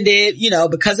offended, you know,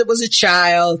 because it was a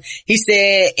child. He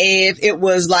said if it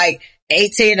was like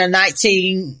 18 or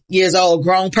 19 years old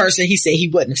grown person, he said he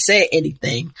wouldn't have said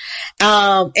anything.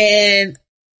 And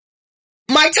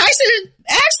Mike Tyson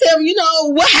asked him, you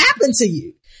know, what happened to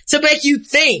you to make you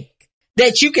think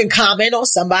that you can comment on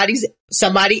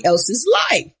somebody else's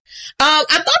life? I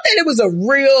thought that it was a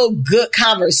real good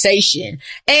conversation.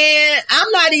 And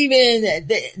I'm not even,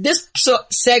 this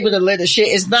segment of Little Shit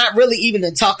is not really even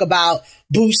to talk about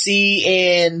Boosie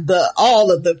and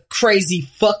all of the crazy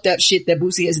fucked up shit that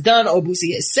Boosie has done or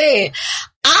Boosie has said.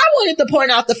 I wanted to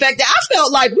point out the fact that I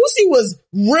felt like Boosie was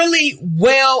really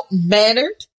well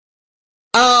mannered.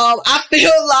 I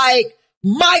feel like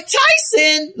Mike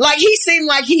Tyson, like he seemed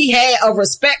like he had a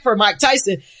respect for Mike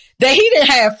Tyson that he didn't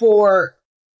have for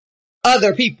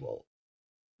other people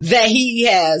that he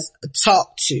has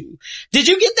talked to. Did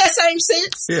you get that same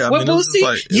sense with Boosie?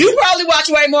 Like, you probably watch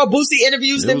way more Boosie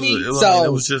interviews than me. So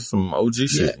it was just some OG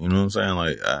shit. You know what I'm saying?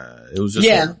 Like, it was just,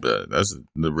 that's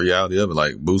the reality of it.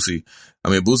 Like Boosie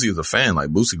is a fan. Like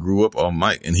Boosie grew up on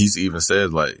Mike and he's even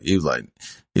said like, he's like,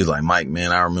 Mike,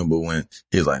 man, I remember when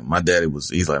he's like, my daddy,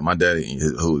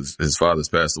 who is, his father's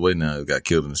passed away now, got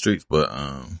killed in the streets, but,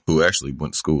 who actually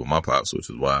went to school with my pops, which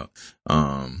is wild.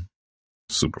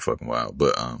 Super fucking wild,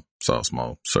 but, it's all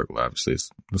small circle, obviously. It's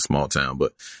a small town,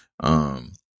 but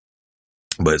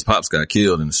But his pops got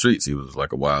killed in the streets. He was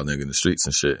like a wild nigga in the streets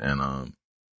and shit. And,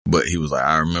 but he was like,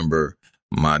 I remember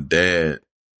my dad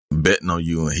betting on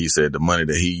you, and he said the money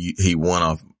that he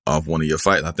won off one of your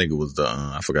fights. I think it was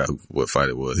I forgot what fight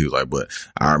it was. He was like, but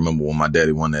I remember when my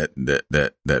daddy won that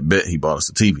bet, he bought us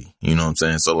a TV. You know what I'm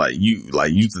saying? So like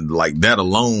that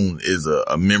alone is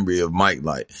a memory of Mike.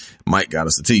 Like Mike got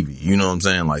us a TV. You know what I'm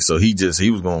saying? Like, so he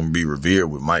was going to be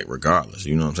revered with Mike regardless.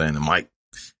 You know what I'm saying? And Mike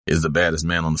is the baddest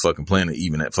man on the fucking planet,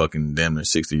 even at fucking damn near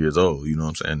 60 years old. You know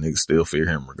what I'm saying? Niggas still fear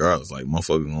him regardless. Like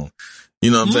motherfuckers gonna,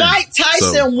 you know what I'm saying? Mike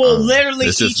Tyson will literally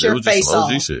eat your face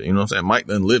off. Shit, you know what I'm saying? Mike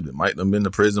done lived it. Mike done been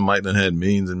to prison. Mike done had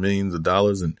millions and millions of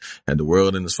dollars and had the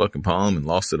world in his fucking palm and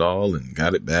lost it all and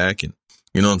got it back. And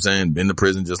you know what I'm saying? Been to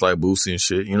prison just like Boosie and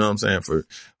shit. You know what I'm saying?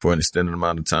 For an extended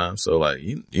amount of time. So like,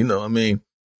 you know, I mean,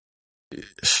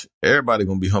 everybody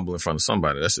gonna be humble in front of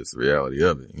somebody. That's just the reality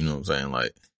of it. You know what I'm saying?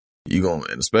 Like, and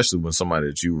especially when somebody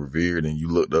that you revered and you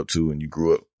looked up to and you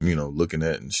grew up, you know, looking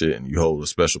at and shit, and you hold a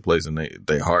special place in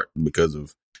their heart because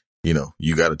of, you know,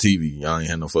 you got a TV. Y'all ain't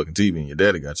had no fucking TV, and your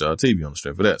daddy got y'all a TV on the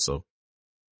strength of that. So,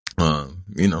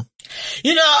 you know.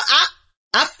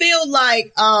 I feel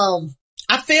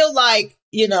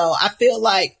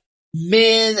like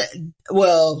men,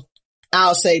 well,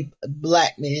 I'll say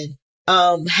black men,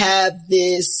 have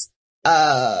this,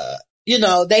 you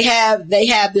know, they have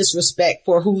this respect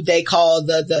for who they call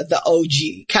the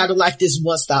OG, kind of like this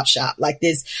one-stop shop, like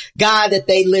this guy that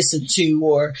they listen to,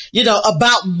 or, you know,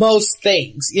 about most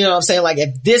things. You know what I'm saying? Like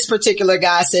if this particular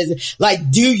guy says, like,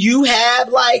 do you have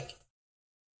like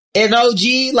an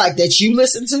OG like that you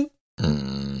listen to?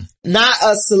 Not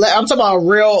a I'm talking about a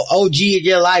real OG in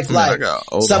your life, like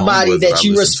somebody that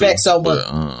you respect so much.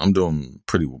 I'm doing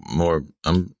pretty more.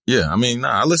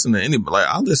 I listen to anybody. Like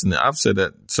I've said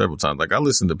that several times. Like I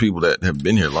listen to people that have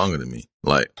been here longer than me,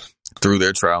 like through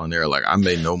their trial and error. Like I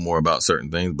may know more about certain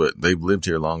things, but they've lived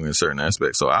here longer in certain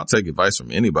aspects. So I'll take advice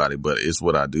from anybody, but it's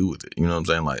what I do with it. You know what I'm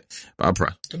saying? Like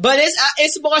but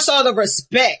it's more so the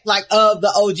respect, like of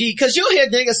the OG. Cause you'll hear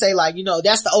niggas say like, you know,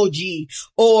 that's the OG,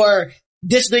 or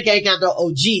this nigga ain't got no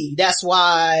OG. That's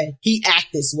why he act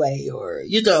this way, or,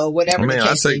 you know, whatever. I mean,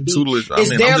 I take tutelage. Is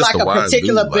there like a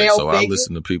particular dude, like, so I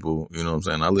listen to people, you know what I'm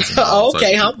saying? I listen to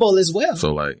okay, humble as well.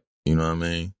 So like, you know what I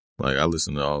mean? Like I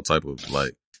listen to all type of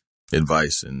like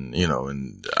advice, and, you know,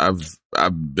 and I've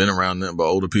been around nothing but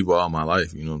older people all my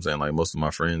life. You know what I'm saying? Like most of my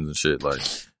friends and shit, like,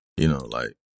 you know,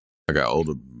 like I got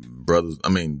older brothers. I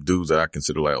mean, dudes that I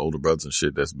consider like older brothers and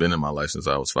shit that's been in my life since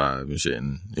I was 5 and shit.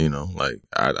 And, you know, like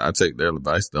I take their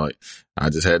advice. Like I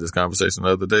just had this conversation the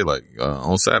other day, like,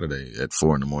 on Saturday at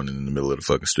 4 a.m. in the middle of the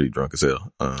fucking street, drunk as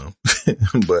hell.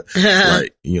 But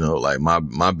like, you know, like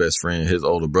my best friend, his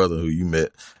older brother who you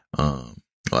met,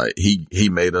 like he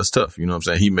made us tough. You know what I'm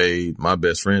saying? He made my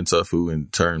best friend tough, who in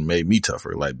turn made me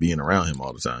tougher, like being around him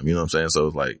all the time. You know what I'm saying? So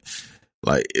it's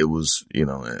like it was, you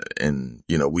know, and,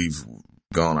 you know, we've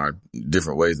gone our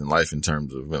different ways in life in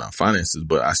terms of, you know, finances,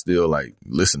 but I still like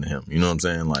listen to him. You know what I'm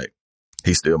saying? Like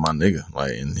he's still my nigga,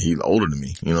 like, and he's older than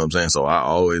me. You know what I'm saying? So I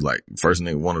always like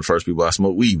one of the first people I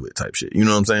smoke weed with type shit. You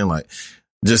know what I'm saying? Like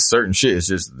just certain shit. It's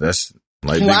just, that's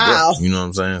like, wow. Big, you know what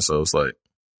I'm saying? So it's like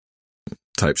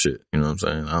type shit. You know what I'm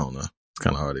saying? I don't know. It's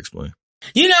kind of hard to explain.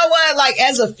 You know what? Like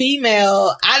as a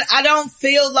female, I don't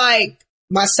feel like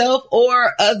myself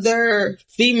or other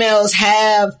females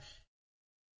have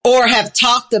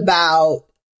talked about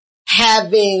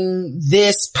having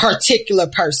this particular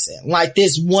person, like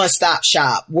this one-stop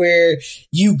shop where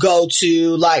you go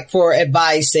to like for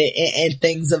advice and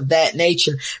things of that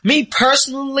nature. Me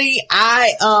personally,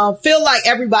 I feel like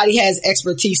everybody has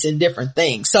expertise in different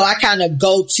things. So I kind of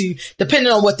go to,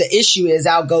 depending on what the issue is,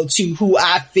 I'll go to who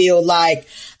I feel like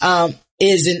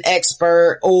is an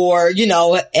expert, or, you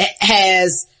know,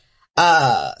 has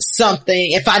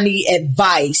something, if I need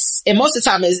advice. And most of the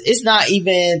time it's not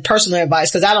even personal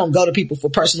advice, because I don't go to people for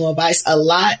personal advice a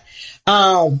lot.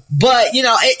 But you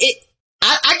know,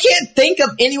 I can't think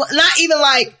of anyone, not even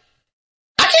like,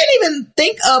 I can't even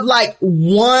think of like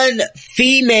one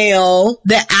female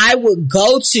that I would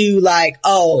go to like,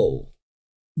 oh,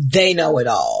 they know it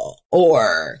all.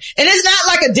 Or, and it's not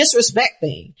like a disrespect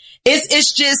thing.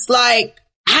 It's just like,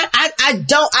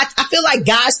 I feel like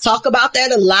guys talk about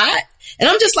that a lot. And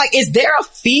I'm just like, is there a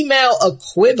female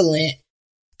equivalent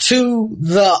to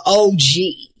the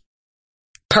OG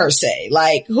per se?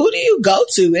 Like, who do you go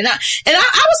to? And I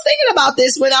was thinking about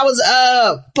this when I was,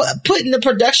 putting the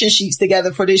production sheets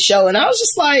together for this show. And I was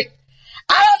just like,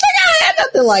 I don't think I had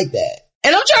nothing like that.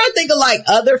 And I'm trying to think of like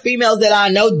other females that I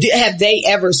know. Have they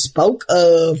ever spoke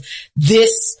of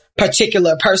this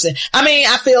particular person? I mean,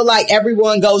 I feel like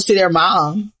everyone goes to their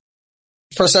mom.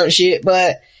 for certain shit,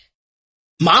 but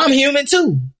mom human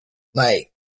too.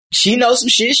 Like, she knows some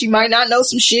shit. She might not know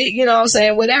some shit. You know what I'm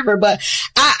saying? Whatever. But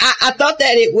I thought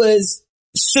that it was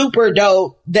super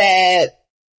dope that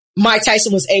Mike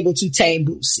Tyson was able to tame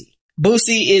Boosie.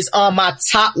 Boosie is on my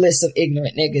top list of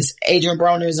ignorant niggas. Adrien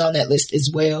Broner is on that list as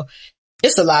well.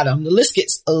 It's a lot of them. The list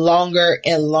gets longer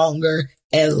and longer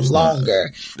and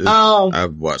longer.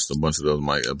 I've watched a bunch of those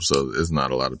Mike episodes. It's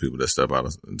not a lot of people that step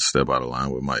out of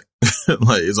line with Mike.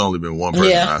 Like, it's only been one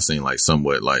person I've seen like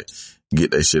somewhat like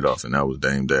get that shit off, and that was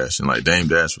Dame Dash. And like Dame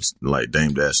Dash was like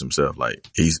Dame Dash himself. Like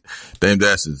Dame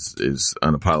Dash is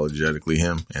unapologetically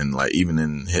him. And like even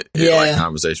in like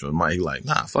conversation with Mike, he like,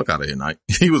 nah, fuck out of here, Mike.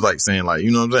 He was like saying like,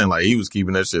 you know what I'm saying? Like he was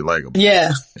keeping that shit like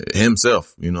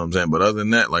himself, you know what I'm saying? But other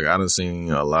than that, like I done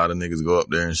seen a lot of niggas go up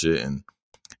there and shit, and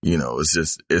you know,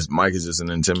 Mike is just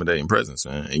an intimidating presence,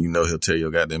 man. And you know he'll tear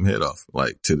your goddamn head off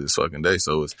like to this fucking day.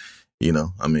 So it's, you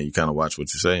know, I mean, you kind of watch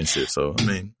what you say and shit. So, I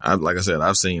mean, like I said,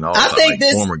 I've seen all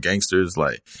former gangsters,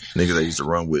 like niggas that used to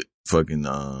run with fucking,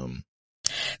 cause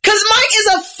Mike is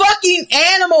a fucking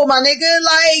animal, my nigga.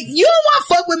 Like, you don't want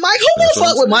to fuck with Mike. Who won't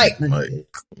fuck with Mike, man?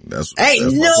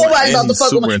 Ain't nobody about to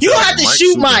fuck with Mike. You don't have to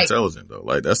shoot Mike. Intelligent though.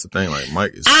 Like, that's the thing. Like,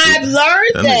 Mike is I've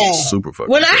learned that. Super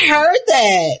fucking when I heard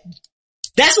that.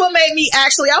 That's what made me I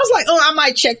was like, oh, I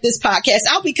might check this podcast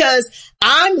out because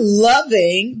I'm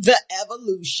loving the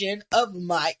evolution of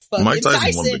Mike fucking Tyson.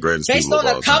 Is one of the greatest based people on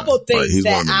of all a couple time. things like, he's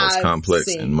that one of the most I've complex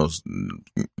seen. and most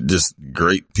just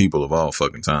great people of all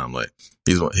fucking time. Like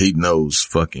he knows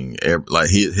fucking like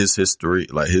his history,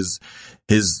 like his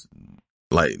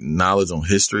like knowledge on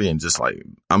history, and just like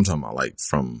I'm talking about like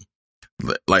from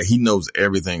like he knows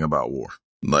everything about war.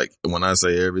 Like, when I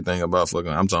say everything about fucking,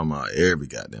 I'm talking about every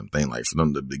goddamn thing. Like,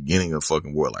 from the beginning of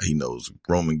fucking war, like, he knows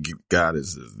Roman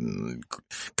goddesses and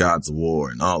gods of war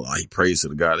and all. Like, he prays to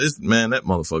the god. Man, that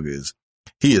motherfucker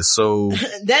he is so.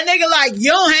 That nigga, like,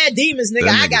 you don't have demons, nigga.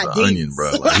 I got demons. Onion,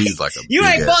 bro. Like, he's like a you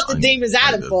ain't fought the demons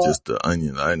out of for. Just the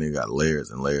onion. That nigga got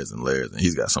layers and layers and layers. And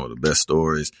he's got some of the best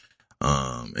stories.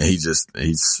 And he's just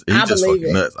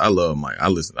fucking nuts. I love Mike.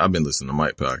 I've been listening to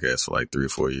Mike podcast for like 3 or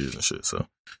 4 years and shit. So.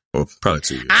 Well, probably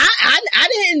 2 years. I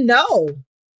didn't know.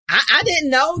 I didn't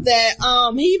know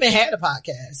that he even had a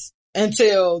podcast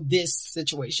until this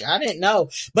situation. I didn't know.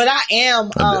 But I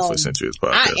definitely sent you his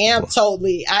podcast.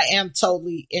 I am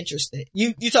totally interested.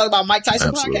 You talk about Mike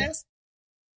Tyson podcast?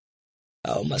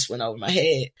 Oh, must went over my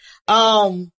head.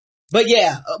 But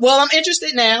yeah, well, I'm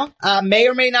interested now. I may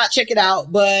or may not check it out,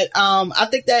 but I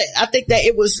think that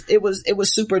it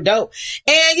was super dope.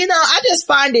 And you know, I just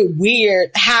find it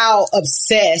weird how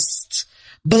obsessed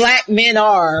black men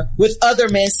are with other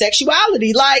men's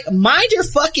sexuality. Like, mind your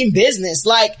fucking business.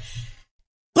 Like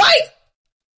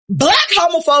black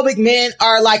homophobic men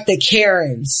are like the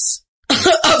Karens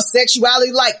of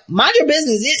sexuality. Like, mind your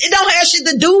business. It don't have shit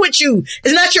to do with you.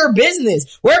 It's not your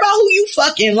business. Worry about who you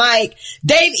fucking. Like,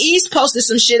 Dave East posted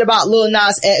some shit about Lil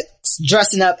Nas X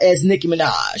dressing up as Nicki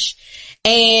Minaj.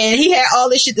 And he had all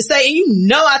this shit to say. And you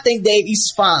know, I think Dave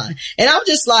East is fine. And I'm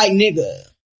just like, nigga,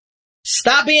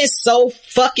 stop being so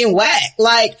fucking whack.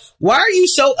 Like, why are you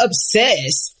so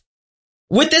obsessed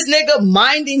with this nigga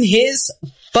minding his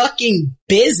fucking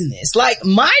business? Like,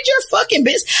 mind your fucking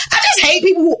business. I just hate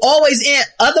people who always in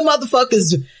other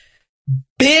motherfuckers'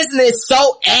 business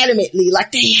so adamantly.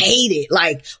 Like, they hate it.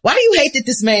 Like, why do you hate that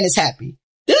this man is happy?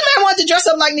 This man wanted to dress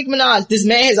up like Nicki Minaj. This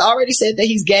man has already said that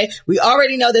he's gay. We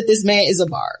already know that this man is a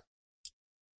barb.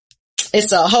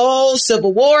 It's a whole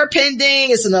civil war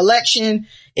pending. It's an election.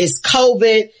 It's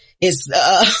COVID. It's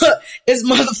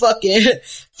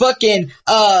fucking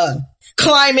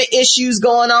climate issues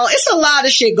going on. It's a lot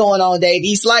of shit going on, Dave.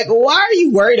 He's like, why are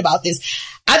you worried about this?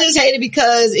 I just hate it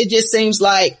because it just seems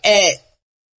like at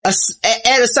a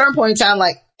certain point in time,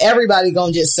 like, everybody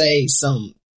gonna just say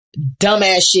some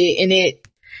dumbass shit, and it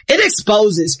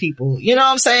exposes people. You know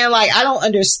what I'm saying? Like, I don't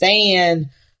understand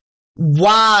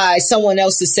why someone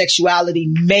else's sexuality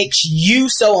makes you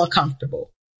so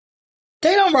uncomfortable.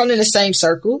 They don't run in the same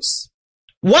circles.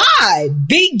 Why?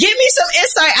 Give me some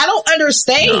insight. I don't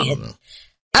understand. No.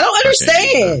 I don't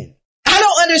understand. I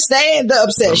don't understand the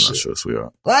obsession. I'm not sure,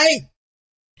 sweetheart. Like,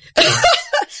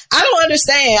 I don't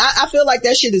understand. I feel like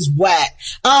that shit is whack.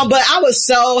 But I was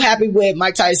so happy with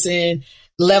Mike Tyson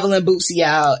leveling Boosie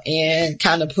out and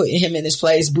kind of putting him in his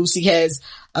place. Boosie has,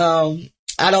 I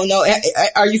don't know.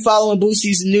 Are you following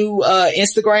Boosie's new,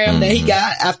 Instagram that he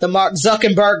got after Mark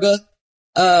Zuckerberg,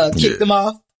 kicked him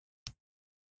off?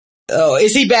 Oh,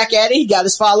 is he back at it? He got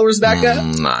his followers back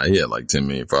up? Nah, he had like 10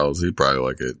 million followers. He probably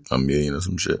like a million or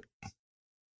some shit.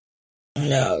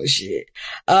 No shit.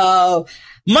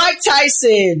 Mike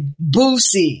Tyson,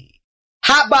 Boosie.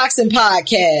 Hotboxing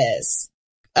podcast.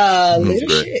 Little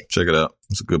great. shit. Check it out.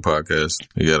 It's a good podcast.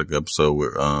 He got an episode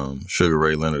with Sugar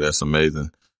Ray Leonard. That's amazing.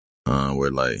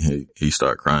 Where like he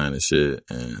start crying and shit,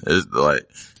 and it's like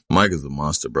Mike is a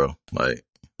monster, bro. Like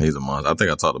he's a monster. I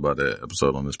think I talked about that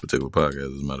episode on this particular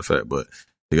podcast, as a matter of fact. But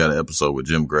he got an episode with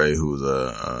Jim Gray, who's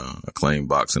a acclaimed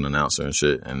boxing announcer and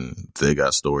shit, and they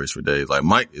got stories for days. Like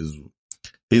Mike is.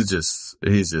 He's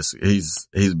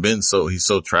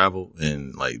so traveled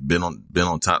and like been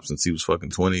on top since he was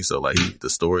fucking 20. So like the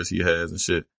stories he has and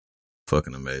shit,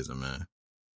 fucking amazing, man.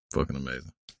 Fucking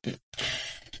amazing.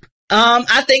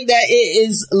 I think that it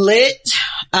is lit.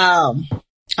 I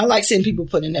like seeing people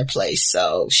put in their place.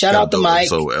 So shout out to Mike.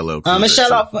 So LL Cool J,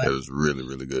 shout out it was really,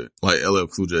 really good. Like LL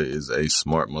Cool J is a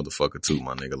smart motherfucker too,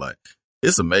 my nigga. Like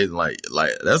it's amazing. Like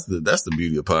that's the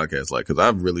beauty of podcasts. Like, cause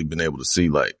I've really been able to see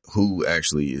like who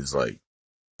actually is like,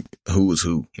 who is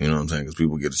who, you know what I'm saying? Cause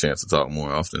people get a chance to talk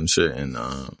more often and shit. And,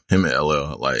 him and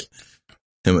LL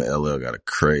got a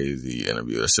crazy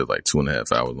interview. That shit like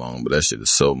 2.5 hours long, but that shit is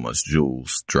so much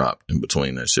jewels dropped in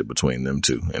between that shit between them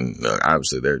two. And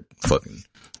obviously they're fucking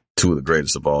two of the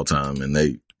greatest of all time, and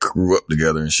they grew up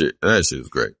together and shit. That shit is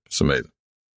great. It's amazing.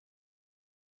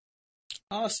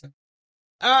 Awesome.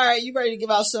 All right, you ready to give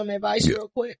out some advice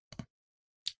real quick?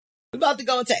 We're about to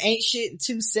go into Ain't Shit in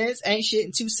 2 Cents. Ain't Shit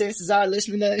in 2 Cents is our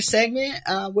listening segment,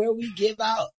 where we give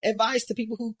out advice to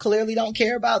people who clearly don't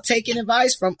care about taking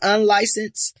advice from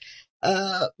unlicensed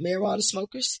marijuana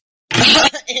smokers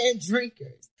and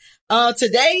drinkers.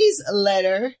 Today's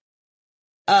letter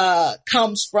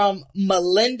comes from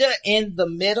Melinda in the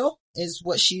Middle, is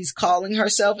what she's calling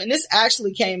herself. And this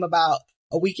actually came about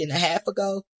a week and a half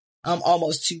ago.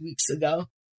 Almost 2 weeks ago.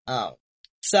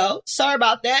 So sorry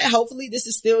about that. Hopefully this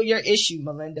is still your issue,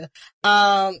 Melinda.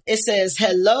 It says,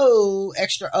 hello,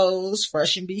 extra O's,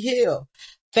 fresh and be healed.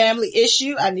 Family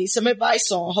issue. I need some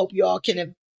advice on. Hope you all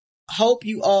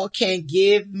can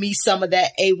give me some of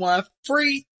that A1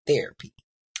 free therapy.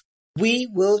 We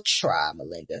will try,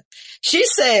 Melinda. She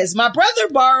says, my brother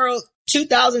borrowed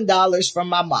 $2,000 from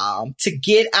my mom to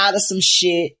get out of some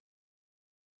shit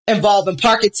involving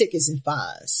parking tickets and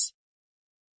fines.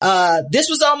 This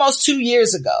was almost 2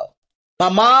 years ago. My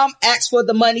mom asked for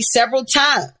the money several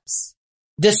times.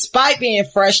 Despite being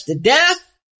fresh to death,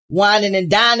 whining and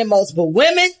dining multiple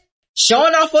women,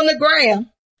 showing off on the gram,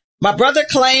 my brother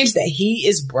claims that he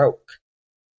is broke.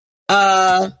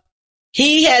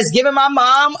 He has given my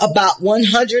mom about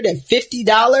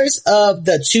 $150 of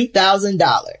the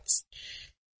 $2,000.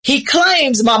 He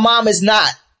claims my mom is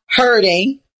not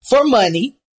hurting for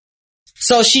money,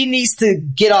 so she needs to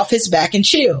get off his back and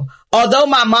chill. Although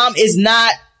my mom is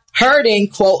not hurting,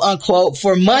 quote unquote,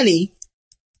 for money,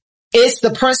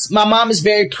 my mom is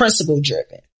very principle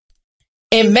driven.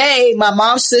 In May, my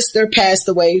mom's sister passed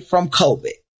away from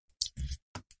COVID.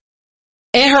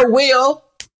 In her will,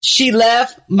 she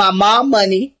left my mom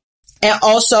money and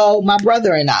also my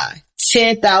brother and I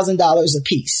 $10,000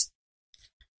 apiece.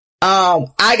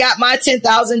 I got my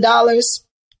 $10,000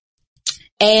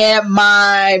 and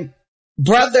my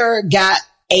brother got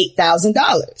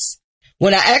 $8,000.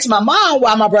 When I asked my mom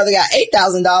why my brother got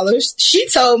 $8,000, she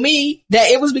told me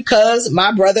that it was because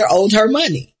my brother owed her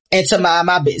money and to mind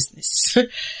my business.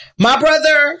 My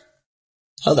brother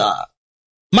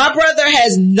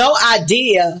has no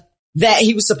idea that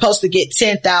he was supposed to get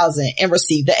 $10,000 and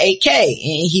receive the $8K,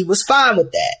 and he was fine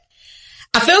with that.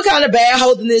 I feel kind of bad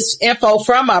holding this info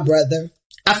from my brother.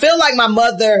 I feel like my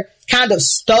mother kind of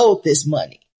stole this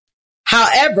money.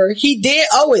 However, he did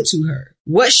owe it to her.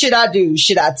 What should I do?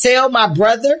 Should I tell my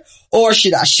brother or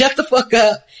should I shut the fuck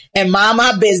up and mind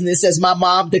my business as my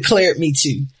mom declared me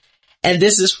to? And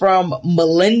this is from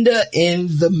Melinda in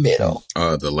the Middle.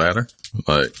 The latter?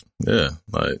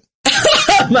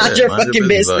 Mind your fucking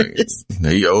business.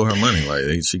 Like, he owe her money.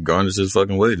 Like, she garnishes his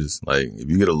fucking wages. Like, if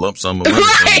you get a lump sum of money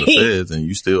from the feds and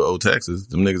you still owe taxes,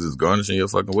 them niggas is garnishing your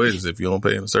fucking wages if you don't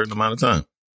pay in a certain amount of time.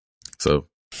 So,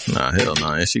 nah, hell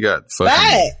nah. And she got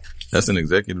fucking, that's an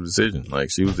executive decision.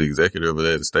 Like, she was the executor of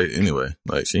that estate anyway.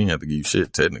 Like, she didn't have to give you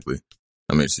shit, technically.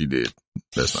 I mean, she did.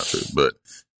 That's not true. But,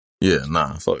 yeah,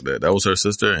 nah, fuck that. That was her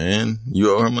sister and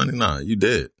you owe her money? Nah, you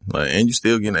dead. Like, and you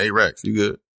still getting 8 racks. You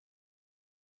good.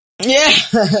 Yeah.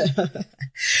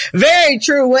 Very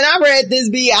true. When I read this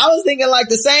beat, I was thinking like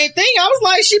the same thing. I was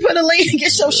like, she put a lien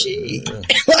against your shit.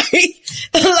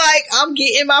 like, I'm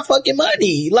getting my fucking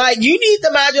money. Like, you need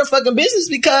to mind your fucking business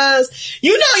because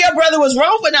you know your brother was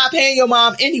wrong for not paying your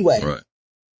mom anyway. Right.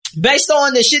 Based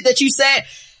on the shit that you said,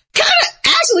 kind of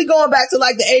actually going back to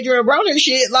like the Adrien Broner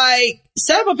shit, like,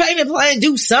 set up a payment plan,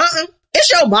 do something.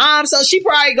 It's your mom, so she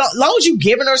probably as long as you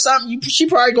giving her something, she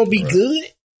probably gonna be good.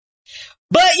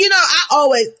 But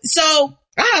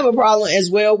I have a problem as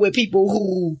well with people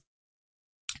who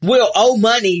will owe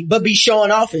money, but be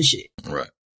showing off and shit. Right.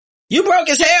 You broke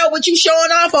as hell, but you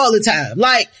showing off all the time.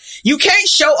 Like, you can't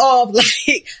show off.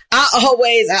 Like,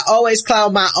 I always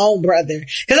clown my own brother.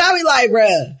 Cause I be like,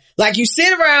 bruh, like you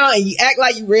sit around and you act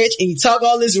like you rich and you talk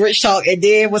all this rich talk. And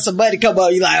then when somebody come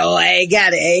up, you like, oh, I ain't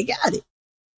got it.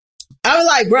 I was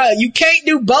like, bruh, you can't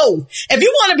do both. If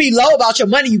you want to be low about your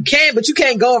money, you can, but you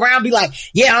can't go around and be like,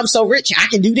 yeah, I'm so rich. I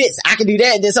can do this. I can do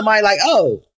that. And then somebody like,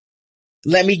 oh,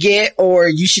 let me get, or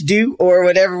you should do, or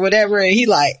whatever. And he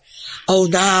like, oh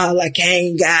nah, like I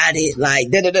ain't got it. Like,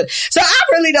 da-da-da. So I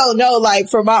really don't know, like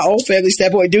from my own family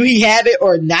standpoint, do he have it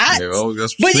or not?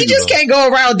 But you just can't go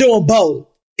around doing both.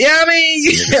 You know what I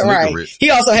mean? Right. Rich.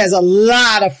 He also has a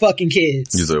lot of fucking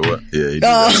kids. You said what? Yeah, he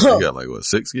got like what,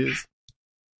 6 kids?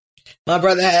 My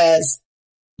brother has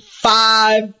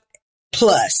 5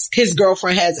 plus. His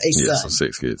girlfriend has a son. So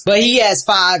 6 kids. But he has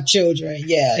 5 children.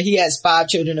 Yeah, he has 5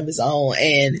 children of his own.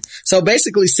 And so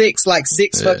basically 6 fucking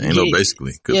kids. Ain't no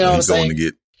basically. Cause you know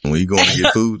when he going to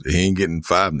get food, he ain't getting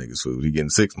 5 niggas food. He getting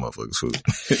 6 motherfuckers food.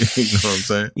 You know what I'm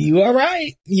saying? You are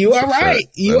right. You are right.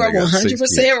 You are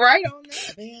 100% right on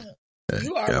that, man. Hey,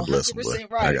 you are God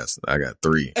 100% right. I got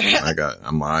 3.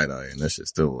 I'm all right, and that shit's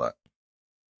still a lot.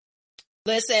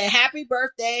 Listen, happy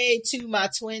birthday to my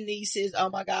twin nieces.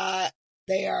 Oh my God.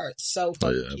 They are so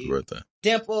fucking cute. Happy birthday.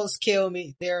 Dimples kill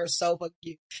me. They're so fucking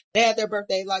cute. They had their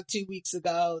birthday like 2 weeks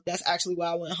ago. That's actually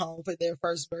why I went home for their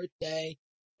first birthday.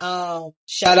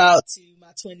 Shout out to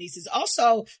my twin nieces.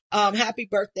 Also, happy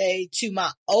birthday to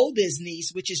my oldest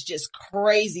niece, which is just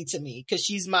crazy to me because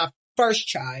she's my first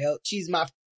child. She's my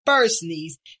first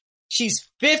niece. She's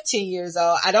 15 years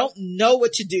old. I don't know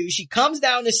what to do. She comes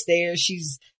down the stairs.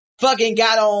 She's fucking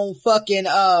got on fucking,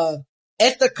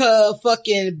 Ethica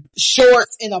fucking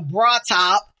shorts and a bra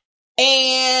top.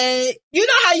 And you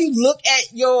know how you look at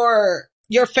your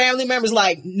family members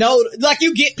like, no, like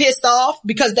you get pissed off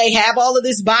because they have all of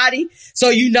this body. So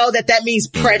you know that means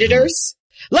predators.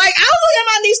 Like I was looking at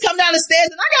my niece come down the stairs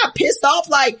and I got pissed off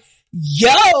like,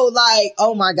 yo, like,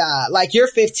 oh my God, like you're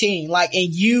 15, like,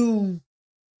 and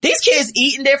these kids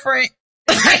eating different.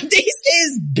 Like these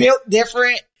kids built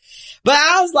different. But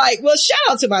I was like, well, shout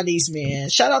out to my niece, man.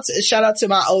 Shout out to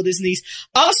my oldest niece.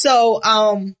 Also,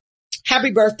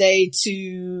 happy birthday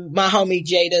to my homie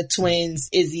Jada, twins,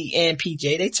 Izzy and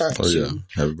PJ. They turned 2. Yeah.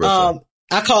 Happy birthday.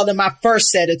 I called them my first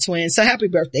set of twins. So happy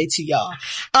birthday to y'all.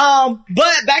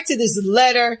 But back to this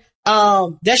letter.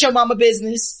 That's your mama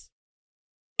business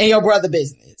and your brother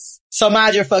business. So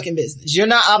mind your fucking business. You're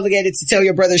not obligated to tell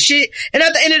your brother shit. And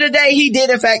at the end of the day, he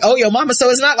did in fact owe your mama. So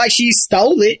it's not like she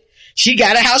stole it. She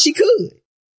got it how she could.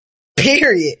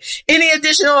 Period. Any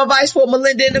additional advice for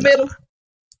Melinda in the middle?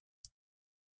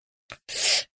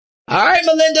 All right,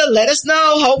 Melinda, let us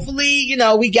know. Hopefully,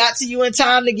 we got to you in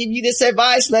time to give you this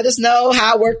advice. Let us know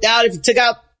how it worked out. If you took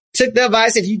the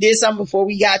advice, if you did something before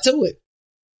we got to it.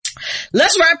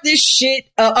 Let's wrap this shit.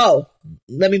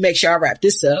 Let me make sure I wrap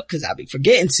this up because I'll be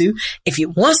forgetting to. If you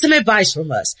want some advice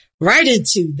from us, write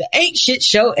into the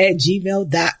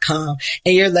ain'tshitshow@gmail.com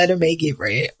and your letter may get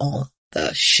read on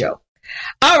the show.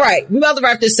 All right. We're about to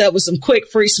wrap this up with some quick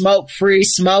free smoke.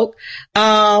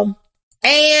 And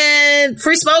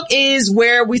free smoke is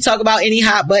where we talk about any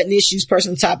hot button issues,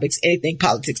 personal topics, anything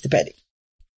politics depending.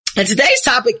 And today's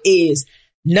topic is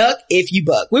Knuck If You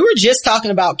Buck. We were just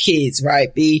talking about kids,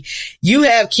 right, B? You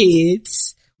have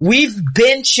kids. We've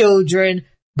been children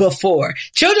before.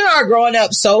 Children are growing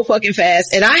up so fucking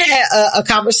fast. And I had a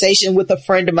conversation with a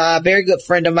friend of mine, a very good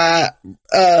friend of mine,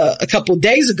 a couple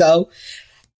days ago.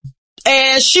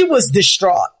 And she was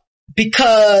distraught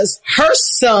because her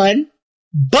son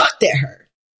bucked at her.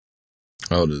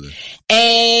 How old is he?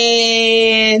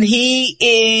 And he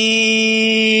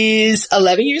is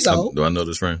 11 years old. Do I know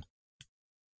this friend?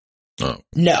 Oh.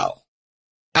 No,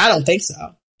 I don't think so.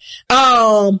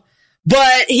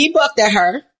 But he bucked at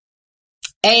her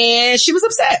and she was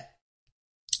upset.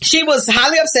 She was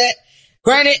highly upset.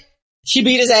 Granted, she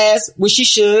beat his ass, which she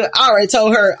should. I already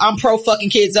told her I'm pro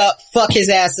fucking kids up. Fuck his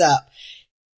ass up.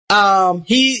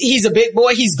 He's a big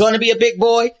boy. He's going to be a big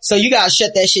boy. So you gotta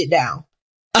shut that shit down.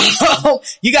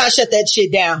 You gotta shut that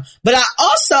shit down. But I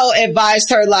also advised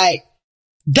her, like,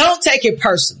 don't take it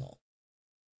personal.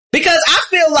 Because I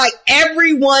feel like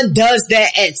everyone does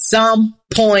that at some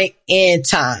point in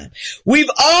time. We've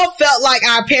all felt like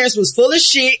our parents was full of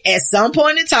shit at some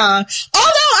point in time. Although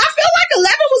I feel like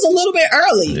 11 was a little bit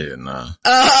early. Yeah, nah.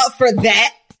 For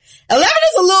that. 11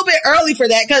 is a little bit early for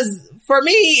that because for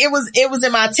me, it was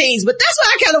in my teens. But that's what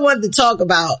I kind of wanted to talk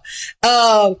about.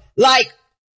 Like,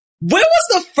 when was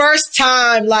the first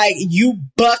time, like, you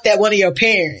bucked at one of your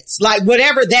parents? Like,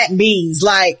 whatever that means.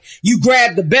 Like, you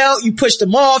grabbed the belt, you pushed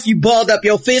them off, you balled up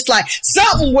your fist, like,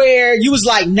 something where you was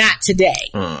like, not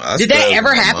today. Did that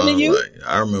ever happen to you? Like,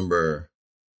 I remember,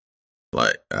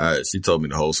 like, she told me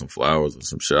to hold some flowers or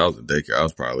some shit. I was in daycare. I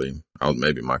was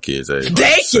maybe my kid's age.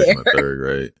 Like second or third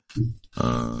grade.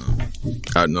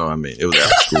 It was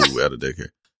after school at a daycare.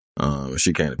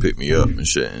 She came to pick me up and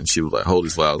shit, and she was like, hold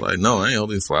these flowers. Like, no, I ain't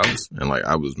holding these flowers. And like,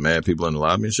 I was mad people in the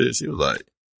lobby and shit. She was like,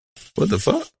 what the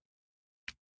fuck?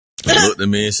 And looked at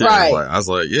me and shit. Right. I was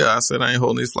like, yeah, I said I ain't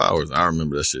holding these flowers. I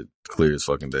remember that shit clear as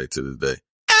fucking day to this day.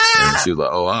 And she was like,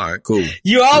 oh, all right, cool.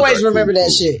 You always remember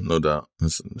that shit. No doubt.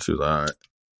 She was like, all right.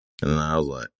 And then I was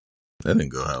like, that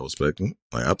didn't go how I was expecting.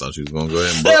 Like, I thought she was going to go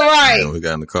ahead and buck. Right. And we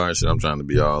got in the car and shit. I'm trying to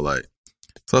be all like,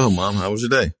 so, Mom, how was your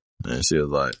day? And she was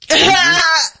like,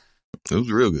 it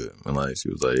was real good. And like, she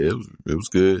was like, yeah, it was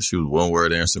good. She was one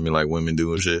word answering me like women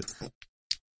do and shit.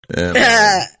 And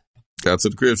got to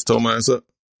the crib, she told my ass up.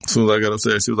 As soon as I got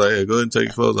upstairs, she was like, hey, go ahead and take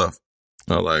your clothes off.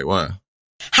 I was like, why?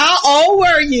 How old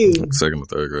were you? Like second or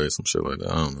third grade, some shit like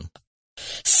that. I don't know.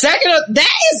 That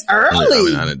is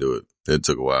early. I didn't do it. It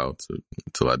took a while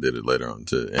until I did it later on,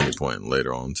 to any point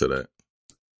later on to that.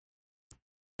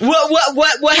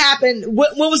 What happened?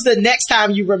 What was the next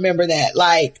time you remember that?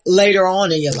 Like later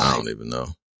on in your life? I don't even know.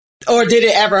 Or did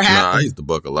it ever happen? Nah, I used to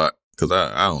buck a lot because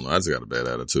I don't know. I just got a bad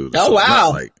attitude. Oh, so wow.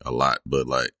 Not like a lot, but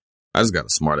like I just got a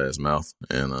smart ass mouth.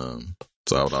 And,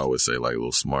 so I would always say like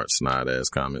little smart snide ass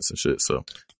comments and shit. So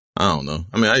I don't know.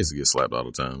 I mean, I used to get slapped all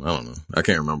the time. I don't know. I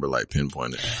can't remember like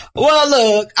pinpointing. Well,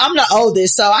 look, I'm the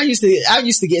oldest, so I used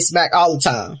to get smacked all the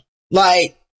time.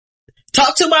 Like,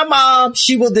 talk to my mom.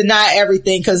 She will deny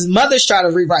everything because mothers try to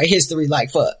rewrite history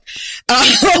like fuck.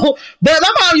 But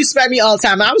my mom used to smack me all the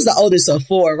time. I was the oldest of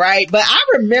four, right? But I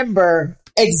remember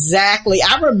exactly.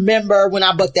 I remember when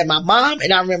I bucked at my mom,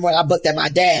 and I remember when I bucked at my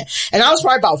dad. And I was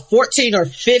probably about 14 or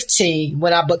 15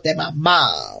 when I bucked at my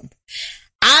mom.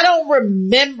 I don't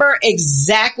remember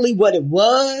exactly what it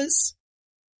was,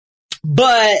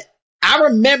 but I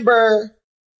remember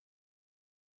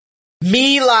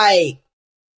me like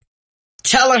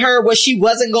telling her what she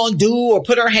wasn't going to do or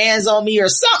put her hands on me or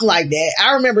something like that.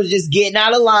 I remember just getting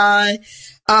out of line.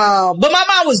 But my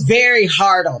mom was very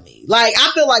hard on me. Like,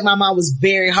 I feel like my mom was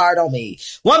very hard on me.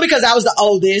 One, because I was the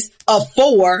oldest of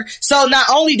four. So not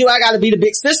only do I got to be the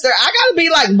big sister, I got to be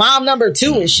like mom number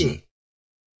 2 and shit.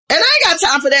 And I ain't got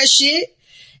time for that shit.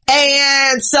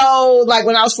 And so, like,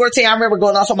 when I was 14, I remember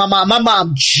going off on my mom. My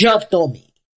mom jumped on me.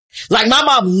 Like, my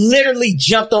mom literally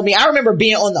jumped on me. I remember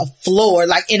being on the floor,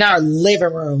 like in our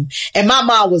living room, and my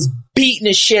mom was beating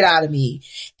the shit out of me.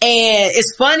 And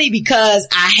it's funny because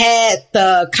I had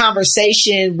the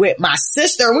conversation with my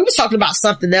sister, and we was talking about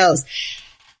something else.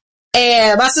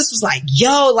 And my sister was like,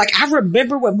 yo, like, I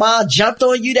remember when mom jumped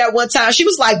on you that one time. She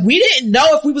was like, we didn't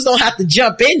know if we was gonna have to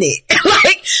jump in it.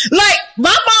 like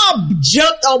my mom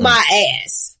jumped on my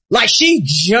ass. Like, she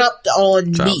jumped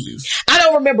on me. I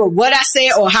don't remember what I said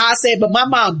or how I said it, but my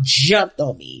mom jumped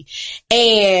on me.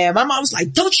 And my mom was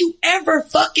like, don't you ever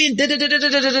fucking doing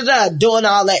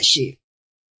all that shit.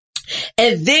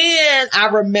 And then I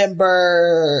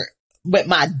remember with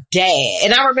my dad,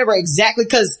 and I remember exactly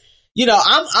because, you know,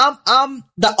 I'm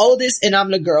the oldest and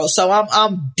I'm the girl. So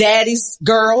I'm daddy's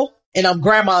girl and I'm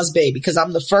grandma's baby because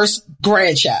I'm the first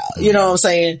grandchild. You know what I'm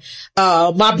saying?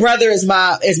 My brother is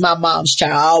my mom's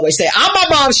child. I always say, I'm my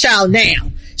mom's child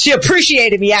now. She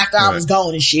appreciated me after I was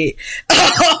gone and shit.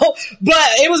 But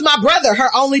it was my brother, her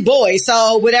only boy.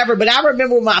 So whatever. But I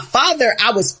remember with my father,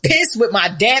 I was pissed with my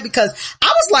dad because I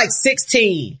was like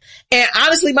 16. And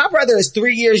honestly, my brother is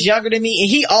 3 years younger than me and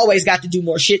he always got to do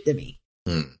more shit than me.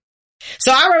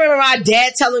 So I remember my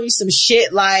dad telling me some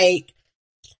shit like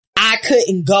I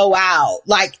couldn't go out.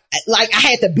 Like I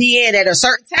had to be in at a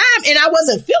certain time and I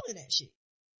wasn't feeling that shit.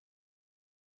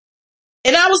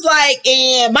 And I was like,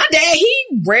 and my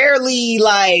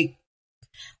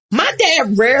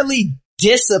dad rarely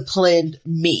disciplined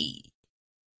me.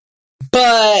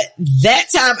 But that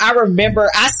time I remember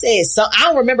I said something. I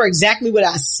don't remember exactly what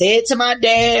I said to my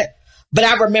dad, but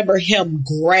I remember him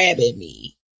grabbing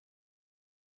me.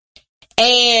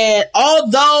 And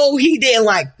although he didn't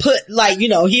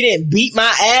he didn't beat my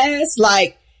ass,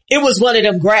 like it was one of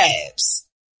them grabs.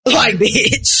 Like,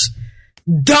 bitch,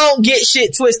 don't get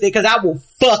shit twisted because I will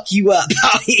fuck you up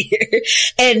out here.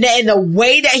 And the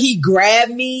way that he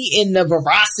grabbed me and the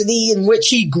veracity in which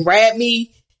he grabbed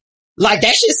me, like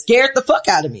that shit scared the fuck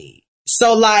out of me.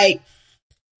 So like,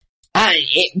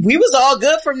 we was all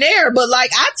good from there. But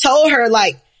like I told her,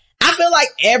 like, I feel like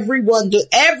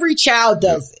every child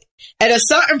does it. at a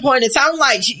certain point in time,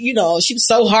 like, you know, she was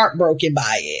so heartbroken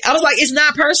by it. I was like, it's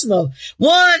not personal.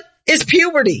 One, it's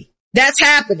puberty. That's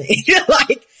happening.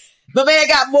 Like, my man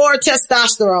got more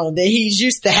testosterone than he's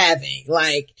used to having.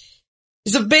 Like,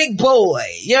 he's a big boy.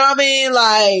 You know what I mean?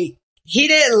 Like, he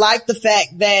didn't like the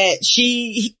fact that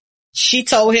she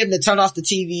told him to turn off the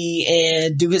TV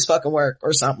and do his fucking work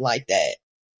or something like that.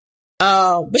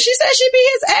 But she said she beat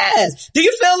his ass. Do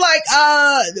you feel like,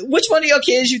 which one of your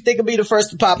kids you think will be the first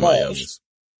to pop off?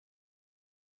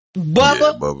 Bubba?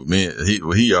 Yeah, Bubba. Man,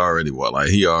 he already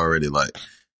like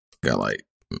got like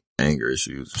anger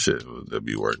issues and shit.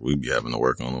 We be having to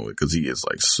work on it because he gets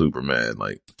like super mad,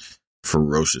 like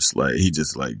ferocious. Like he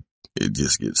just like, it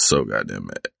just gets so goddamn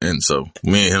mad. And so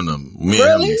me and him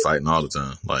be fighting all the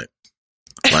time. Like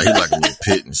he's like a little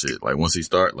pit and shit. Like once he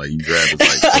start, like you grab his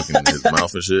like fucking his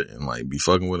mouth and shit and like be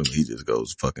fucking with him, he just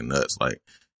goes fucking nuts. Like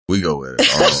we go at it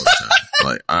all the time.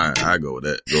 Like I go with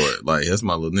that. Go at like that's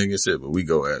my little nigga shit, but we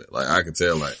go at it. Like I can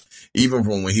tell like even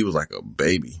from when he was like a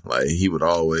baby, like he would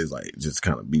always like just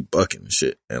kind of be bucking and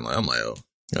shit. And like I'm like, oh.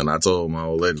 And I told my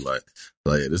old lady, like,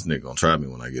 this nigga gonna try me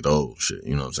when I get old, shit.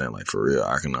 You know what I'm saying? Like, for real,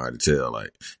 I can already tell,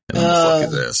 like, and I'm gonna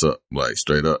fuck his ass up, like,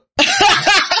 straight up.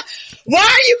 Why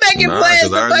are you making plans to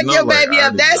fuck your baby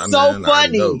up? That's so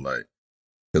funny. Like,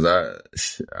 cause I've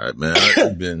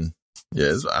been,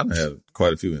 I've had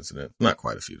quite a few incidents. Not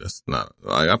quite a few. That's not,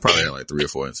 like, I probably had like 3 or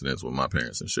 4 incidents with my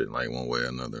parents and shit, like, one way or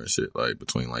another and shit, like,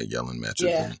 between, like, yelling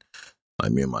matches and,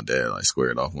 like, me and my dad, like,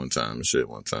 squared off one time.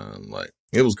 Like,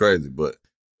 it was crazy, but,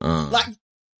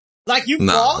 like you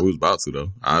Nah, fought? we was about to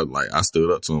though. I stood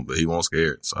up to him, but he wasn't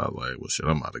scared. So I was like, well shit,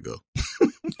 I'm about to go.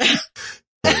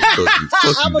 Like,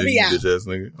 I'm gonna be out. Bitch ass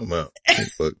nigga. I'm out.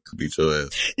 Fuck, beat your ass.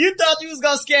 You thought you was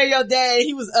gonna scare your dad.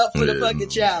 He was up for the fucking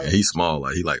challenge. He's small,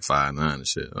 like he like 5'9" and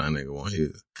shit. That nigga want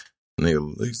his nigga. Where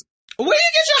you get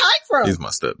your height from? He's my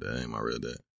stepdad, ain't my real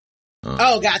dad.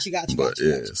 Got you. But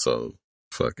so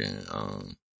fucking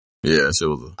that shit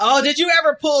was did you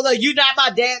ever pull a "you not my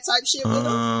dad" type shit with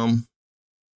him?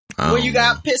 When you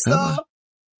got pissed off?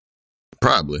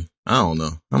 Probably. I don't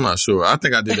know. I'm not sure. I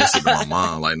think I did that shit to my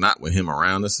mom, like not with him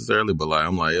around necessarily, but like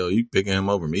I'm like, yo, you picking him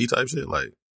over me type shit?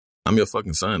 Like, I'm your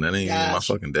fucking son. That ain't even my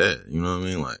fucking dad. You know what I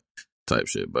mean? Like, type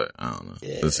shit. But I don't know.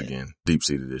 Yeah. This again,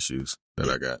 deep-seated issues that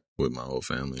I got with my whole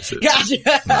family and shit. Gotcha.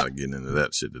 I'm not getting into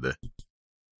that shit today.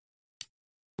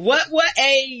 What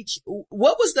age,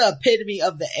 what was the epitome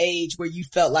of the age where you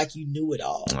felt like you knew it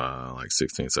all? Like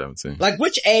 16, 17. Like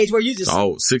which age where you just...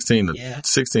 16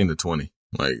 to 20.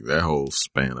 Like that whole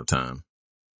span of time.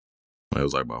 It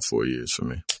was like about 4 years for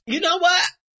me. You know what?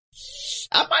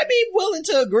 I might be willing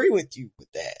to agree with you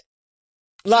with that.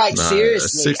 Like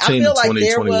seriously. 16 I feel to like 20,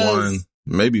 there 21, was...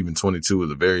 maybe even 22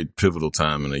 was a very pivotal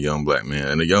time in a young black man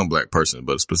and a young black person,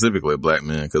 but specifically a black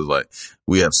man because like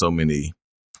we have so many,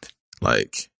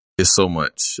 like it's so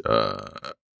much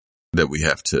that we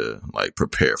have to like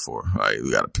prepare for. Like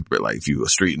we gotta prepare, like if you a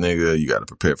street nigga, you gotta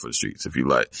prepare for the streets. If you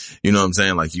like, you know what I'm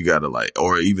saying? Like you gotta like,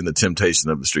 or even the temptation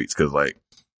of the streets. Cause like,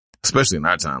 especially in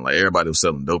our time, like everybody was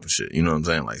selling dope and shit. You know what I'm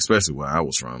saying? Like, especially where I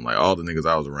was from, like all the niggas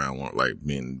I was around weren't like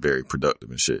being very productive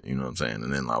and shit. You know what I'm saying?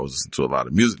 And then I was listening to a lot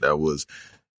of music that was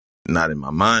not in my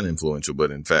mind influential,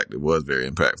 but in fact it was very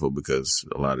impactful because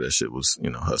a lot of that shit was, you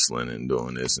know, hustling and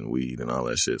doing this and weed and all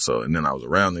that shit. So, and then I was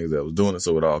around niggas that was doing it.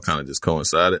 So it all kind of just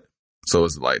coincided. So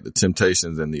it's like the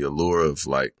temptations and the allure of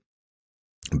like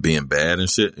being bad and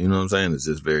shit, you know what I'm saying? It's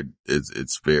just very,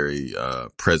 it's very,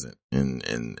 present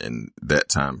in that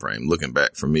time frame, looking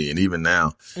back for me. And even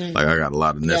now, like I got a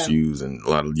lot of nephews and a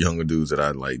lot of younger dudes that I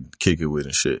like kick it with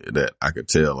and shit that I could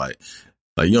tell like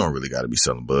you don't really got to be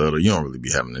selling bud or you don't really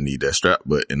be having to need that strap,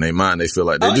 but in their mind, they feel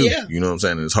like they do, you know what I'm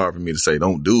saying? And it's hard for me to say,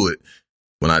 don't do it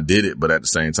when I did it. But at the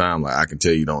same time, like I can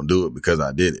tell you don't do it because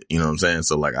I did it. You know what I'm saying?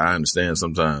 So like, I understand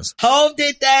sometimes. Hov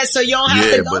did that. So you don't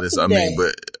have to go but it's, I mean,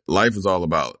 but life is all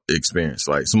about experience.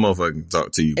 Like some motherfucker can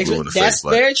talk to you blue in the face. That's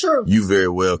very true. You very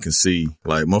well can see,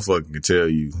 like motherfucker can tell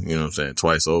you, you know what I'm saying,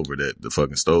 twice over that the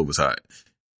fucking stove is hot.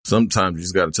 Sometimes you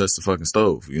just got to touch the fucking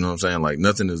stove. You know what I'm saying? Like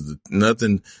nothing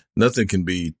can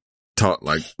be taught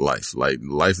like life. Like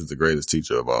life is the greatest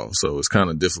teacher of all. So it's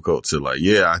kind of difficult to like,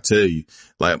 I tell you,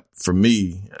 like for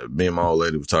me and my old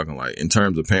lady was talking like in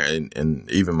terms of parent and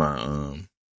even my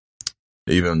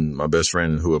best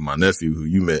friend who was my nephew who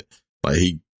you met, like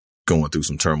he going through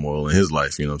some turmoil in his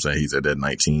life. You know what I'm saying? He's at that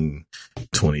 19,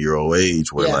 20-year-old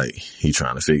age where like he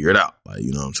trying to figure it out. Like,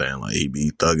 you know what I'm saying? Like he be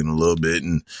thugging a little bit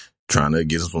and trying to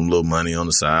get some little money on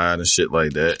the side and shit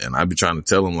like that. And I be trying to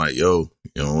tell him like, yo,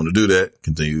 you don't want to do that.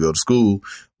 Continue to go to school.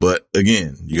 But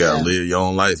again, you gotta live your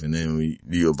own life. And then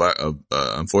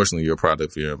unfortunately you're a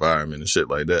product of your environment and shit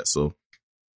like that. So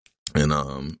And,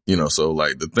 so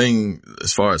like the thing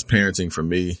as far as parenting for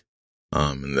me,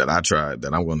 and that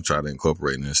I'm going to try to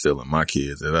incorporate and instill in my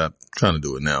kids, that I'm trying to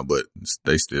do it now, but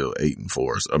they still 8 and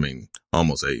 4. So, I mean,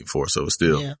 almost 8 and 4. So it's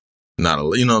still not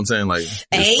you know what I'm saying? Like, it's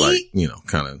 8? like,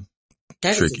 kind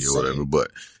of tricky or whatever.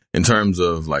 But in terms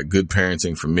of like good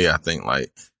parenting for me, I think like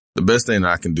the best thing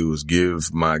I can do is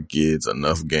give my kids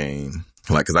enough game.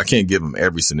 Like, cause I can't give them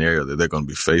every scenario that they're going to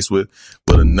be faced with,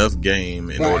 but enough game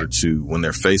in order to, when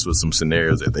they're faced with some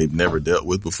scenarios that they've never dealt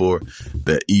with before,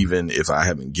 that even if I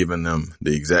haven't given them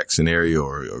the exact scenario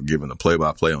or given a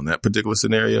play-by-play on that particular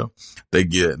scenario,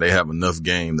 they have enough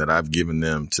game that I've given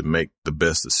them to make the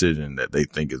best decision that they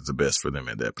think is the best for them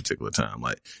at that particular time.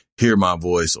 Like, hear my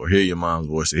voice or hear your mom's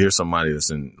voice or hear somebody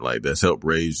that's helped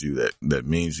raise you, that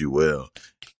means you well.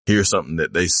 Hear something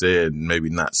that they said, maybe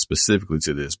not specifically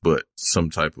to this, but some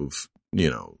type of,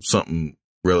 something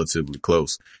relatively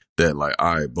close that like,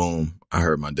 all right, boom, I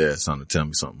heard my dad sound to tell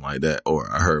me something like that. Or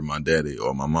I heard my daddy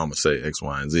or my mama say X,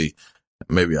 Y, and Z.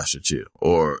 Maybe I should chill.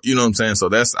 Or, you know what I'm saying? So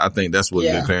I think that's what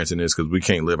good parenting is, because we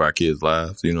can't live our kids'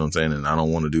 lives, you know what I'm saying? And I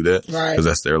don't want to do that because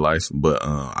that's their life. But,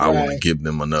 I want to give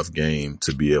them enough game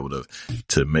to be able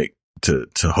to make, to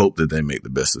hope that they make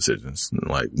the best decisions.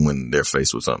 Like when they're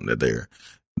faced with something that they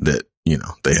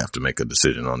have to make a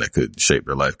decision on that could shape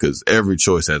their life, because every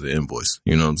choice has an invoice.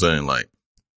 You know what I'm saying? Like,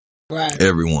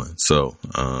 everyone. So,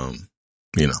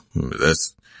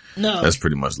 that's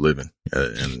pretty much living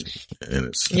in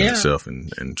itself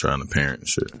and trying to parent and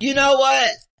shit. You know what?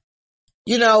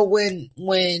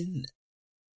 When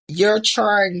you're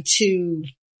trying to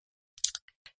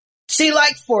see,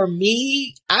 like for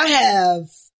me, I have,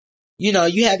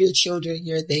 you have your children,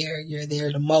 you're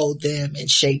there to mold them and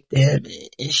shape them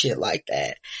and shit like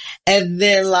that. And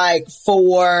then like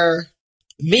for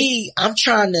me, I'm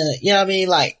trying to,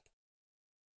 like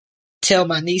tell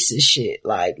my nieces shit,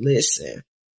 like, listen,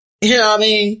 you know what I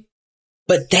mean?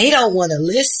 But they don't want to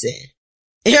listen.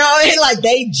 You know what I mean? Like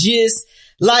they just,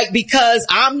 like, because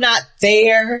I'm not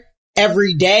there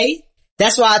every day.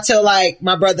 That's why I tell like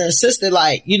my brother and sister,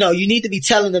 like, you need to be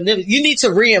telling them, you need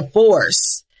to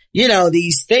reinforce,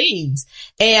 these things.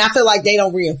 And I feel like they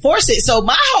don't reinforce it. So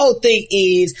my whole thing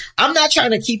is, I'm not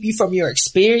trying to keep you from your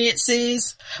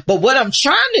experiences, but what I'm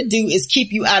trying to do is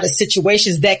keep you out of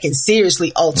situations that can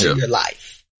seriously alter your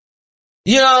life.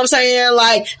 You know what I'm saying?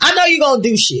 Like, I know you're going to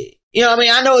do shit. You know what I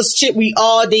mean? I know it's shit we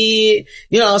all did.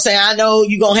 You know what I'm saying? I know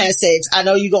you gonna have sex. I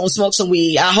know you gonna smoke some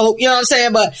weed. I hope, you know what I'm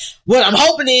saying? But what I'm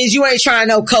hoping is you ain't trying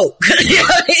no coke. You know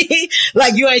what I mean?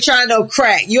 Like you ain't trying no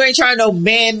crack. You ain't trying no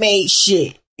man-made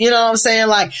shit. You know what I'm saying?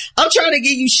 Like, I'm trying to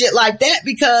give you shit like that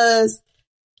because,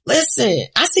 listen,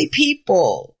 I see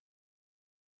people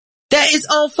that is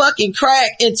on fucking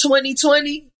crack in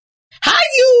 2020. How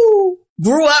you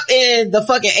grew up in the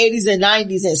fucking 80s and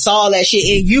 90s and saw that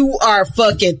shit and you are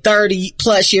fucking 30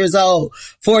 plus years old,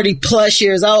 40 plus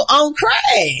years old on crack?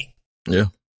 Yeah.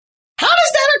 How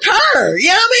does that occur? You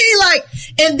know what I mean? Like,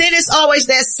 and then it's always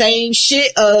that same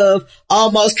shit of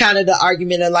almost kind of the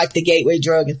argument of like the gateway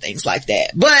drug and things like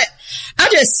that. But I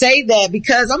just say that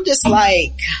because I'm just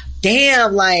like,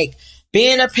 damn, like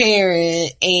being a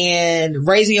parent and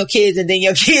raising your kids and then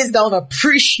your kids don't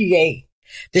appreciate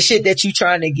the shit that you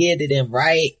trying to get to them,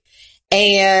 right?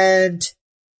 And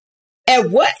at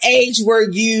what age were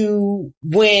you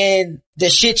when the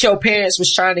shit your parents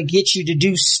was trying to get you to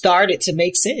do started to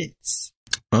make sense?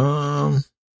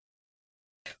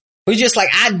 We just like,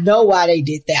 I know why they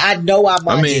did that. I know why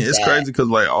mom did that. It's crazy because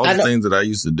like all the things that I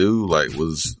used to do like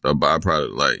was a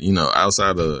byproduct, like,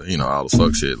 outside of, all the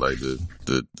fuck shit, like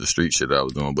the street shit I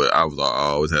was doing, but I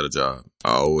always had a job.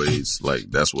 I always, like,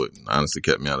 that's what honestly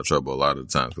kept me out of trouble a lot of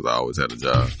the times, because I always had a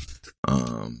job.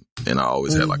 And I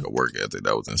always had like a work ethic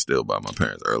that was instilled by my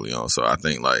parents early on. So I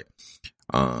think like,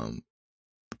 and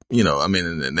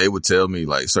they would tell me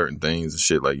like certain things and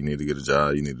shit, like you need to get a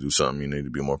job, you need to do something, you need to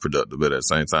be more productive. But at the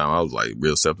same time, I was like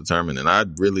real self-determined, and I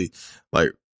really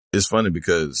like, it's funny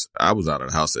because I was out of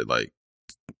the house at like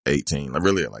 18, like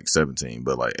really at like 17,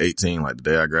 but like 18, like the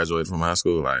day I graduated from high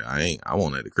school, like I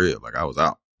wasn't at the crib, like I was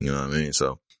out, you know what I mean?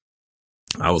 So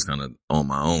I was kind of on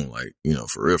my own, like,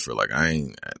 for real, like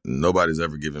nobody's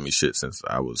ever given me shit since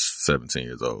I was 17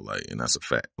 years old, like, and that's a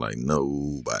fact, like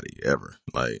nobody ever,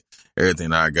 like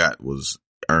everything I got was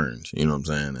earned, you know what I'm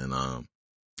saying? And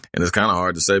it's kind of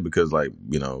hard to say because like,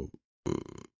 y'all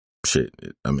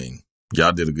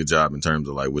did a good job in terms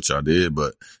of like what y'all did,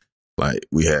 but like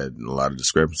we had a lot of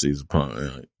discrepancies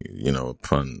upon,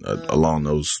 along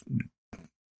those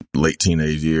late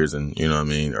teenage years and,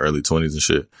 early 20s and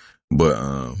shit. But,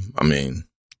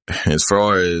 as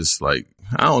far as like,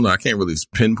 I don't know, I can't really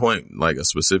pinpoint like a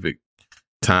specific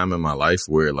time in my life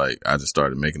where like I just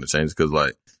started making the changes because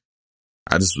like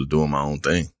I just was doing my own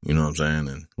thing. You know what I'm saying?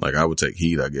 And like I would take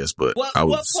heat, I guess, but I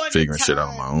was figuring shit out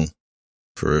on my own.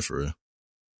 For real, for real.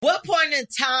 What point in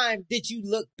time did you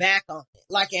look back on it?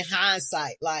 Like in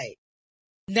hindsight, like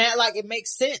now, like it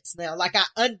makes sense now. Like I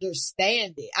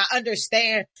understand it. I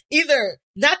understand either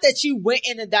not that you went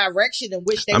in a direction in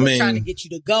which they were trying to get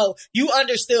you to go. You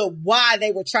understood why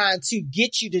they were trying to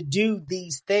get you to do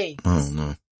these things. I don't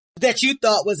know. That you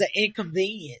thought was an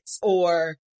inconvenience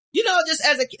or, you know, just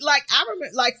as a, like, I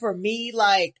remember, like for me,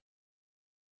 like,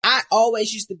 I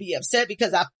always used to be upset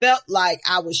because I felt like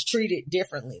I was treated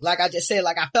differently. Like I just said,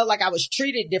 like I felt like I was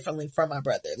treated differently from my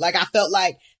brother. Like I felt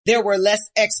like there were less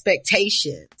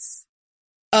expectations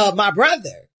of my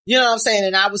brother. You know what I'm saying?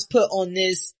 And I was put on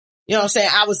this, you know what I'm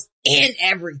saying? I was in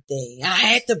everything. I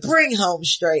had to bring home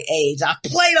straight A's. I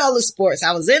played all the sports.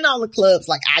 I was in all the clubs.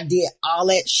 Like I did all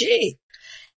that shit.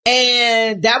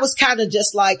 And that was kind of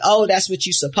just like, oh, that's what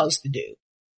you're supposed to do.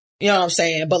 You know what I'm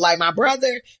saying? But like my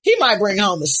brother, he might bring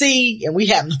home a C and we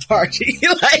having a party.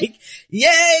 Like,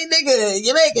 yay, nigga,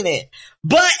 you're making it.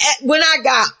 But when I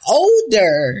got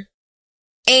older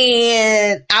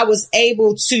and I was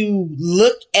able to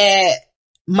look at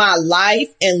my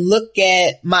life and look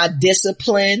at my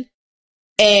discipline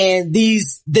and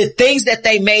the things that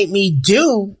they made me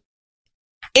do,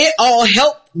 it all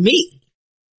helped me.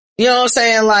 You know what I'm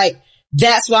saying? Like,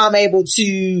 that's why I'm able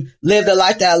to live the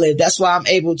life that I live. That's why I'm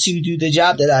able to do the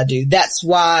job that I do. That's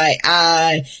why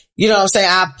you know what I'm saying?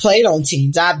 I've played on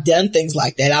teams. I've done things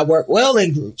like that. I work well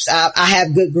in groups. I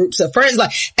have good groups of friends.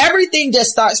 Like everything just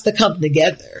starts to come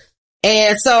together.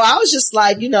 And so I was just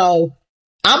like, you know,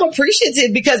 I'm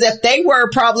appreciative because if they were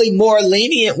probably more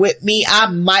lenient with me, I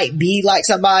might be like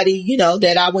somebody, you know,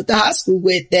 that I went to high school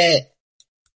with that,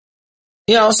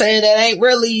 you know what I'm saying? That ain't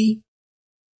really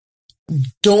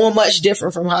doing much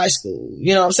different from high school.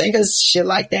 You know what I'm saying? Cause shit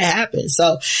like that happens.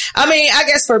 So, I mean, I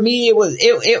guess for me, it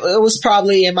was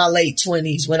probably in my late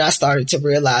 20s when I started to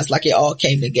realize like it all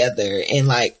came together and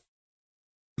like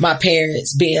my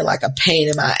parents being like a pain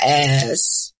in my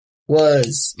ass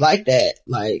was like that.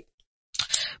 Like,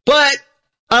 but,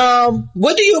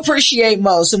 what do you appreciate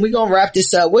most? And we're going to wrap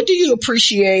this up. What do you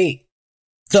appreciate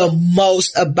the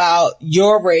most about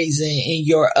your raising and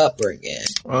your upbringing?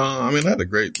 I mean, I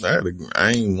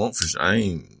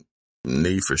ain't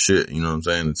need for shit, you know what I'm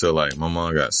saying? Until like my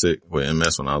mom got sick with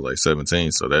MS when I was like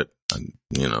 17. So that,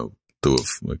 you know, threw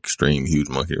an extreme huge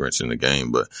monkey wrench in the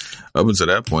game. But up until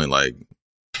that point, like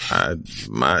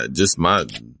my,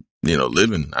 you know,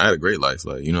 living, I had a great life.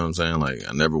 Like, you know what I'm saying? Like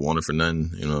I never wanted for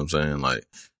nothing, you know what I'm saying? Like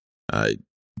I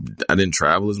didn't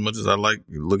travel as much as I like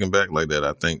looking back like that.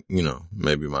 I think, you know,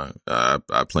 maybe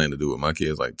I plan to do with my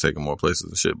kids, like take them more places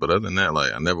and shit. But other than that,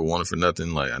 like I never wanted for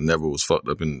nothing. Like I never was fucked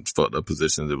up in fucked up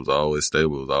positions. It was always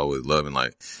stable. It was always loving.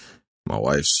 Like my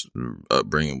wife's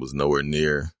upbringing was nowhere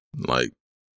near like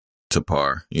to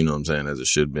par, you know what I'm saying, as it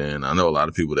should been. I know a lot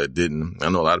of people that didn't. I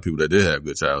know a lot of people that did have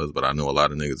good childhoods, but I know a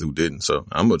lot of niggas who didn't. So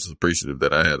I'm just appreciative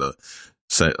that I had a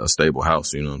stable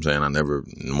house, you know what I'm saying? I never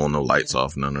want no lights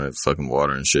off, none of that fucking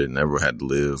water and shit. Never had to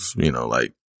live, you know,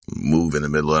 like move in the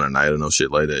middle of the night or no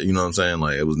shit like that. You know what I'm saying?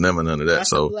 Like it was never none of that.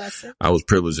 So I was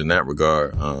privileged in that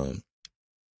regard.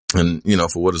 And you know,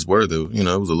 for what it's worth, you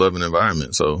know, it was a loving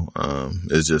environment. So,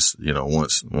 it's just, you know,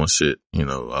 once shit, you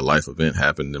know, a life event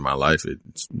happened in my life, it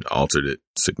altered it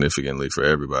significantly for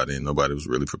everybody and nobody was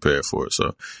really prepared for it.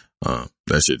 So,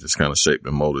 that shit just kind of shaped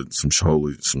and molded some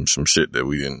shit that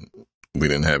we didn't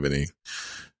have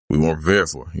we weren't prepared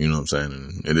for, you know what I'm saying?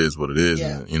 And it is what it is.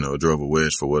 Yeah. And, you know, it drove a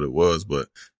wedge for what it was, but,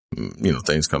 you know,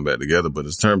 things come back together. But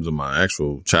in terms of my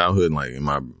actual childhood, like in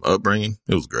my upbringing,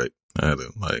 it was great. I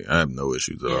have no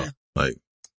issues at all, like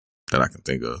that I can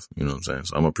think of, you know what I'm saying?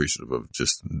 So I'm appreciative of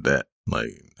just that, like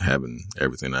having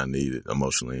everything I needed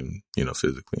emotionally and, you know,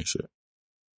 physically and shit.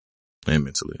 And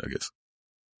mentally, I guess.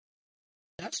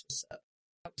 That's what's up.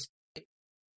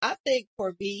 I think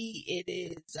for me, it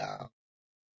is,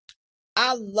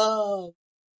 I love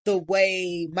the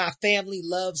way my family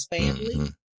loves family. Mm-hmm.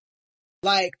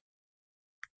 Like,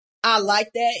 I like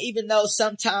that, even though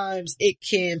sometimes it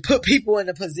can put people in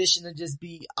a position to just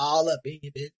be all up in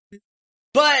your business.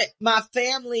 But my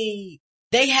family,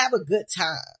 they have a good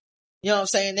time. You know what I'm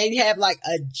saying? They have like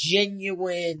a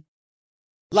genuine,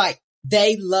 like,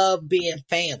 they love being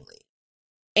family.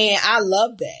 And I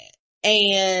love that.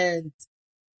 And,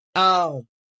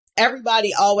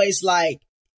 everybody always like,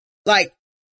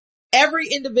 every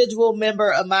individual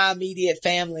member of my immediate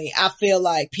family, I feel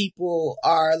like people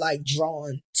are like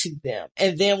drawn to them.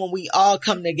 And then when we all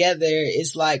come together,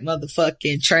 it's like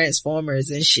motherfucking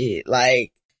Transformers and shit.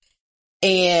 Like,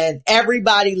 and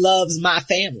everybody loves my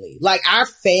family. Like our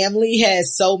family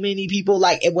has so many people,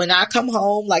 like when I come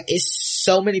home, like it's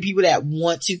so many people that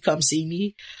want to come see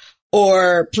me,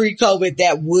 or pre-COVID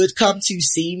that would come to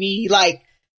see me, like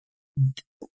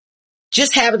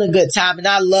just having a good time. And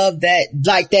I love that,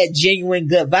 like that genuine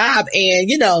good vibe. And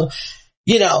you know,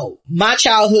 my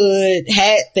childhood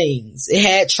had things, it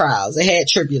had trials, it had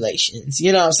tribulations,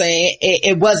 you know what I'm saying?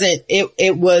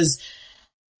 It was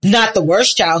not the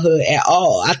worst childhood at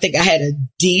all. I think I had a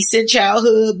decent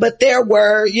childhood, but there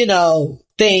were, you know,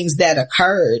 things that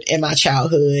occurred in my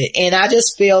childhood. And I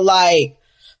just feel like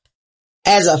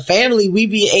as a family, we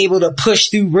be able to push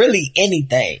through really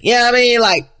anything. You know what I mean?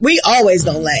 Like we always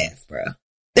gonna laugh, bro.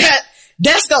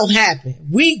 That's gonna happen.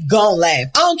 We gonna laugh.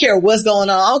 I don't care what's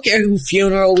going on. I don't care who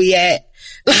funeral we at.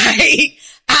 Like,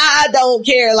 I don't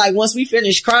care. Like once we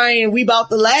finish crying, we about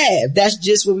to laugh. That's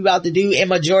just what we about to do. And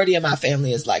majority of my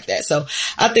family is like that. So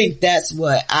I think that's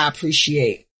what I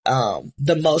appreciate,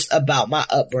 the most about my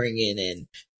upbringing. And,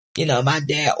 you know, my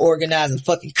dad organizing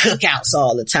fucking cookouts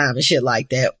all the time and shit like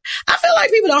that. I feel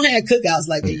like people don't have cookouts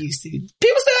like they used to. People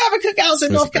still have cookouts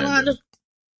in North Carolina.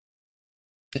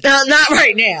 No, not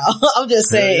right now. I'm just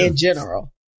saying in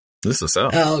general. This is the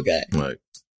South. Oh, okay. Like,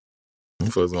 them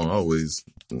folks gonna always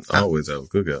have a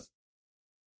cookout.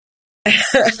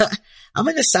 I'm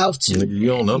in the South too. You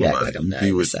don't know nobody. You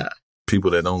be with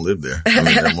people that don't live there. I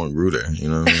mean, that won't grew there. You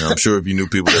know what I mean? I'm sure if you knew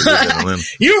people that lived in Atlanta.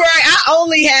 You're right. I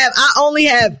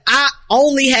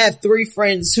only have 3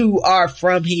 friends who are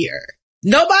from here.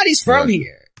 Nobody's from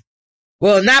here.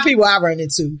 Well, not people I run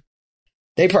into.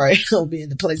 They probably don't be in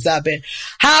the place I've been.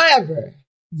 However,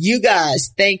 you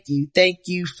guys, thank you. Thank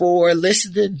you for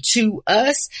listening to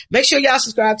us. Make sure y'all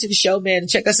subscribe to the show, man. And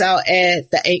check us out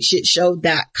at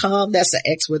theain'tshitshow.com. That's the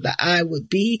X where the I would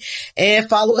be. And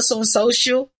follow us on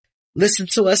social. Listen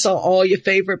to us on all your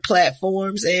favorite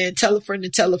platforms and tell a friend to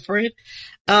tell a friend.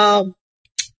 Y'all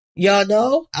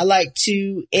know I like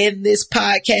to end this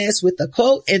podcast with a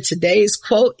quote, and today's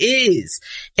quote is,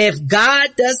 if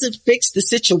God doesn't fix the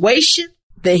situation,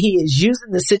 then he is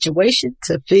using the situation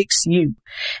to fix you.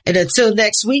 And until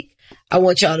next week, I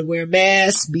want y'all to wear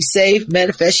masks, be safe,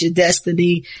 manifest your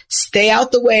destiny, stay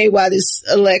out the way while this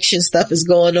election stuff is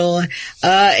going on,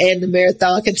 and the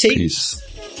marathon continues.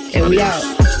 Peace. And we out.